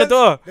kicking down the audience,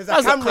 door. There's I a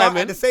was not camera at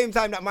climbing. the same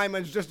time that my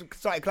man's just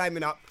started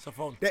climbing up. It's a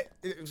phone.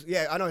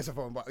 Yeah, I know it's a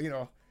phone, but you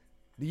know,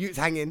 the youth's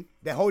hanging.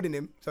 They're holding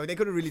him, so they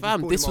could have really. just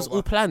Fam, pulled this him was over.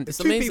 all planned. There's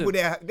It's two amazing. people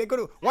there. They could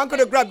have. One could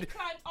have grabbed.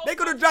 They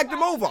could have dragged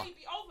him over.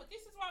 This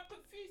is why I'm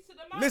confused to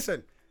the man.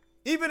 Listen,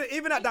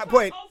 even at that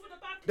point, Over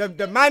the back.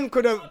 the man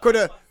could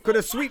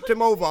have sweeped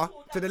him over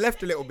to the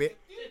left a little bit.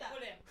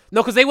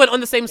 No, because they went on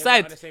the same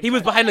side. on the same He was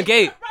side. behind the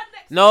gate. Right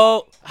next to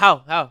No,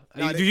 how?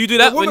 Nah, Do you do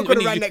the that woman when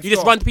could've you ran next just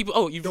door. run to people?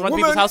 Oh, you The run to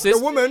woman, people's houses.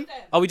 the woman.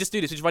 Oh, we just do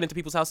this. We just run into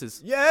people's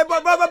houses. Yeah,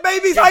 but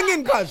baby's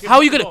hanging, cuz. How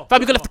are you gonna?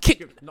 Fam, you're gonna have to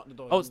kick. Knock the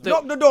door. Oh,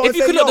 Knock the door If and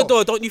you say, could knock "Yo." the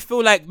door, don't you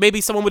feel like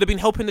maybe someone would have been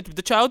helping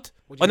the child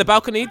on the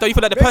balcony? Don't you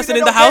feel like the Maybe person they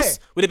in the don't care. house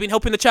would have been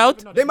helping the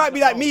child? They might be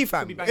like me,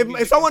 fam.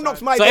 If someone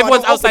knocks my So door,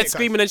 everyone's I don't open outside it, cuz.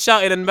 screaming and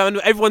shouting, and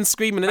everyone's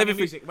screaming and Turn the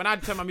everything. music. When I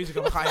turn my music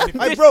on, I can't hear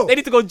anything. Hey, bro. They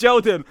need to go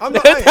jail then. I'm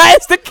not- That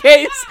is the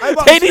case. Hey,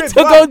 but They need Scribs,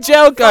 to why? go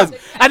jail, guys.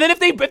 And then if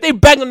they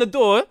bang on the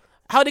door,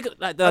 how they go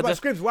like that? but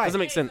Scribs, why? Doesn't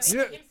make sense. You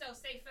know- himself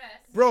stay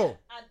first. Bro,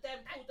 And then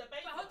pull the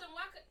baby. But hold on,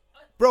 why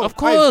bro. Of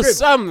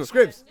course, Scribs,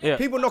 Scribs. Yeah.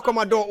 People knock on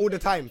my door all the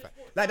time. Fam.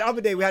 Like the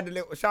other day, we had the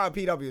little shout out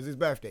PW. It was his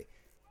birthday.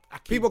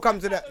 People come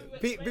to the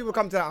people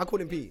come to the, I call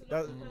him P.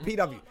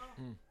 PW.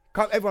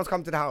 Everyone's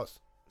come to the house.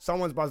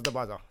 Someone's buzzed the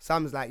buzzer.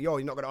 Sam's like, yo,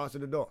 you're not gonna answer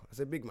the door. I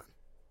said, big man.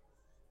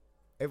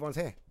 Everyone's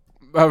here.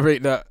 I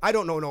rate that. I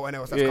don't know no one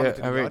else that's coming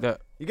to the I rate yard.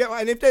 that. You get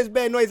what? And if there's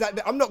bare noise out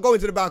there, I'm not going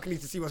to the balcony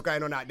to see what's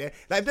going on out there.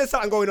 Like if there's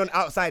something going on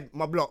outside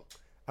my block,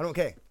 I don't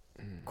care.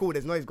 Cool,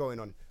 there's noise going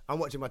on. I'm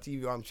watching my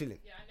TV or I'm chilling.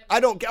 I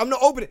don't care. I'm not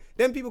opening.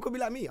 Then people could be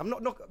like me. I'm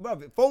not bro,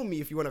 phone me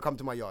if you want to come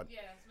to my yard. Yeah,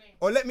 that's me.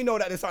 Or let me know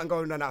that there's something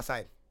going on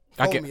outside.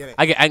 I Phone me, innit?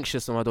 get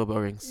anxious when my doorbell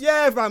rings.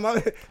 Yeah, fam.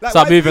 Like,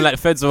 Start moving like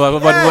the feds or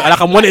like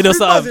I'm wanted or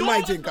something.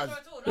 My thing, cuz. Last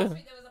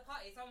week there was a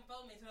party, someone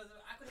phoned me, so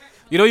I couldn't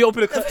actually. You know, you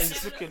open the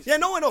curtains. Yeah,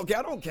 no, I don't care.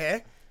 I don't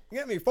care. You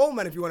get me? Phone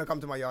man if you want to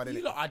come to my yard,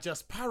 You innit? lot are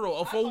just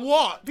parrot for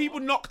what? People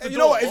knock the door. You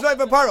know what? It's not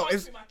even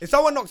paro. If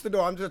someone knocks the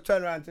door, I'm just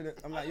turn around to the.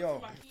 I'm like,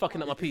 yo.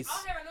 Fucking up my piece.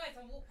 I'll hear a noise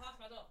and walk past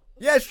my door.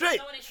 Yeah, straight.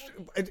 No one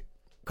ain't called me.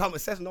 Come on,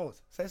 Seth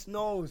knows. Seth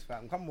knows,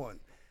 fam. Come on.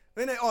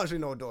 They ain't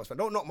answering no doors, fam.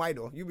 Don't knock my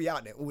door. You be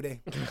out there all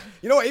day.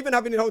 You know what? Even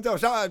happened in hotel.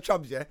 Shout out to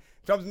Chubbs, yeah.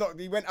 Chubbs knocked.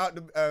 He went out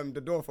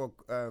the door for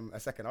a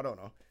second. I don't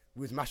know.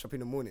 We was mashed up in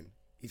the morning.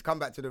 He's come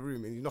back to the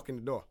room and he's knocking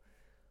the door.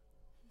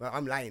 Well,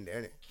 I'm lying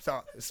there, innit?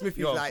 So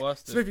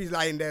Smithy's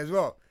lying there as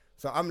well.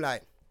 So I'm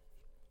like,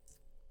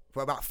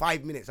 for about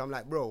 5 minutes, I'm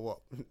like, bro, what?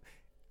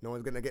 No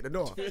one's gonna get the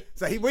door.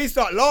 So we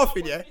start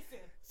laughing, yeah.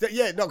 So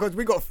yeah, no, because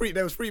we got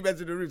there was 3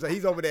 beds in the room. So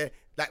he's over there,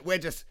 like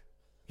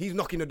he's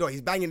knocking the door,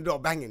 he's banging the door,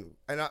 banging.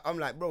 And I'm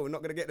like, bro, we're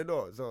not gonna get the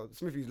door. So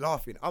Smithy's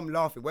laughing, I'm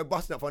laughing. We're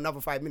busting up for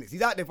another 5 minutes.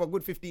 He's out there for a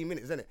good 15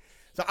 minutes, isn't it?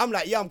 So I'm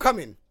like, yeah, I'm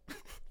coming.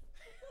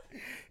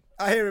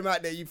 I hear him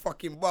out there, you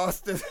fucking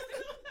bastard.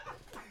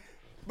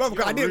 Bro,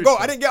 because I didn't go,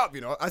 I didn't get up, you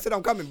know. I said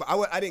I'm coming, but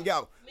I didn't get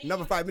up.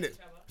 Another 5 minutes.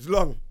 It's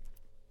long.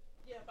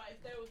 Yeah, but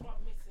if there was one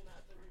missing out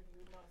of the room, you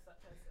would notice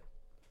that person.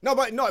 No,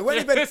 but no, it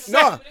wasn't even.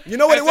 No, you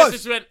know what it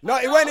was. No,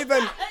 it wasn't even.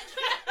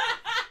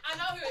 I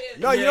know who it is.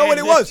 No, you know what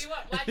it was.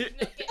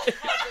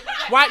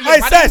 Why did you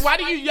not get the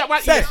card when you left? Why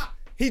do you?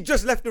 He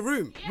just left the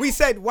room. We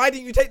said, why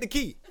didn't you take the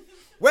key?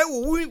 We're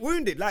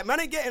wounded. Like, man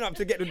ain't getting up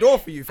to get the door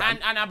for you, fam.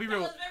 And I'll be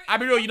real.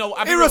 You know.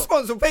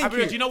 Irresponsible. Thank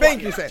you. Do you know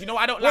Thank what? you, sir. Do you know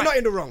what I don't We're like? not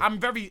in the wrong. I'm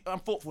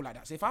thoughtful like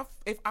that. So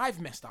if I've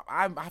messed up,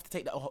 I have to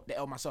take the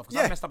L myself. Because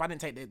Yeah. I messed up, I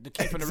didn't take the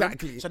key from the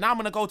Exactly. room. So now I'm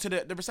gonna go to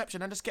the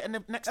reception and just get in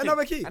the next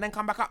Another thing, key. and then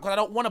come back up because I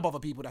don't want to bother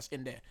people that's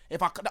in there.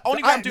 The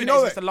only way I'm doing you know it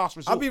is what? just the last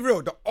resort. I'll be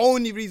real. The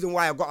only reason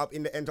why I got up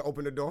in the end to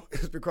open the door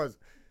is because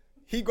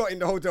he got in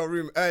the hotel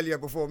room earlier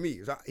before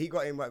me. So he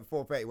got in at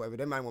 4:30, whatever.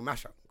 Them man were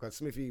mash up because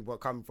Smithy will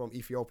come from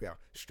Ethiopia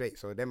straight.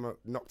 So them were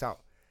knocked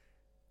out.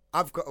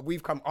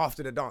 We've come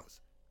after the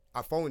dance.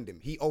 I phoned him.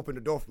 He opened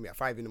the door for me at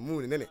 5 in the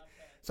morning, innit?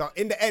 So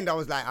in the end, I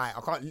was like, I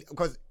can't,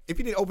 because if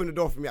he didn't open the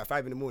door for me at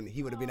 5 in the morning,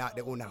 he would have been out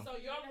there all now. So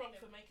you're wrong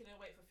for making her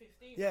wait for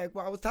 15. Yeah, but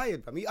I was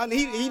tired, fam. And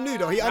he knew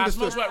though. He Nah,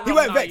 understood. it's not He wrong,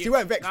 weren't nah, vexed. He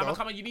weren't vexed Nah, though.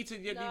 come on,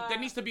 there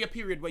needs to be a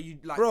period where you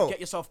like Bro, get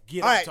yourself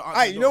geared All up right, to all answer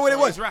right. the You know door. what it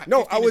So was? it's right.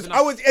 No, 15 I is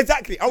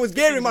was enough.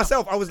 gearing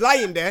myself. I was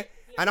lying there,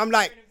 and I'm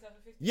like,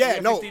 yeah,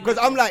 no, 15 because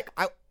I'm like,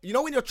 you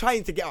know when you're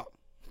trying to get up,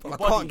 I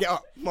body. can't get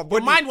up. My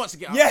body. mind wants to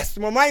get up. Yes,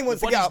 my mind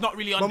wants to body's get up. not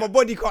really on but my that.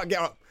 body can't get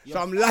up. So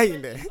I'm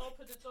lying there.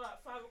 Open the door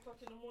at 5 o'clock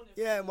in the morning.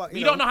 Yeah, but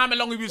You don't know how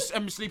long he was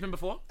sleeping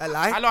before. A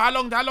lie.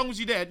 How long was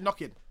you there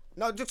knocking?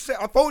 No, just say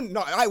I phoned.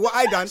 No, what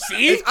I done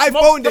See? is I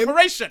More phoned him.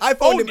 preparation. I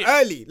phoned Phoned him it.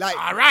 early, like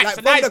All right, like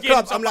so from now the he's getting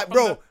club. I'm himself like, up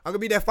bro, from I'm gonna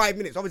be there 5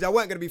 minutes. Obviously, I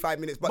weren't gonna be 5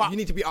 minutes, but you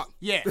need to be up.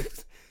 Yeah.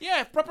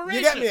 Yeah, preparation.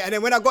 You get me? And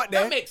then when I got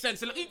there, That makes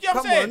sense. You know what I'm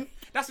Come saying? on.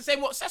 That's the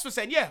same what Seth was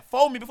saying. Yeah,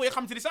 phone me before you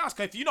come to this house.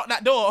 Because if you knock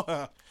that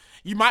door,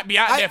 you might be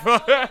out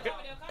there.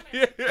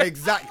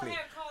 exactly. I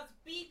hear cars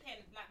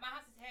beeping, like my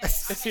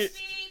house is here.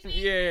 Beep,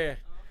 beep. Yeah.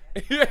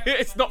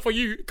 It's not for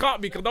you.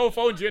 Can't be because no one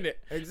phoned you, innit?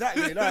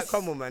 Exactly. Like,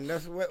 come on, man. We're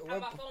My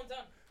phone's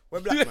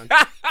on. black, man.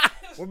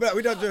 We're black.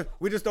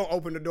 We just don't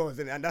open the doors,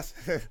 innit? And that's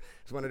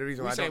one of the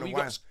reasons why I don't know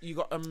why. You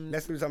got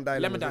Let's do some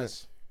dilemmas. lemon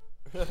dance.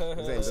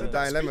 Some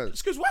dilemmas.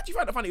 Excuse, why do you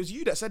find it funny? It was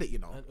you that said it, you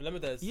know.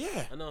 Lemon does.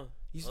 Yeah. I know.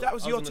 That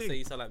was I your gonna thing. say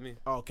you sound like me.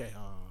 Oh, okay.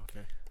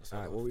 All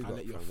right, what we I'll got?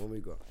 let you fam? off. What we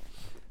got?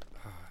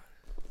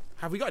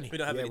 Have we got any? We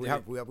don't have Yeah, any. we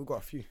do have got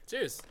a few.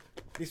 Cheers.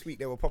 This week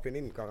they were popping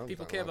in.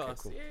 People care about us.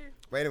 Cool. Yeah.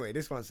 But anyway,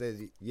 this one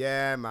says,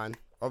 yeah, man.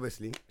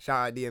 Obviously,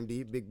 shout out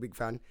DMD, big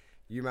fan.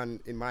 You, man,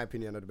 in my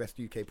opinion, are the best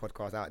UK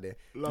podcast out there.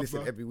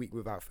 Listen every week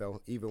without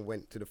fail. Even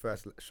went to the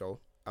first show.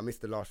 I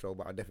missed the last show,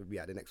 but I'll definitely be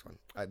at the next one.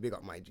 I big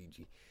up my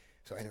GG.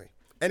 So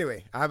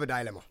anyway, I have a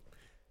dilemma.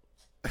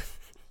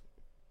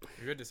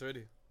 You read this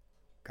already?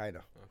 Kinda.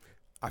 Okay.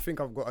 I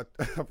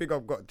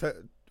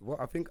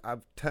think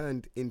I've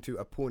turned into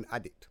a porn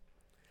addict.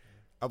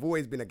 I've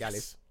always been a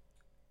gallus.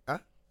 Huh?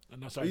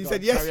 No, sorry, You go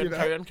said on. yes, Carry you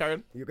know. Carry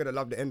on. You're gonna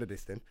love the end of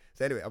this then.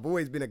 So anyway, I've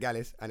always been a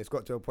gallus, and it's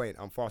got to a point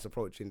I'm fast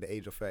approaching the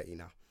age of 30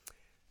 now,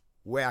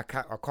 where I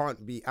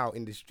can't be out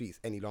in the streets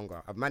any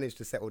longer. I've managed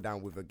to settle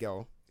down with a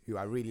girl who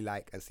I really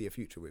like and see a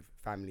future with,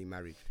 family,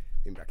 married,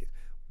 in brackets.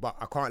 But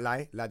I can't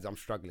lie, lads, I'm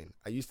struggling.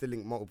 I used to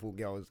link multiple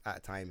girls at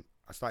a time.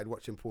 I started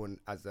watching porn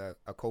as a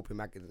coping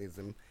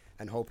mechanism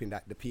and hoping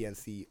that the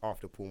PNC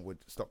after porn would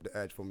stop the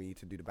urge for me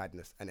to do the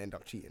badness and end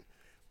up cheating.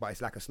 But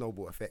it's like a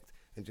snowball effect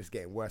and just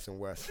getting worse and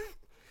worse.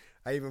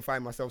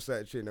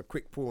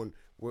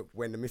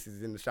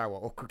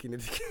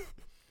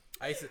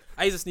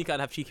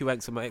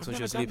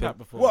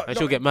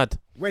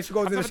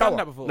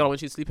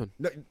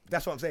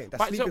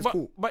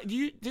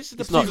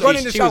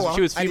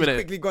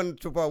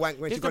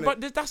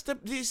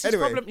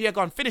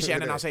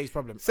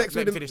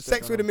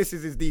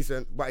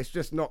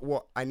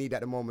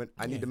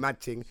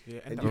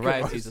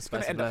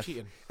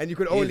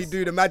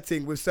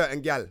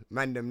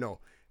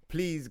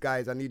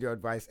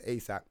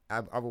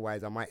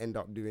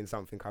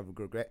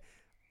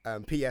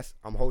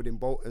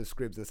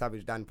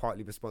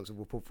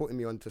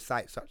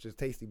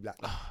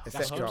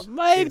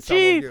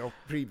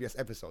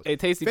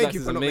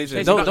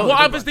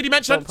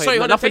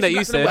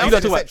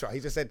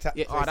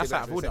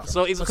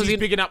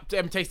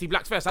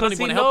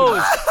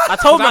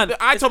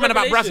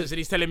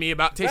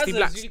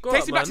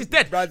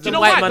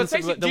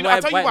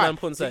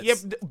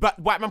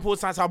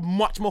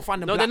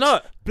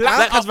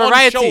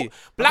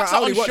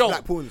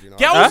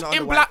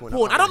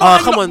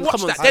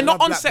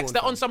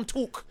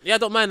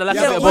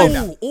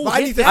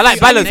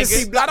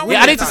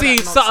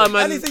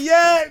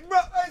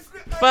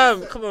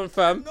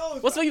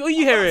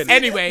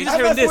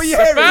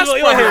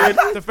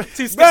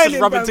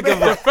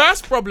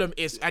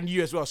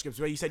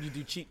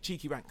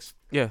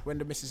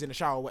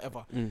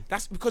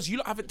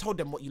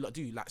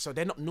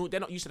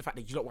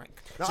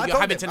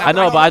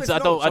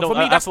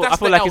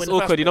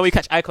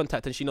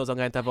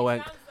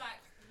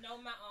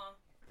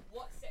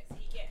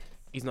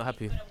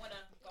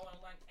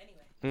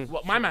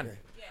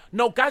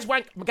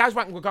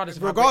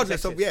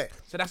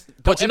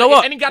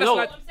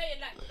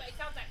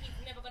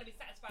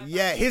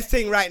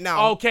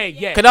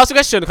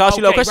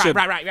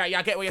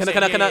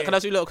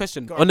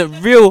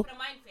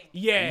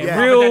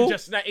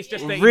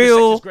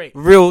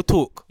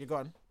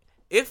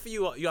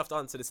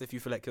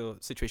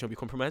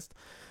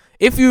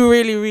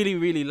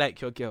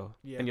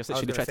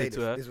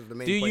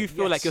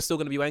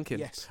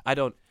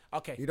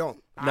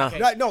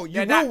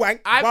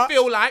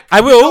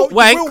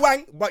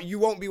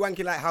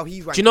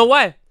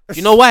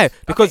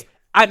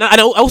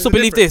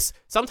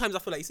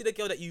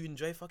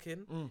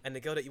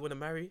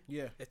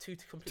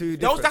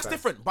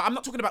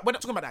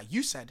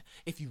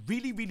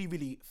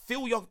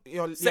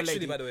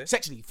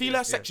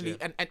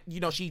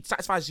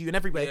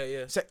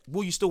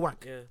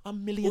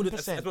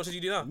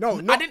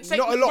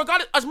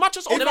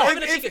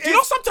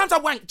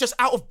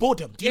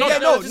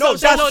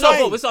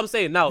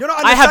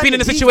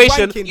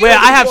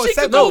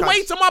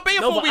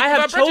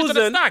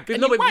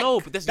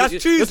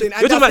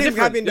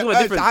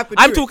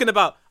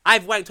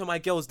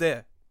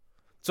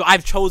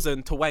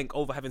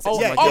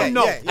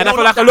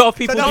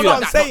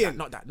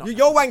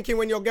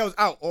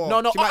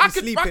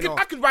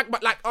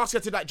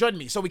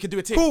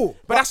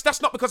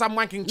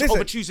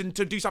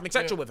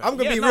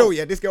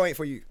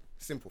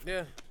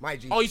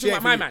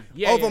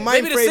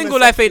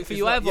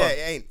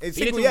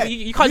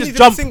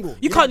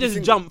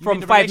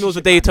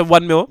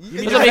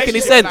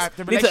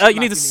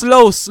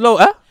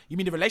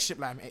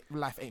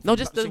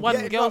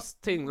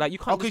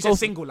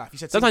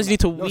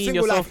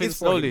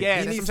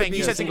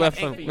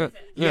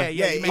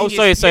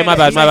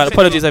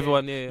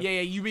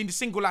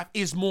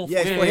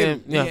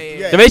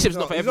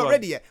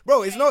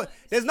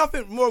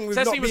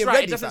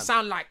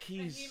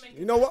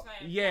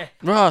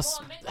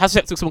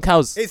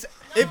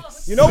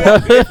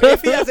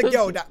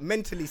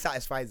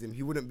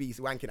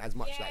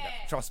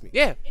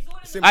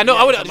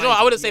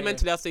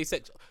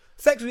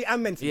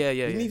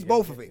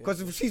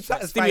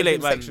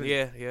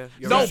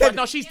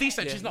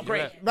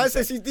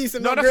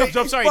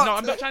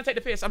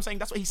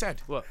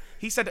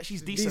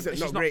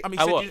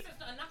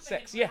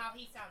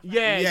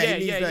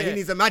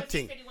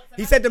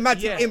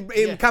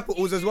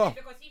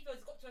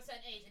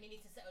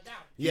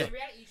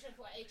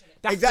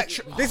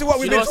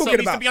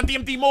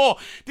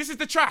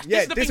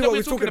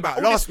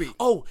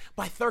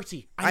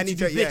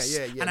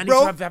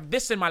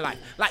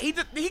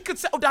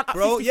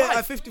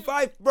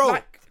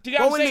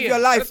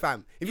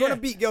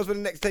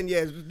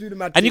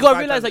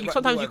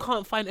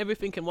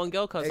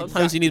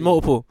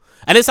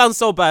 And it sounds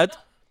so bad,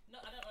 No,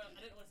 I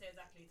don't want to say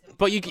exactly.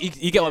 but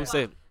you get what I'm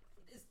saying.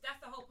 That's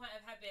the whole point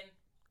of having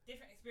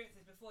different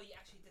experiences before you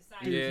actually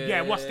decide.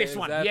 Yeah, what's this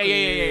one? exactly.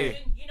 Yeah.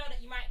 You know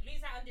that you might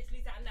lose out on this,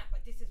 lose out on that,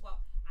 but this is what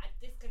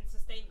this can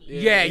sustain me.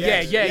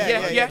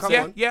 Yeah. come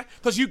on.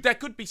 Because there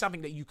could be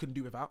something that you can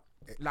do without,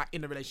 like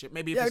in a relationship.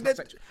 Maybe if Yeah, it's not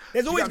sexual.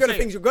 there's always You know what gonna I'm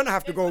things you're gonna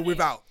have to There's go gonna be-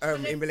 without so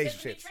there's- in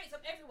relationships. There's gonna be traits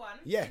of everyone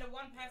Yeah. in the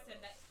one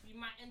person that you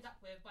might end up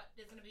with, but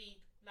there's gonna be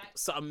like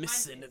Something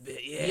missing a minuses.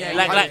 bit. Yeah, Yeah,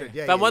 like- 100,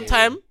 yeah, but yeah, one yeah.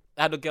 time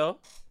I had a girl.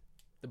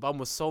 The bum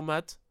was so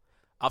mad.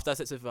 After I had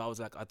sex with her, I was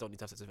like, I don't need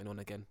to have sex with anyone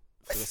again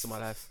for the rest of my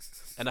life.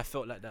 And I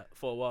felt like that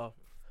for a while.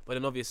 But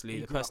then obviously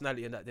You the grew up.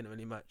 personality and that didn't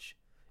really match.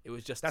 It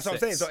was just That's the what I'm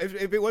saying. sex. So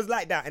if it was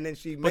like that, and then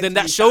she. But then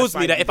mentally that shows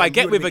me satisfied that you, if I then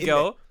get you with a would've been in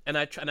girl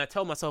and I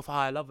tell myself how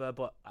I love her,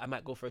 but I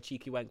might go for a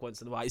cheeky wank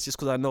once in a while, it's just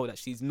because I know that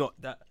she's not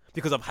that,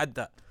 because I've had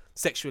that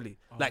sexually,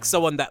 like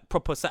someone that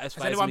proper Has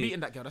satisfies anyone me. beaten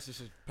that girl? That's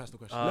just a personal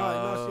question. there.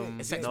 No, Um,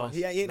 shit. sex-wise.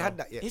 He ain't had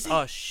that yet. Is it?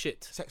 Oh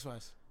shit!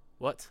 Sex-wise.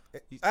 What?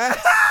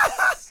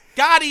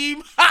 Got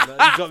him. No,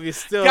 you got me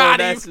still Got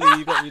him. nicely.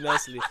 You got me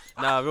nicely.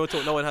 Nah, real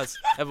talk. No one has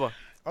ever.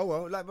 Oh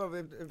well, like, bro,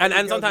 if And any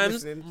girls are sometimes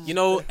listening- you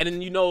know, and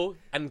then you know,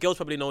 and girls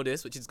probably know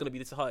this, which is gonna be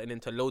disheartening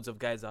to loads of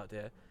guys out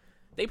there.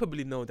 They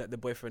probably know that the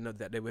boyfriend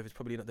that they're with is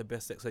probably not the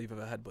best sex you've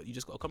ever had, but you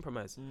just got to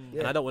compromise. And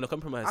Yeah. I don't want to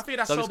compromise. I feel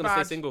that's so I'm so just gonna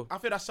bad. stay single. I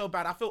feel that's so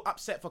bad. I feel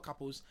upset for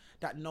couples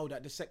that know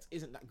that the sex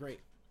isn't that great.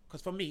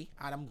 Because for me,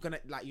 and I'm gonna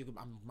like you,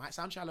 I might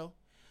sound shallow,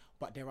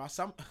 but there are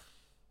some.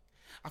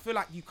 I feel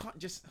like you can't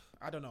just.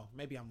 I don't know.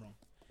 Maybe I'm wrong.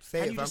 Say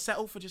Can it, you fam. just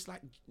settle for just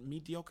like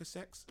mediocre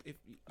sex? If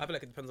I feel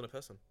like it depends on the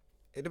person.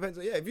 It depends.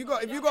 Yeah, if you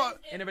got in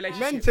a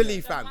relationship, mentally,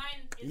 The fam.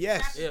 mind is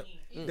Yes. grabbing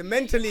Yeah. you. The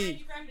mentally, If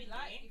you grab me, If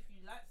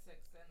you like sex,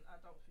 then I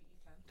don't think you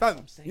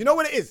can. fam. You know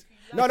what it is?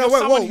 No, If no, you're whoa,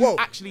 someone whoa, who whoa.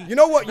 Actually, You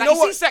know what? You like, know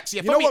what? See sex,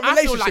 yeah. You For know me, what I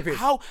feel relationship like is?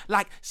 how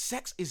like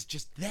sex is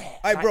just there.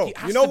 Hey, Like, bro. it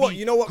has You know to what? be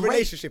You know what great.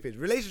 relationship is?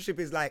 Relationship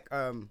is like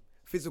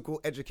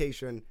physical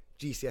education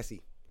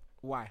GCSE.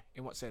 Why?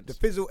 In what sense?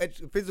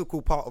 The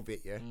physical part of it,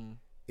 yeah,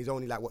 is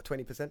only like what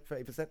 20%,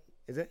 30%,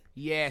 is it?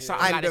 Yeah,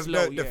 something And like this the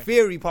low. the Yeah.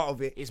 theory part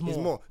of it Is is more.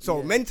 more. So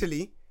Yeah.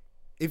 mentally,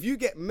 if you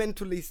get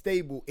mentally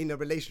stable in a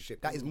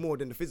relationship, that is more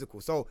than the physical.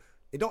 So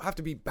it don't have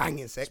to be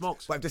banging sex.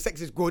 Smokes. But if the sex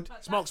is good,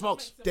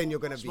 Smokes. then you're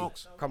gonna be.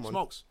 Smokes. Come on.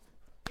 Smokes.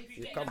 If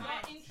you come get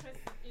on. interested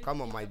in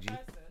Come on, the my other G.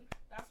 person,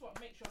 that's what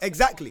makes your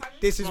Exactly. sexual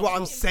This is what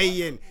I'm passion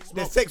saying.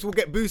 The sex will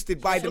get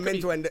boosted by the Look at me.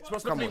 mental and the. Look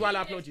at Come me on. while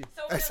I upload you.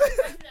 So the person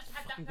that's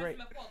had that Great.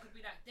 person before could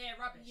be like, they're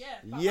rubbish. Yeah.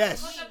 but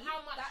Yes. Because of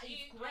how much That is you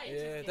great.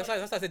 Yeah, that's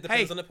why I said it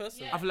depends Hey, on the person.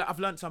 Yeah. I've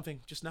learned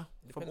something just now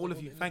from Depends all on of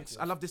who you. the Thanks.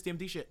 I individual love this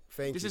DMD shit.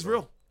 Thank This you, is bro.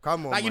 real.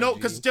 Come on, Like, you my know, G.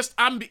 because just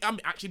I'm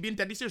actually being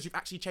deadly serious. You've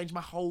actually changed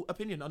my whole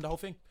opinion on the whole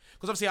thing.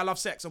 Because obviously I love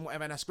sex and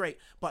whatever, and that's great.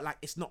 But like,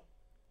 it's not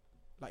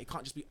like it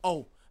can't just be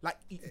like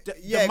the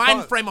Yeah, it mind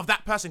can't. frame of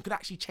that person could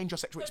actually change your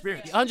sexual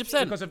experience.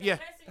 100%. Because of The yeah,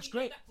 person that's you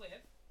great. end up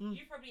with,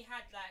 you probably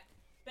had like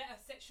better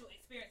sexual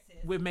experiences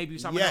With maybe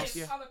someone Yes. else.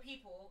 with Yeah. other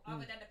people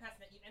other than the person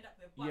that you end up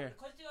with. But Yeah.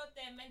 because you're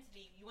there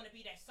mentally, you want to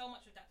be there so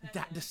much with that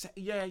person.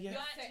 Yeah. You're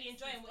actually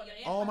enjoying what you're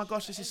in. Oh my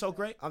gosh, this is so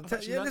great. I'm I've telling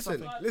actually you, learned listen,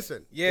 something.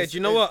 listen. Yeah, It's- do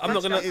you know what? it's- I'm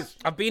not gonna. that is-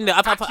 I've been there.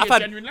 I've Actually a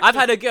genuine had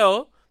lesson. a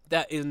girl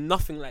that is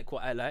nothing like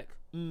what I like,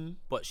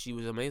 but she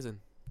was amazing.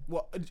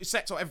 What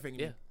sex or everything?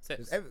 Yeah,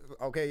 sex.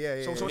 Okay,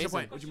 yeah. So what's your Amazing.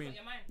 point? What do you mean?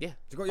 Your mind. Yeah,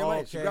 She got your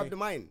mind. She Okay. grabbed the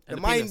mind. And The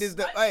the mind penis. is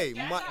the hey.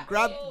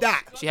 Grab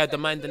that. she had the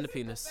mind and the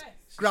penis.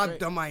 Grab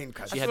the mind,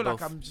 cuz I had feel like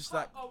both. I'm just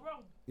like. Go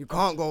wrong. you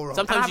can't go wrong. And I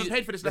Sometimes haven't you,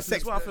 paid for this the lesson as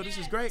sex- well. I feel this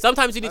is great.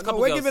 sometimes you need a I know, couple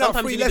we're girls. giving out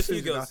Sometimes free you need a lessons,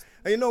 few you know. girls.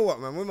 And you know what,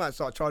 man? We might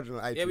start charging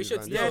on iTunes. Yeah, we should.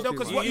 man. Yeah, That's no, too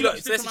because much. what You you lot,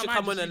 lot Cess, you should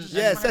come on and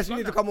Yeah, Sess, you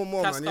need to come on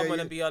more, Cass, man. come Yeah, on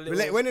you- and be our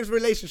little- when it's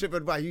relationship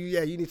advice,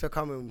 you need to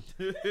come and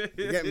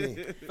you get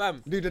me.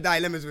 Fam. Do the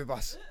dilemmas with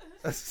us.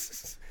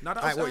 No, that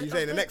Alright, was- what you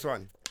saying? The next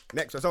one.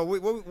 Next one. So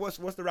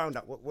what's the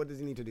roundup? What does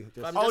he need to do? Just-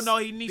 Fam, Oh, just no,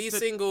 he needs be to-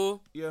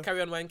 single. Yeah.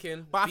 Carry on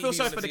wanking. But I be feel who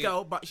sorry you for the wanna be,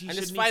 girl, but she and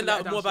should just need to find let out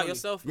her down more about slowly.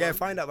 yourself. yeah, man.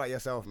 find out about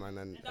yourself, man,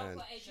 and Don't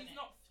put age She's on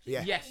not.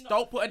 yeah. Yes,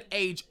 don't put an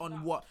age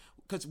on what,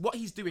 because what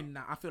he's doing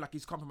now, I feel like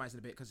he's compromising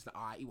a bit because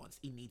like,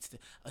 he needs to.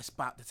 It's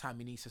about the time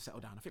he needs to settle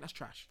down. I think that's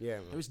trash. Yeah,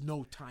 man. there is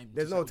no time.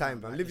 There's to no settle time,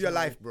 down, man. right? Live There's your no-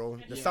 life, bro.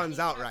 The sun's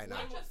out right now.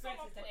 Just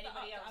someone Experiences than put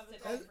anybody that else out to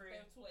as go well. through They were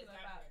what is talking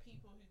going about through.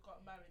 people who got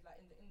married like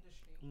in the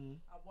industry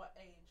at what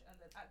age, and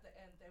then at the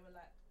end they were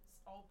like,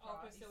 Oprah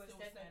Oprah is still still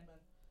with Stedman. Stedman.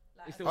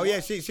 Like, It's still Oh yeah,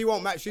 she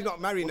won't. She's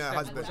not marrying her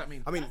What's that- husband. what's that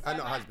mean? I mean, not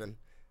husband.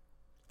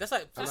 That's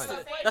like I like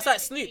that. that's like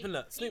Snoop, isn't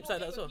it? Snoop's like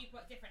that as well. People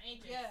at different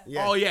ages. Yeah.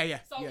 Yeah. Oh yeah.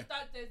 So yeah.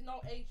 that there's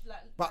no age like.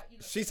 But like, you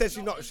know, she there's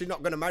said no she's age.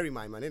 not gonna marry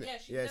my man, innit?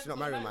 Yeah, She's not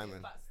marrying my man.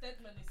 But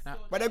Stedman is Nah.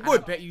 still. But they're there.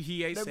 good. I bet you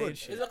he ain't They're saying good.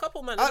 shit. There's a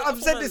couple man.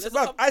 I've said this,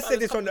 bro. I said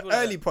this on the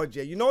early pod,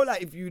 yeah. You know,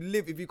 like if you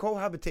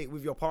cohabitate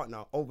with your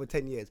partner over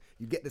 10 years,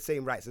 you get the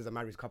same rights as a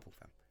married couple,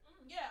 fam.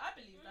 Yeah, I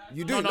believe that.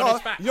 You No, do. no, No,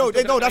 that's fact. yo, He's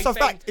talking no, about that's a he's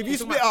saying- fact. If you he's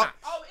talking split about up,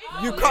 facts. Oh,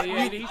 is you it? can't.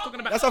 Yeah, you- he's talking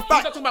about. That's a He's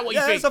fact. not talking about what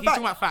you Yeah, think. it's a He's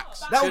talking fact. about facts.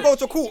 that will go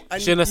to court.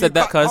 And Shouldn't have you said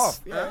that, cut cuz. half,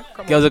 yeah,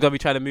 come on. Girls are gonna be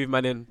trying to move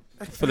man in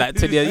for like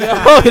 10 years.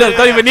 Yeah,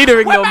 don't even need a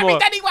ring no more.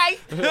 Anyway.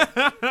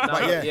 But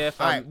yeah, yeah, all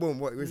fam. right, boom.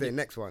 What we say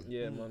next one?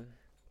 Yeah, man.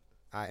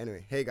 Alright,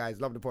 anyway, hey guys,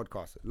 love the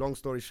podcast. Long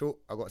story short,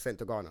 I got sent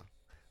to Ghana.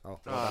 Oh,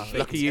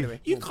 lucky you. Anyway,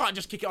 You can't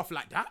just kick it off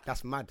like that.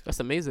 that's mad. That's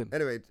amazing.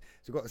 Anyway,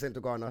 she got sent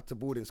to Ghana to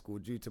boarding school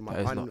due to my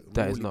That is unruly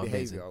not amazing.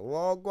 behaviour.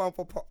 Well, go on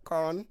for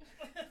popcorn.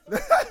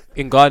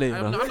 In Ghana, you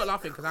I'm know. not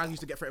laughing because I used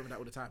to get threatened with that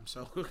all the time.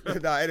 So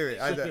Nah, anyway,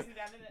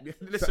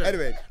 listen.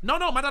 anyway. No,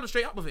 my dad was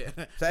straight up with it.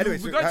 So anyway,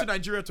 we're so going ha- to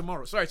Nigeria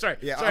tomorrow. Sorry.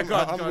 Yeah, sorry, go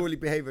on, go on. unruly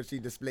behaviour she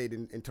displayed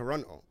in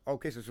Toronto.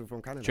 Okay, so she's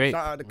from Canada. Drake.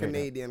 Shout out the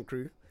Canadian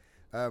crew.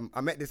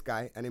 I met this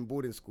guy, and in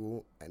boarding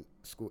school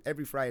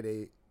every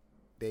Friday,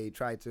 they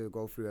tried to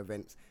go through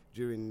events.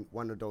 During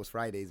one of those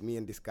Fridays, me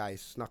and this guy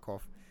snuck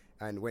off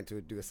and went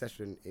to do a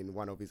session in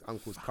one of his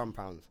uncle's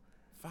compounds.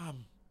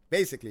 Fam.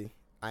 Basically,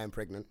 I am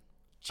pregnant.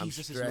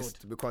 Jesus I'm is Lord.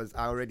 stressed because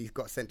I already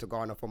got sent to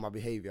Ghana for my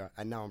behaviour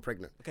and now I'm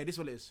pregnant. Okay, this is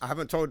what it is. I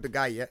haven't told the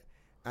guy yet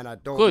and I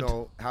don't Good.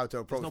 know how to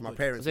approach no my good.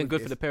 parents. Isn't with good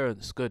this. for the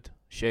parents. Good.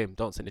 Shame.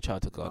 Don't send the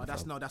child to God.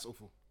 That's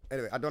awful.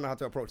 Anyway, I don't know how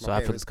to approach So my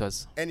happens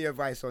parents. because Any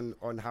advice on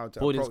how to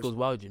boarding approach? school's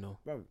wild, you know.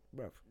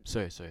 Bruv.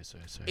 Sorry.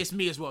 It's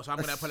me as well, so I'm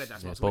gonna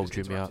apologize. Yeah, Ross. Bob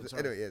Sorry. drew me out. Sorry.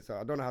 Anyway, yeah, so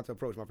I don't know how to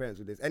approach my parents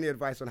with this. Any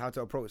advice on how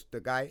to approach the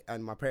guy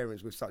and my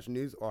parents with such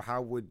news, or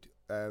how would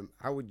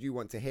you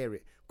want to hear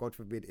it? God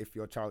forbid if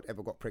your child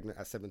ever got pregnant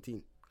at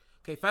 17.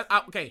 Okay,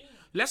 okay.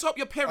 Let's hope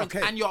your parents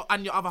Okay. and your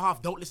other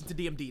half don't listen to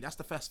DMD. That's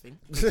the first thing,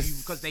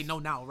 because they know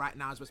now, right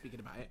now, as we're speaking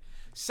about it.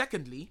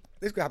 Secondly,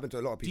 This could happen to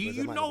a lot of do people.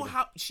 you know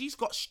how she's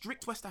got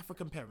strict West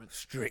African parents?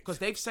 Strict. Because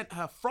they've sent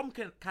her from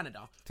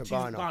Canada to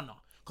Ghana. Ghana.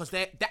 Because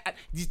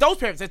those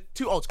parents, they're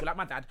too old school, like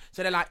my dad.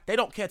 So they're like, they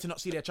don't care to not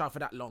see their child for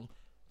that long,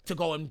 to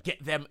go and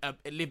get them,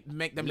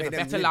 make them live a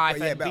better life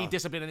and be better.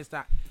 disciplined and this,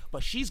 that.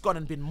 But she's gone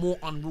and been more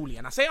unruly.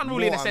 And I say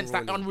unruly in the sense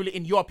that unruly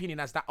in your opinion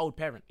as that old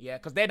parent, yeah?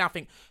 Because they now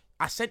think,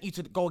 I sent you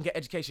to go and get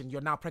education,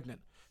 you're now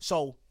pregnant.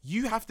 So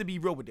you have to be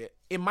real with it.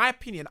 In my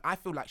opinion, I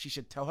feel like she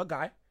should tell her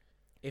guy,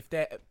 if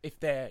they're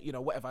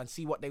whatever, and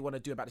see what they want to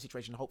do about the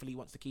situation. Hopefully he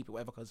wants to keep it,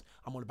 whatever, because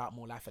I'm all about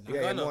more life and that.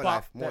 Yeah, more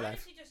life. How did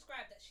she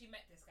describe that she met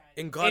this guy?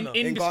 In Ghana.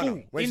 In In the Ghana.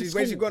 school. When In she's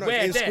school. gone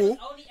Where in there? school,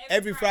 Only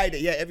every Friday.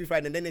 Yeah, every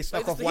Friday. And then they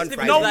suck off he's one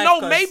living Friday. his life, No,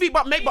 cuz. maybe,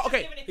 but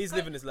okay. He's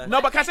living his life.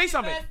 No, but can I say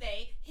something?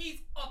 Thursday, he's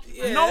up.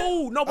 Yeah.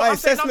 No, but Aye, I'm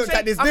saying, Seth looked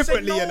at this I'm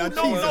saying, differently, no, and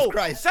no, Jesus no.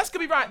 Christ. Seth could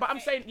be right, but I'm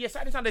saying, yeah,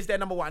 Saturday, Sunday's there,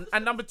 number one.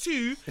 And number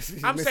two,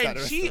 I'm missed saying out the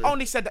rest she of it.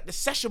 only said that the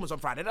session was on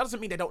Friday. That doesn't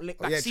mean they don't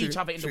see each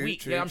other in the true, week.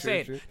 true, You know what I'm true,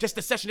 saying? true. Just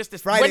the session, just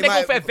this. Friday When they go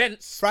might- for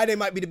events, Friday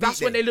might be the beat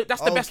that's when day. they look.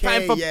 That's the best Okay,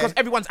 time for yeah. because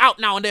everyone's out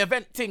now and they're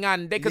eventing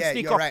and they can Yeah,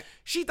 sneak you're off. right.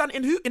 She done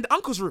in the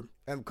uncle's room.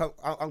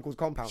 Uncle's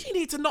compound. She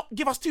need to not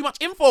give us too much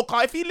info,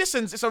 car. If he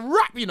listens, it's a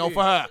wrap,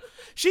 for her. Yeah,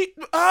 she,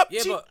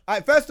 but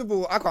Alright, first of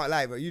all, I can't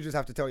lie, but you just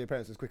have to tell your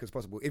parents as quick as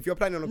possible. If you're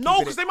planning on no,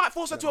 keeping because it, they might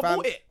force her to fam,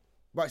 abort it.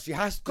 But she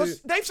has to.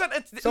 Because they've sent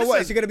it. So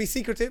what? Is she gonna be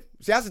secretive?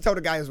 She has to tell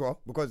the guy as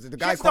well because the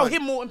guy has to tell can't.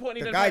 him more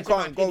importantly The than guy parents, in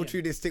my can't go opinion.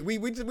 through this thing.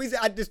 We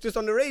said this just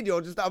on the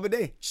radio just the other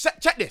day.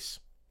 Check this.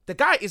 The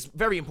guy is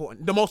very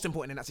important, the most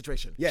important in that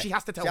situation. Yeah, She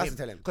has to tell she has him. to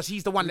tell him. Because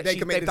he's the one that They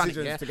can make they've done it,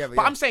 decisions yeah? together,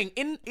 But yeah. I'm saying,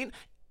 in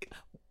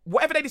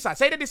whatever they decide,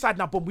 say they decide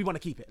now, boom, we want to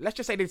keep it. Let's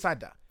just say they decide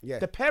that. Yeah.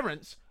 The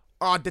parents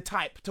are the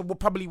type to will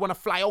probably want to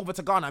fly over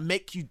to Ghana and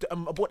make you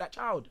abort that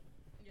child.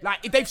 Like,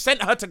 if they've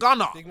sent her to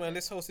Ghana. big man,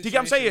 this whole Do you get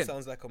what I'm saying? situation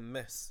sounds like a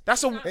mess.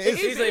 That's a... is.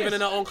 She's not even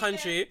in her own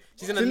country.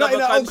 She's in She's not another in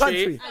her own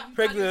country, country.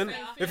 pregnant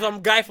with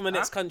some guy from the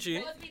next country.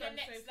 What would be the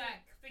next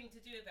thing to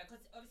do with her?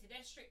 Because obviously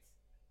their strict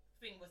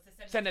thing was to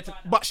Send her her to to,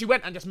 Ghana. but she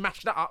went and just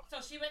mashed that up. So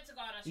she went to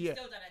Ghana. She's Yeah.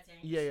 still done her thing.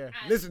 Yeah.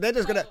 And Listen, they're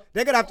so-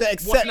 gonna have to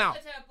accept. now?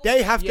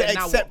 They have to Yeah,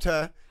 now accept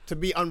her to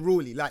be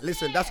unruly. Like,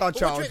 listen, that's our But what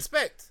do child. you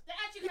expect? They're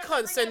actually You gonna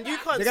can't bring send. her You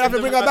back. can't. They're gonna have to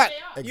send bring them her back. They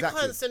are. You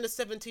Exactly. can't send a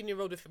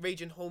 17-year-old with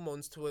raging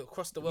hormones to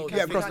across the world.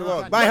 Yeah, across the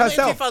world. By By Not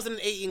herself. In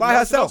 2018, By girls,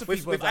 herself. with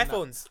People have done that.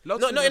 iPhones.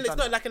 Loads No, of no, people it's have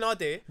not done like in our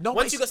day. No,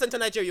 Once but you got sent to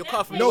Nigeria, you're cut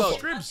off from the No. world.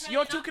 Cribs,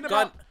 you're talking Gone.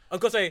 about... I'm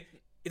gonna say,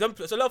 you don't.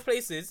 So a lot of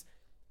places,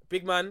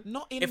 big man.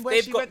 Not in if where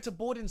they've she got, went to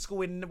boarding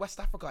school in West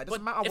Africa. It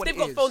doesn't matter if what they've it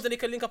got is. phones and they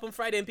can link up on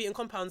Friday and beat in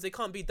compounds, they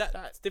can't be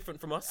that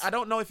different from us. I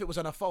don't know if it was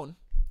on her phone.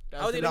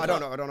 How they No, I link don't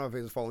up? know. I don't know if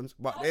it was phones,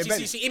 but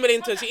She emailed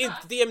into she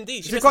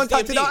DMD. She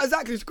contacted her.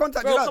 Exactly, she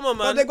contacted Bro, her. come on,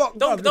 But man. they got,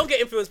 Don't get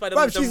influenced by the.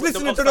 Bruv, she's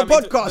listening to the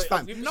podcast,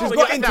 fam. She's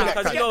got internet,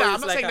 I fam. get that. I'm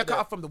not saying they're cut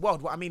off from the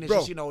world. What I mean is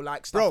Bro, just,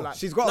 like, stuff Bro, like...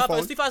 she's got No, a but phone.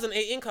 it's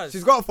 2018, cuz.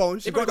 She's got a phone.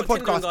 She's got the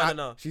probably got Tinder podcast in Ghana app.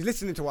 now. She's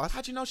listening to us.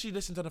 How do you know she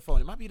listened to the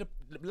phone? It might be the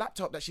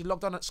laptop that she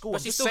logged on at school. But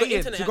I'm she's just still got saying.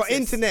 internet. She got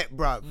access. internet,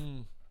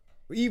 bruv.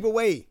 Either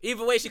way.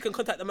 Either way, she can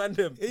contact the man.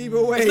 Them.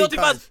 Either way, It's not cuz.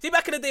 2000. See,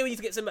 back in the day when you used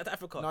to get sent back to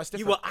Africa, No, it's you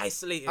different. were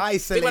isolated.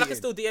 Isolated. Big man, I can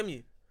still DM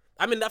you.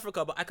 I'm in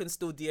Africa, but I can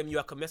still DM you.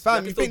 I can message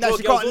Fam, you. I you can think still that draw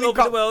she girls can't all link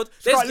over up? the world.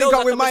 She There's can't link girls up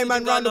I with can my message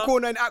man in round the Ghana.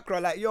 corner in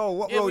Accra. Like, yo,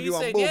 what Yeah, road what you you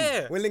on? saying? Boom.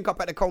 Yeah. We'll link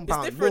up at the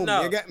compound. different Boom.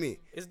 now. You get me?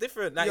 It's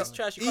different. Like, Yo, it's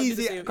trash. You can't do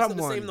easy, the same. come It's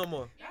not the on. same no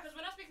more. Yeah, because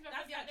when I was speaking to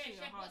her the other day,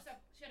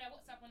 she had her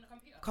WhatsApp on the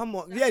computer. Come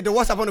on. Yeah, the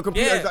WhatsApp on the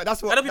computer. Yeah.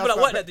 That's what. I know people that's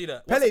that what work that do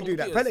that. Pele WhatsApp on do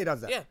that. computers. Pele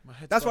does that. Yeah.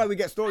 That's why we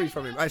get stories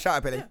from him. I shout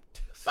out Pele.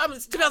 Fam,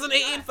 it's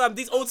 2018, fam.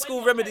 These old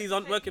school remedies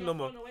aren't working no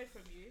more. Away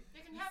from you,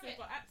 They can have it.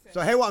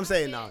 So hear what I'm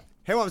saying now.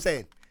 Hear what I'm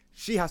saying.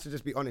 She has to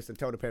just be honest and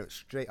tell the parents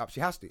straight up. She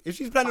has to. If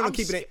she's planning on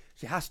keeping it,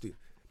 she has to.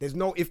 There's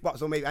no if,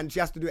 buts, or maybe. And she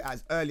has to do it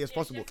as early as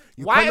possible.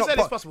 You Why cannot as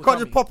early as possible? Can't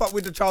Tell just me. pop up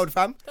with the child,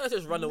 fam. Let's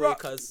just run away,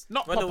 cuz.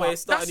 Not Run pop away, up.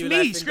 start That's a new me,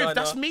 life in Scrib. Ghana.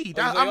 That's me.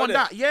 Oh, you I'm on it?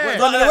 that. Yeah. Wait,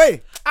 Run no,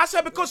 away. I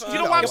said because you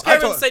know Your what? I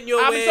parents told- sent you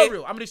I'm away. being so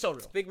real. I'm being so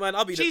real. Big man,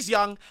 I'll be the She's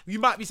young. You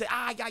might be saying,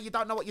 yeah, you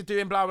don't know what you're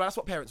doing, blah, blah. That's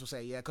what parents will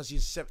say, yeah, because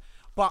she's...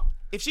 But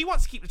if she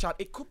wants to keep the child,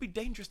 it could be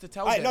dangerous to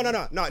tell them. No.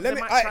 They Let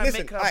me. might try and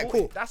Listen. make her Alright, abort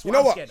cool. it. That's You what know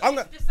I'm what? scared I'm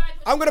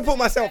of. gonna put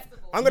myself.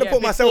 I'm gonna Yeah,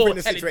 put myself before in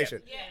this telling them.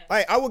 situation. Yeah.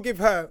 Alright, I will give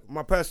her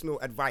my personal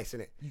advice in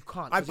it. You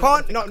can't. I 'cause you're gonna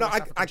can't. think No, like no. a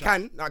West I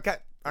African can. child.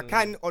 I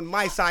can on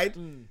my side.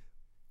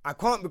 I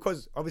can't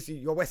because obviously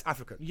you're West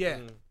African. Yeah.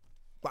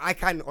 But I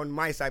can on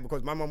my side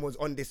because my mum was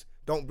on this.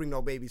 Don't bring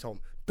no babies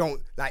home.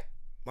 Don't like.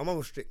 My mum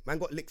was strict. Man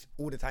got licks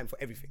all the time for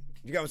everything.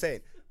 You get what I'm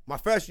saying? My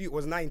first youth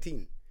was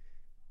 19.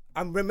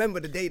 I remember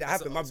the day that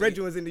happened. My so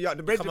brethren was in the yard.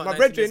 The come brethren, out my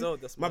 19 years brethren,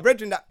 old, that's my mad.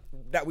 brethren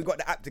that we got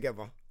the app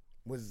together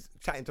was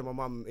chatting to my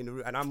mum in the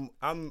room, and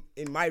I'm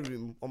in my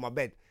room on my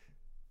bed,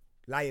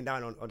 lying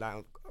down on like,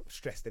 I'm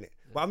stressed in it.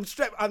 But I'm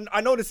stressed.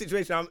 I know the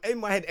situation. I'm in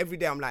my head every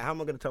day. I'm like, how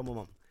am I gonna tell my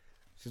mum?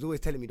 She's always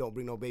telling me don't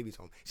bring no babies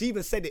home. She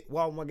even said it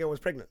while my girl was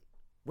pregnant.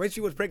 When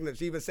she was pregnant,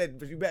 she even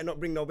said, "You better not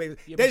bring no babies."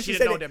 Yeah, then but she she didn't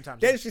said know it. them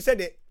times, Then yeah. she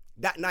said it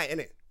that night,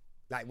 innit?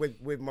 Like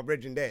with my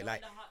brethren there,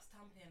 like. The heart's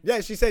thumping.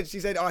 Yeah, she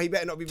said, oh, he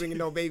better not be bringing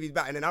no babies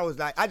back. And then I was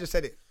like, I just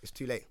said it. It's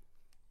too late.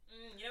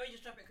 You know when you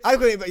just drop it. I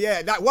couldn't, but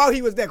yeah, like while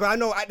he was there, because I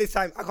know at this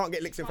time I can't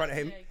get licks in front of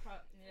him. Yeah, you can't-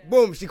 yeah.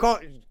 Boom, she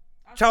can't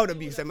child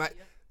abuse and man.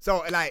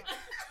 So like,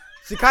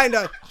 she kind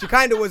of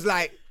was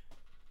like,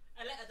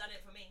 A letter done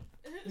it for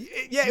me.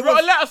 yeah, it You wrote a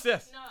was. letter,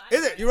 sis. No, I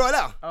Is it? You wrote it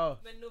out? Oh.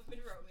 When North Mid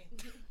wrote me.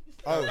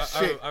 Oh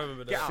shit. I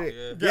remember that. Shit.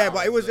 Yeah. Yeah,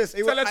 but it was just.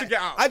 It Tell was, her to get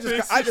out. I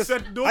just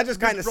Said, "Don't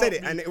kind of said withdraw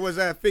it, me." and it was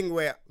a thing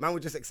where man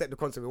would just accept the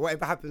consequence.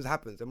 Whatever happens,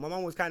 happens. And my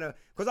mum was kind of,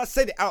 because I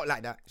said it out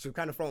like that, she was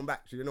kind of thrown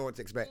back. She didn't know what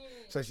to expect,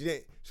 so she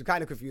didn't. She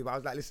kind of confused. But I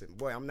was like, listen,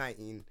 boy, I'm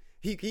 19.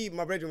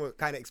 My brethren was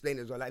kind of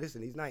explaining as well. Like,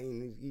 listen, he's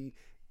 19.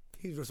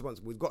 He's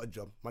responsible. He's got a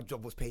job. My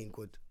job was paying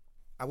good.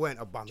 I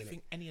weren't a bum Do in you it.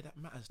 think any of that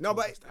matters? No, to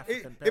but West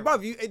African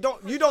above parents?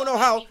 you don't know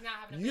how. He's now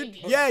having a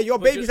baby. Yeah, your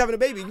baby's having a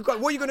baby.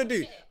 What are you gonna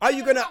do? Are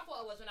you gonna? I thought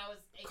it was when I was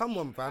 18. Come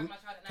on, fam.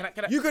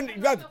 Can I- You can,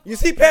 you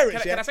see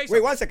parents, Can I yeah? say Wait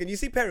something? 1 second. You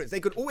see parents, they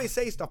could always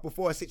say stuff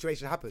before a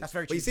situation happens. That's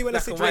very But you true. see when a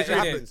Black and white,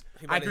 situation innit? happens.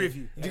 I agree with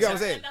you. Do you get what I'm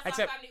saying? That's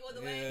Except- our family all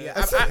the way.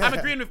 Yeah. I'm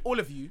agreeing with all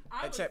of you,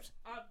 I was- except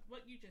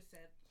what you just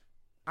said.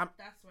 I'm-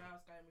 That's where I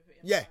was going with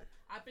it. Yeah.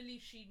 I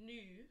believe she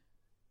knew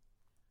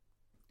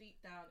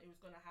deep down it was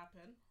gonna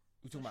happen.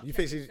 we're talking about. You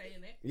Kept think on she's?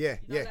 saying it. Yeah, You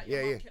know, yeah, like your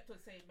yeah, mum yeah. kept on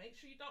saying, make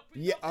sure you don't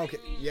bring Yeah, no okay.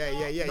 babies, Yeah, you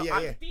know. yeah, No, yeah,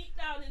 yeah. Deep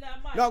down in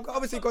her mind. No,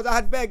 obviously, because I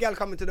had bare girl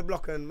coming to the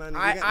block and man. you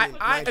get me? I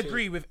My thing.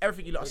 agree with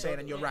everything you lot are saying,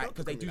 and you're Yeah. right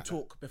because they do Like that.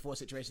 talk before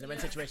situations, and when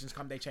situations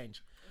come, they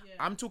change. Yeah.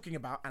 I'm talking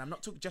about, and I'm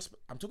not talking just.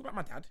 I'm talking about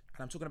my dad, and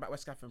I'm talking about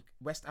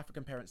West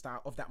African parents that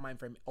are of that mind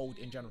frame, old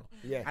in general.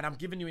 Yeah. And I'm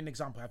giving you an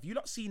example. Have you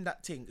not seen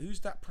that thing? Who's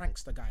that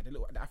prankster guy?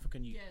 The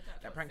African youth Yeah,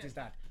 that that got pranked his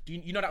sent dad. Do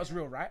you know that was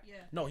real, right? Yeah.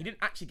 No, he didn't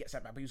actually get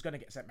sent back, but he was gonna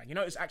get sent back. You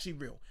know, it's actually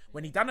real.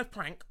 When he done a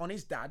prank on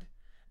his dad,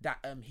 that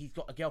he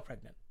got a girl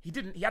pregnant. He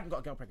hadn't got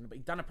a girl pregnant, but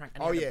he done a prank.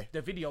 And Oh, he had yeah.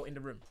 the video in the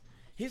room.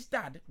 His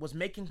dad was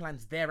making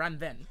plans there and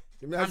then.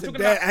 I said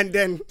there and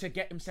then. To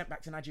get him sent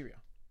back to Nigeria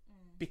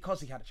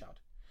because he had a child.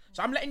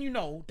 So I'm letting you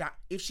know that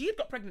if she had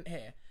got pregnant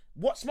here,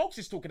 what Smokes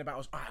is talking about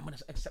is, I'm going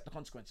to accept the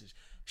consequences.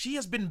 She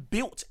has been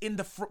built in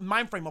the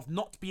mind frame of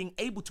not being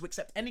able to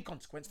accept any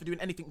consequence for doing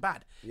anything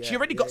bad. She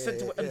already got sent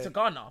to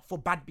Ghana for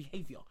bad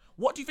behavior.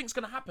 What do you think is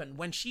going to happen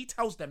when she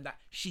tells them that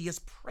she is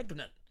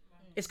pregnant?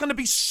 It's gonna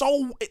be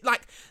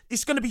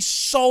it's gonna be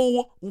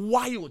so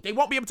wild. They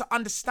won't be able to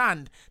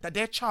understand that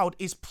their child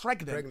is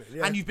pregnant,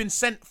 yeah. and you've been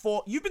sent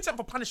for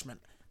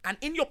punishment. And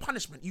in your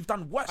punishment, you've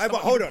done worse Aye, than but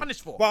what hold you've been on.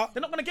 punished for. But-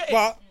 They're not gonna get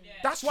but- it.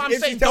 That's why I'm If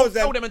she saying tells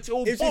don't tell them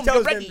until if she boom, tells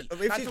you're them,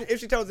 ready. if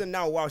she tells them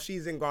now while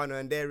she's in Ghana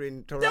and they're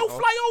in Toronto, They'll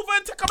fly over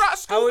and take her out of How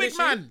school, old big is she?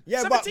 man.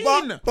 Yeah,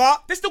 17.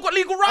 but- they still got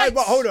legal Aye, rights.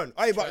 but hold on.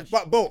 Aye,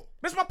 but Bo.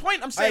 That's my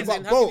point. I'm saying.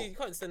 but- How Bo. can you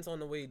can't send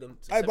someone away them.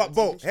 To Hey, but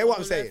Bo, 17. hear what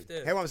I'm She's saying. left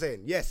there. Hear what I'm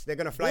saying. Yes, they're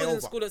gonna fly Boarding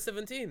over. school at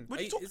 17. What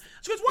are you Are talking? is-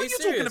 What are you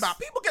talking serious? about?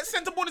 People get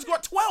sent to boarding school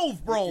at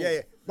 12, bro. Yeah,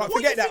 yeah. But What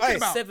forget are you that, thinking aye.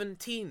 about?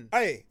 17.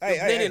 Hey, You're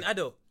hey, nearly an hey.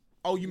 adult.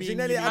 Oh, you mean She's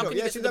nearly you- an How adult. can you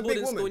Yeah, get she's sent to a big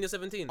boarding school woman. when you're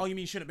 17? Oh, you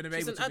mean you shouldn't have been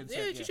She's able an to? ad- be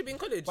yeah, sent, she should be in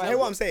college. But hear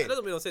what I'm saying. That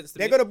doesn't make no sense to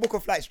They're me. gonna book a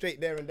flight straight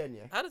there and then,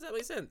 yeah. How does that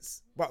make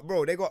sense? But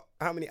bro, they got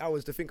how many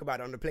hours to think about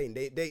it on the plane?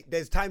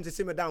 There's time to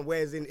simmer down.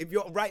 Whereas if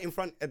you're right in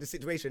front of the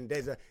situation,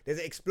 there's an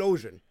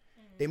explosion.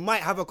 They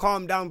might have a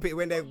calm down bit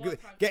when they're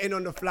getting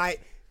on the flight.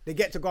 They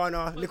get to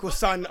Ghana, little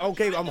son.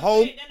 Okay, I'm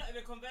home. They're not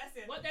even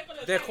conversing. What they're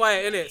gonna They're try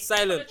quiet, is- innit? they're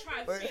Silent.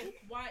 gonna try and think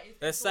why is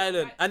They're this sort of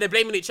silent. like- And they're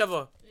blaming each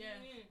other. Yeah.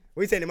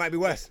 We saying it might be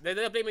worse.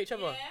 They're blaming each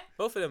other. Yeah.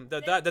 Both of them.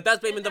 The dad's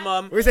blaming the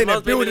mum. We're saying the they're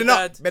mum's blaming building the up.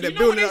 dad. They're Do you know what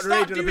building they up the rage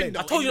start on the doing, plane. though,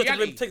 I told you in not to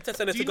reality? take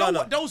send it Do to you know Ghana.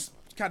 what those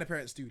kind of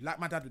parents do? Like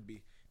my dad would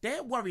be.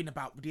 They're worrying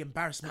about the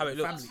embarrassment How of it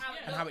the looks. family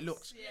and how it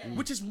looks,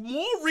 which is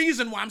more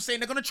reason why I'm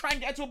saying they're gonna try and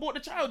get her to abort the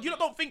child. You lot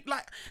don't think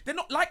like they're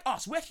not like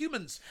us. We're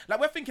humans.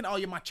 Like we're thinking, oh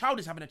yeah, my child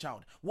is having a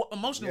child. What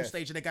emotional Yeah.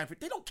 stage are they going through?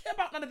 They don't care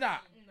about none of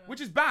that,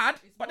 which is bad,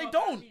 but they more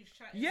about don't. who's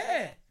chatting.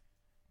 Yeah,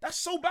 that's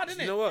so bad,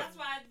 isn't it? You know what? That's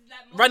why,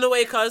 like, Run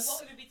away, What cuz.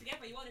 would we be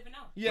together? You won't even know.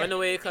 Yeah. Run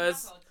away, It's in cuz.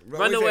 household. Bro,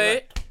 Run we say away.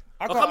 that.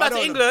 I Or can't- come back I to don't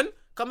know. England.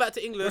 Come back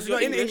to England. She's You're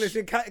not in English.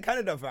 English in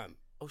Canada, fam.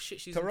 Oh shit,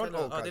 she's Toronto,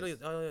 in Canada. Oh, they cuz.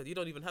 don't, you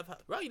don't even have.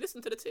 Right, you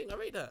listen to the thing. I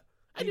rate that.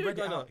 I He didn't read it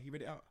even know. out. He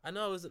read it out. I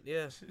know I wasn't.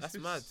 Yeah, that's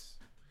mad.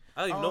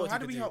 I don't even know Oh, what how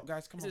to do we help,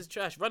 guys? Come This on. is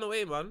trash. Run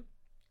away, man.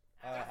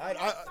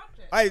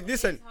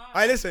 Listen.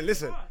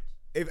 It's hard.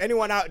 If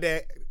anyone out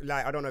there,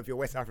 like, I don't know if you're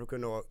West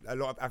African or a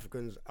lot of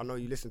Africans, I know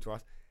you listen to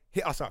us,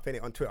 hit us up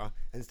innit, on Twitter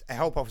and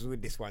help us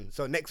with this one.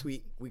 So next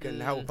week we can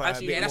help her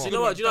Actually, a bit that's more. you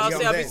know what? Do you know what I'll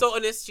say? I'll be saying? so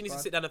honest. She needs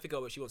to sit down and figure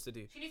out what she wants to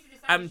do. She needs to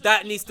decide And which that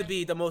one needs she's to be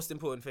going the most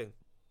important thing.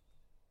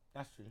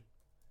 That's true.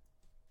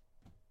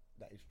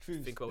 That is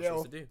true. Think about what she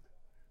wants to do.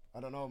 I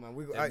don't know, man.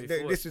 Then move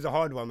forward. This is a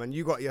hard one, man.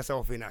 You got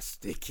yourself in a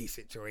sticky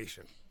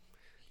situation.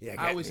 Yeah,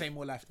 I always say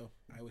more life though.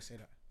 I always say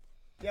that.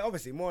 Yeah,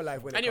 obviously more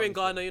life when. And it you're in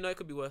comes to- Ghana, you know it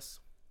could be worse.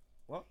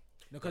 What?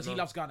 Because he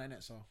loves Ghana,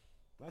 innit? So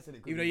I said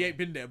it could even though be he more. ain't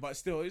been there, but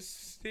still,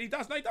 he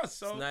does. No, he does.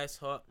 So It's nice,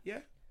 hot, yeah,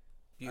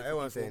 beautiful.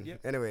 Everyone's people. saying.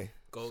 Yeah. Anyway,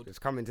 Gold. it's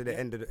coming to the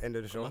end of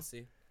the show.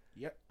 Classy.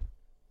 yep.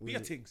 We- Be a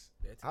things.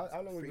 Yeah, How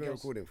long have we been girls.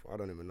 recording for? I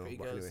don't even know. Pretty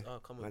But girls. anyway, Oh,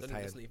 come on. man's Don't even,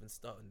 tired. let's not even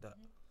start on that.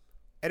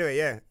 Anyway,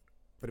 yeah.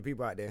 For the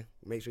people out there,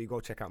 make sure you go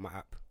check out my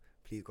app.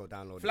 Please go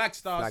download it. Flag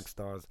stars. Flag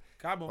Stars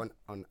Come on.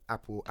 on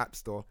Apple App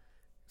Store.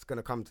 It's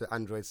gonna come to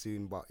Android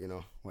soon, but you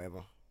know, whatever.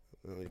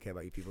 I don't really care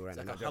about you people right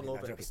It's now. like a Not joking, hungover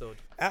not joking. episode.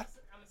 Huh?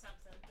 I'm a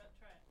Samsung. Don't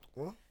try it.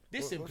 What?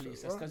 This him, What's-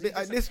 please. what? Because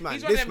This man.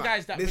 he's one of this them man,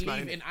 guys that this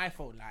believe man. in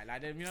iPhone,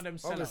 like them, you know them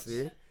sellouts.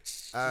 Obviously,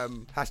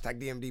 hashtag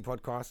DMD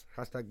podcast,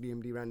 hashtag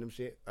DMD random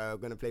shit.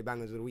 Gonna play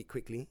bangers of the week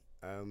quickly.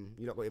 You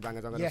lot got your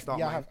bangers. I'm gonna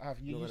start. I mine. have.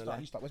 You Not gonna start. lie.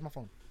 You start. Where's my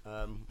phone?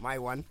 My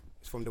one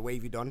is from the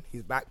Wavy Don.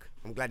 He's back.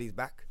 I'm glad he's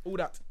back. All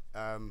that.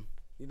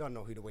 You don't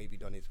know who the Wavy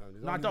Don is, fam.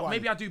 There's No, I only don't. one.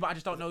 Maybe I do, but I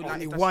just don't know. Like,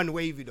 Only if that's- one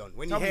Wavy Don.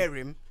 When you Tell me. hear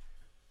him,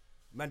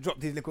 man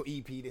dropped his little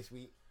EP this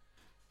week.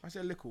 I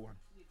said a little one.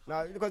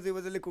 No, because it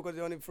was a little, because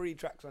there only 3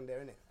 tracks on there,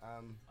 innit?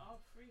 Oh,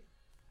 free.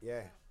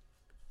 Yeah.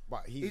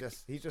 But he's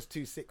just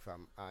too sick,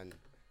 fam. And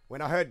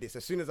when I heard this,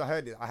 as soon as I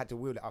heard it, I had to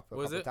wheel it up a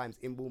Was couple it? of times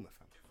in Bournemouth,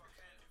 fam.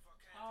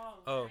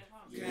 Oh.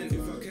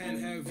 If I can't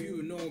have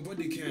you,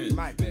 nobody can.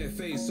 Mike. Bare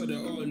face so they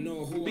all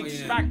know who Big I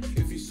am. spank.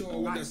 If you saw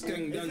what that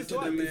skeng done to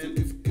the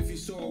man, if you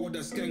saw what that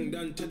skeng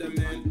done to the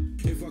man,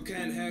 if I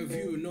can't have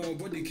you,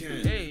 nobody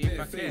can. Hey, if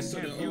Bare I face so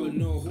can't they have all you.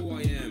 know who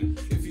I am.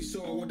 If you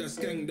saw what that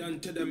skeng done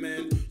to the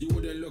man, you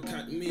wouldn't look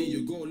at me,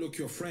 you go look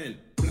your friend.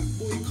 Black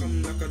boy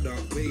come like a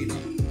Darth Vader.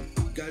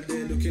 Girl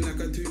there looking like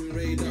a Tomb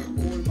Raider.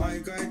 Call my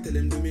guy, tell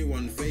him do me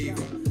one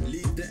favor.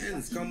 Leave the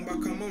ends, come back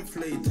a month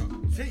later.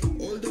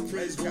 All the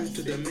praise goes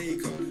to the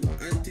maker.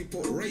 Auntie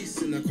put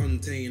rice in a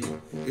container.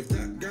 If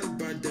that girl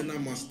bad, then I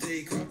must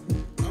take her.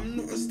 I'm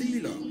not a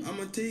stealer, I'm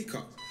a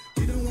taker.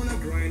 You don't wanna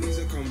grind, he's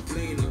a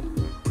complainer.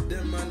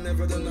 Them man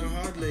never done a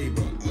hard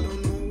labor. I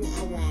don't know what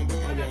I want,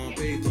 but I want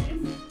paper.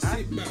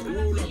 Sit back,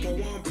 roll up, I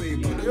want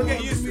paper. You'll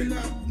get used to it.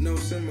 Like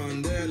Nelson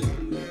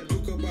Mandela.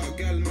 Talk about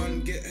gal,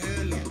 man, get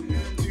hella.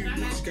 Too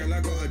much gal,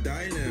 I got a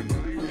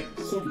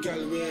dilemma. Some gal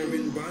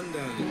wearing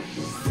bandana.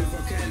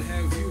 If I can't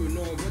have you,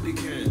 nobody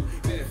can.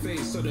 Bare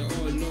face so they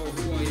all know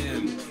who I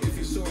am. If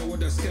you saw what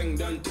that skeng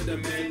done to the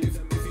man,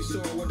 if you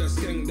saw what that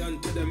skeng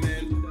done to the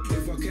man,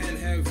 if I can't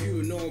have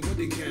you,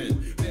 nobody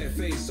can. Bare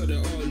face so they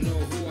all know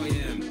who I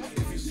am.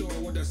 If you saw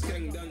what that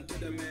skeng done to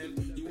the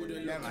man, you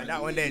wouldn't Yeah, look man, at that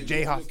me, one there, you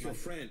J go Huss, look your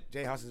man. friend.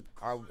 J Huss is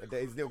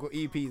his little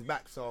EP is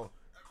back, so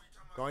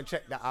go and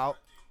check that out.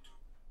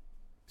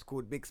 It's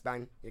called Big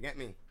Spang. You get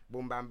me?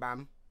 Boom, bam,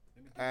 bam.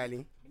 Early.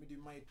 Let me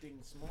do my thing,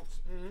 smokes.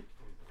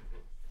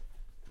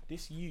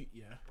 This Ute,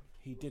 yeah,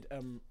 he did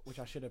which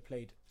I should have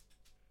played.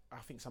 I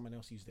think someone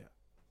else used it.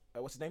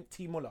 What's his name?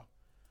 T Muller.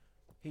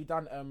 He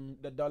done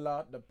the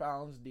dollar, the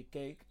pounds, the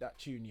cake, that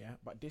tune, yeah.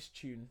 But this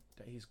tune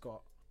that he's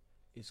got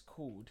is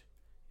called,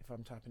 if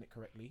I'm typing it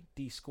correctly,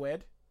 D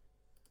Squared.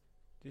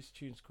 This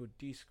tune's called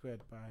D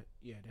Squared by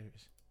there it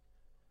is.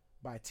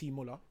 By T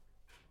Muller.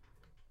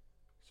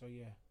 So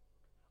yeah.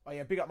 Oh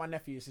yeah, big up my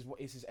nephew. This is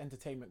his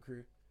entertainment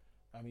crew.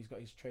 He's got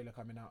his trailer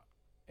coming out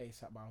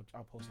ASAP, but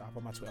I'll post that up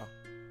on my Twitter.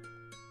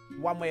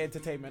 One Way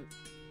Entertainment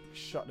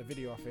shot the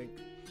video, I think.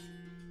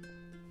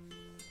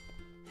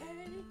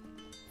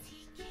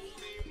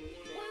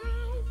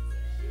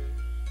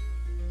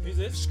 Who's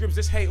this? Scribs,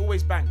 this hate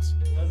always bangs.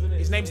 Doesn't it?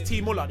 His name's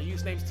T Muller. The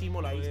youth's name's T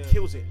Muller. He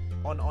kills it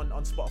on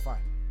Spotify.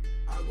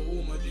 I got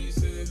all my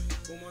G's here,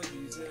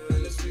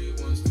 and the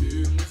sweet ones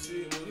too.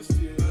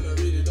 And I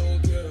really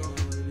don't care.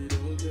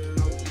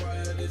 I won't buy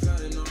her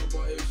designer,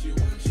 but if she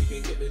wants, she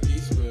can get the D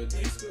squared.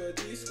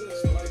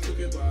 So I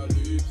talking about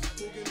loops,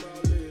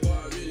 but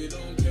I really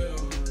don't care.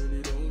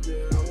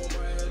 I won't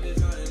buy her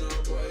designer,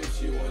 but if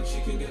she wants,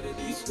 she can get the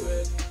D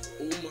squared.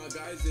 All my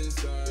guys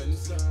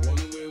inside, one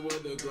way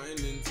with the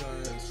grinding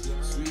times.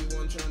 Sweet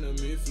one trying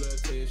to move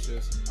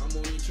flirtatious. I'm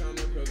only trying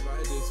to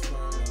provide this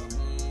power.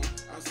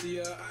 I see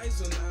her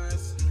eyes on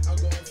eyes. I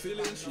got a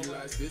feeling she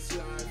likes this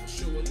life.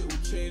 Show a little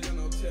change and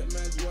I'll tech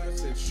man's wife.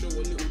 Said show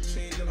a little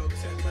change and I'll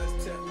tech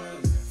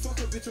man's. Fuck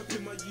a bitch up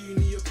in my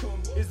uni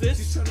combo. Is this?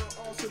 She's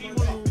tryna ask where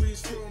my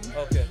jewelry's from.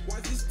 Okay. Why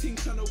this thing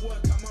tryna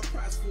work out my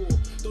price for?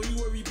 Don't you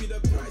worry, be the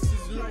price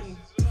is long.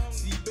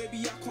 See,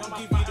 baby, I can't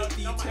give you the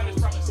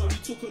details. So we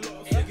took a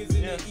lot of figures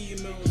in the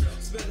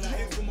emails. Spent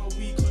half of my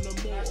week on the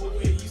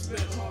motorway. You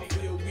spent half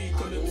of your week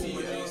on the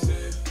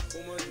TAs.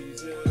 All my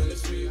G's, and the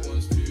sweet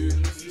ones too.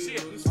 See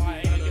it?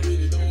 Alright, And I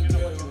really don't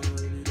care. I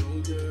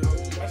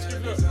won't buy her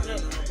designer,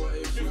 but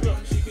if she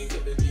wants, she can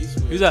get the D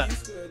squared. Who's that?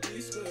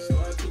 So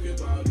I talking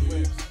about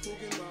loops, but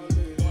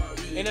I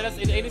really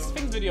In this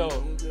Things video.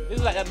 This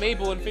is like that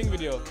Mabel and Thing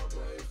video.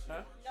 No,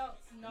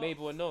 no.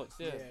 Mabel and Notes,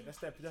 yeah. Yeah, that's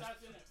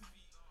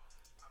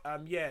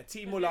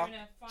T Muller.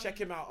 Check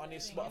him out on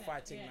his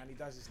Spotify thing, man. He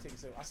does his thing.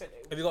 So I said,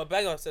 Have you got a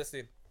banger,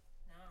 Cecily?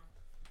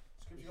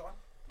 Scribs, you got one?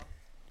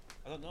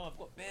 I don't know, I've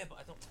got bare, but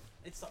I don't.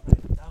 It's something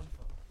down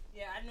for.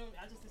 Yeah, I know.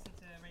 I just listen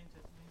to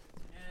Rangers.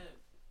 Yeah.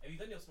 Have you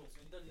done your smokes?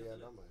 Have you done your Yeah,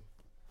 that man.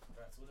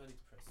 Right, so what do I need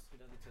to press? What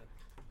do I need to.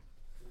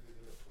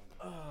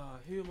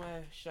 Who am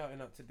I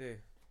shouting out today?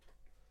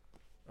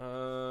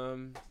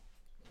 Do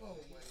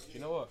you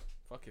know what?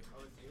 Fuck it.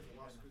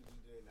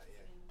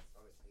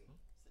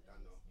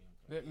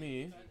 Let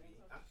me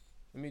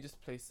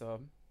just play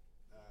some.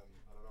 I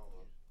don't know,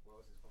 man. What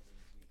else is popping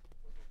this week?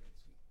 What's popping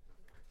this week?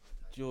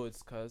 George,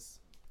 cuz.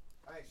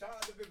 Alright, shout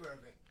out to Big Bird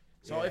event.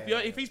 So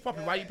if he's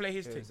popping, why you play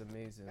his It thing? was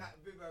amazing. That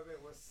Big Bird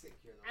event was sick,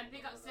 you know. And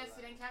big up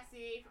Celestine and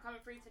Cassie for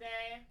coming through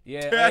today.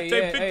 Yeah,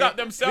 They picked up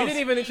themselves. We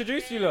didn't even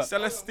introduce you, lot.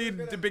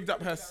 Celestine bigged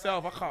up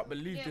herself. I can't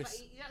believe Yeah, but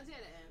this. you don't do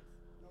it then.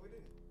 No, we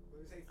didn't.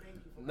 We say thank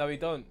you for No, we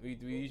don't. We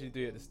usually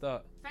do it at the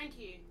start. Thank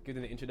you. Give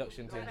them the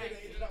introduction thing. Thank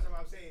the introduction.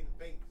 I'm saying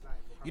thanks. Like,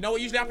 for You know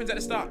what usually happens at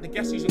the start? The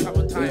guests usually come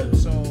on time,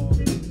 so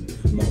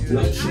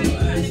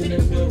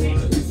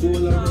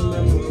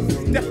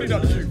definitely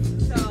not the truth.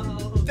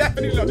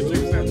 Definitely not the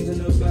truth, man. In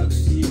the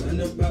backseat and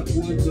the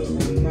backwoods are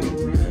on my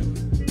right.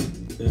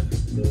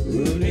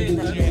 Real weed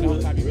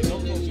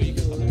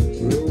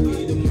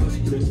in my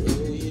split.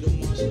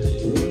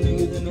 Real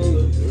niggas in the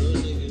hood.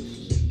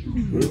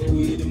 Real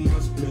weed in my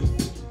split.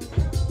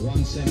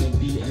 170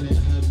 beat and it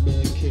had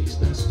bare kicks.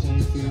 That's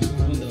Kung Fu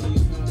Panda.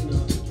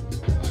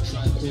 I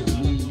try quick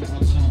weed but I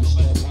can't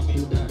stop. I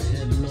call that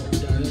headlock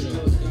danger.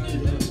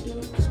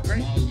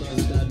 Miles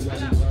does that when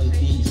he does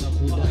beats. I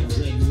call that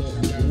dreadlock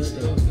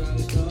gangster.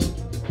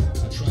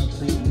 I try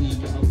quick weed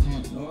but I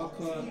can't. No, I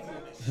can't.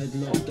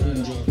 Headlock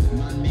danger.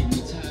 Man make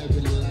me tired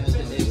with the lies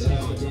that they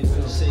tell.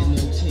 Say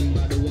no ting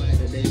by the wire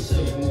that they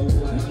sell.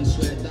 Man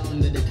swear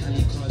down to the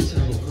Cali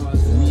cartel.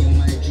 Me and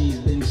my G's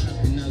been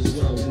trapping as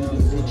well.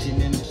 Watching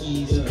them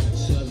keys,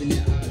 serving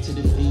it out to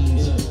the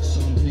fiends.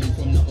 Sampling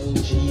from the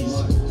OGs.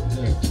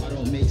 I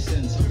don't make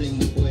sense, I bring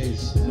the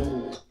boys.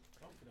 No.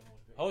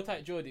 Hold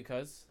tight, Geordie,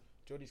 cuz.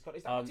 Jordy's cut.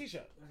 Is that my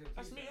t-shirt?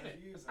 That's me,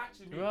 innit? That's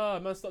actually me.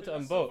 Bruh, man stopped it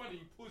on boat.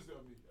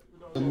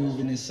 I'm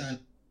moving inside.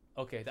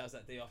 Okay, that was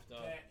that day after.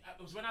 Yeah,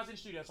 it was when I was in the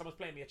studio and someone was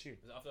playing me a tune.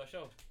 Was it after our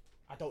show?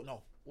 I don't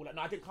know. No,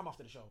 I didn't come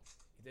after the show.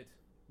 You did.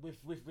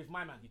 With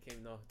my man. You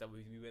came, no, that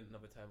we went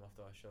another time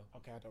after our show.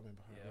 Okay, I don't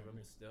remember. Yeah, I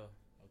remember still.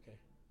 Okay.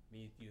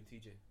 Me, you, and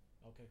TJ.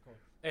 Okay, cool.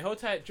 Hey, hold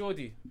tight,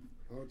 Geordie.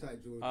 Hold tight,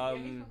 George.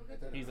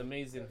 He's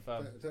amazing,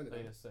 fam. Turn it Oh,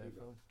 down. yeah, sorry,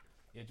 fam.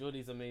 Yeah,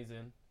 Geordie's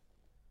amazing.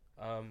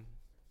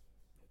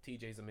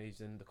 TJ's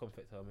amazing. The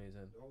Conflict are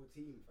amazing. The whole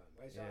team, fam.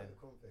 Right, shout Yeah. out to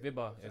Conflict.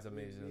 Vibba Shout is out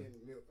me amazing. and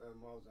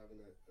Miles having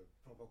a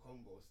proper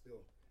combo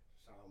still.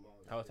 Shout out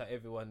Miles. Hold tight,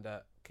 everyone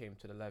that came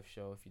to the live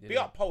show. If you Be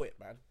didn't, up, poet,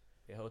 man.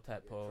 yeah, hold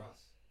tight, Paul.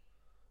 Trust.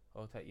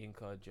 Hold tight,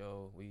 Yinka,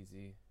 Joe,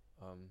 Wheezy.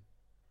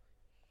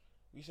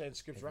 You saying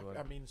Scripps rap? Everyone.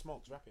 I mean,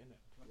 Smokes rap it, innit?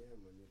 Yeah,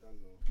 man, you done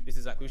know. This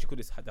is like we should call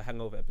this the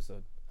Hangover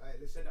episode. Alright,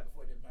 let's Said that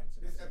before it didn't bang.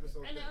 this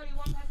episode. And there's only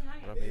one person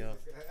hanging. Rub me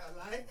up.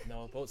 Like,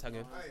 No, boat's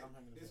hanging. alright,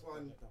 this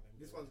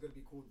one's gonna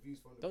be called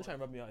Views from the Don't try and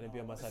rub me out and then be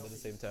on my side at the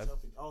same time.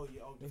 Oh,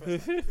 yeah. Oh, the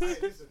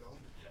Alright, listen though.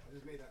 I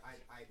just made an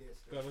idea.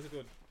 What's it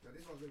called? Now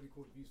this one's gonna be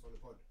called Views from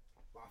the Pod.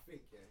 But I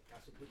think, yeah,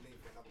 that's a good name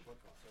for another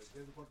podcast. So if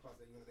there's a podcast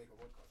that you're gonna make a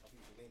podcast, I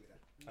think you should name it that.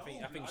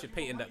 I think you should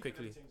patent that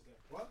quickly.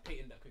 What?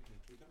 Patent that quickly.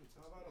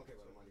 No, I don't care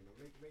about the money, man.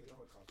 Make the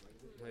podcast, man.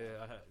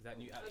 Yeah,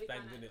 that new app's Only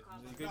banged, find innit?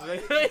 that Good, car.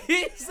 right?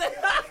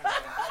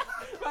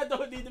 I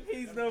don't need the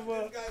peas no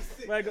more. This guy's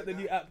sick. Man got the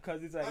new app cause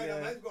it's like, I know,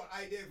 yeah. man's got an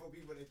idea for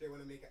people if they want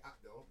to make an app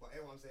though, but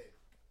everyone's saying.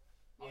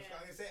 I was Yeah.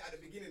 going to say at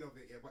the beginning of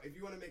it, yeah, but if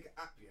you want to make an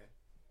app, yeah,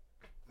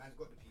 man's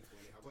got the people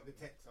in it. I've got the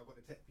text, I've got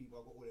the tech people,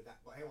 I've got all of that.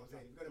 But everyone's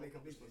saying, if you're going to make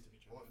a business,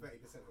 I want 30%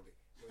 of it.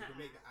 So you can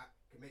make the app,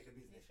 can make the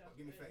business, but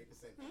give me 30%,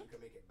 you can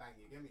make it bang,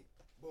 you get me?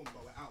 Boom,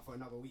 but we're out for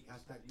another week.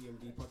 Hashtag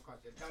DMD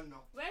podcast, you're done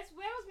now. Where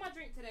was my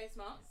drink today,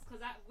 Smarts?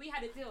 Because we had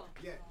a deal.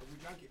 Yeah, but we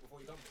drank it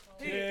before you done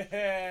it.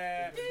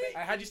 Yeah.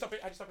 How'd you stop it?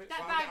 How'd you stop it? That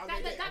Well,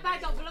 bag, that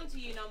bag don't belong to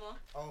you no more.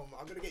 I'm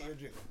going to get you a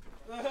drink.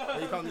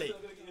 You come late.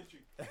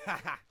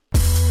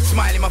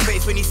 Smile in my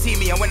face when you see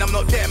me, and when I'm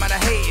not there, man, I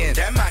hating.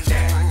 Them man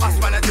there. Us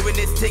man are doing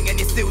this thing, and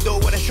you still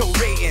don't wanna show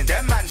ratings.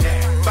 Them man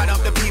there. Bad up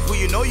the people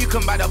you know you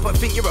can bad up and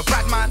think you're a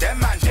bad man. Them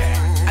man there.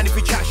 And if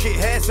we chat shit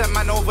here, some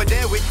man over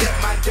there with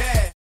them man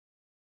there.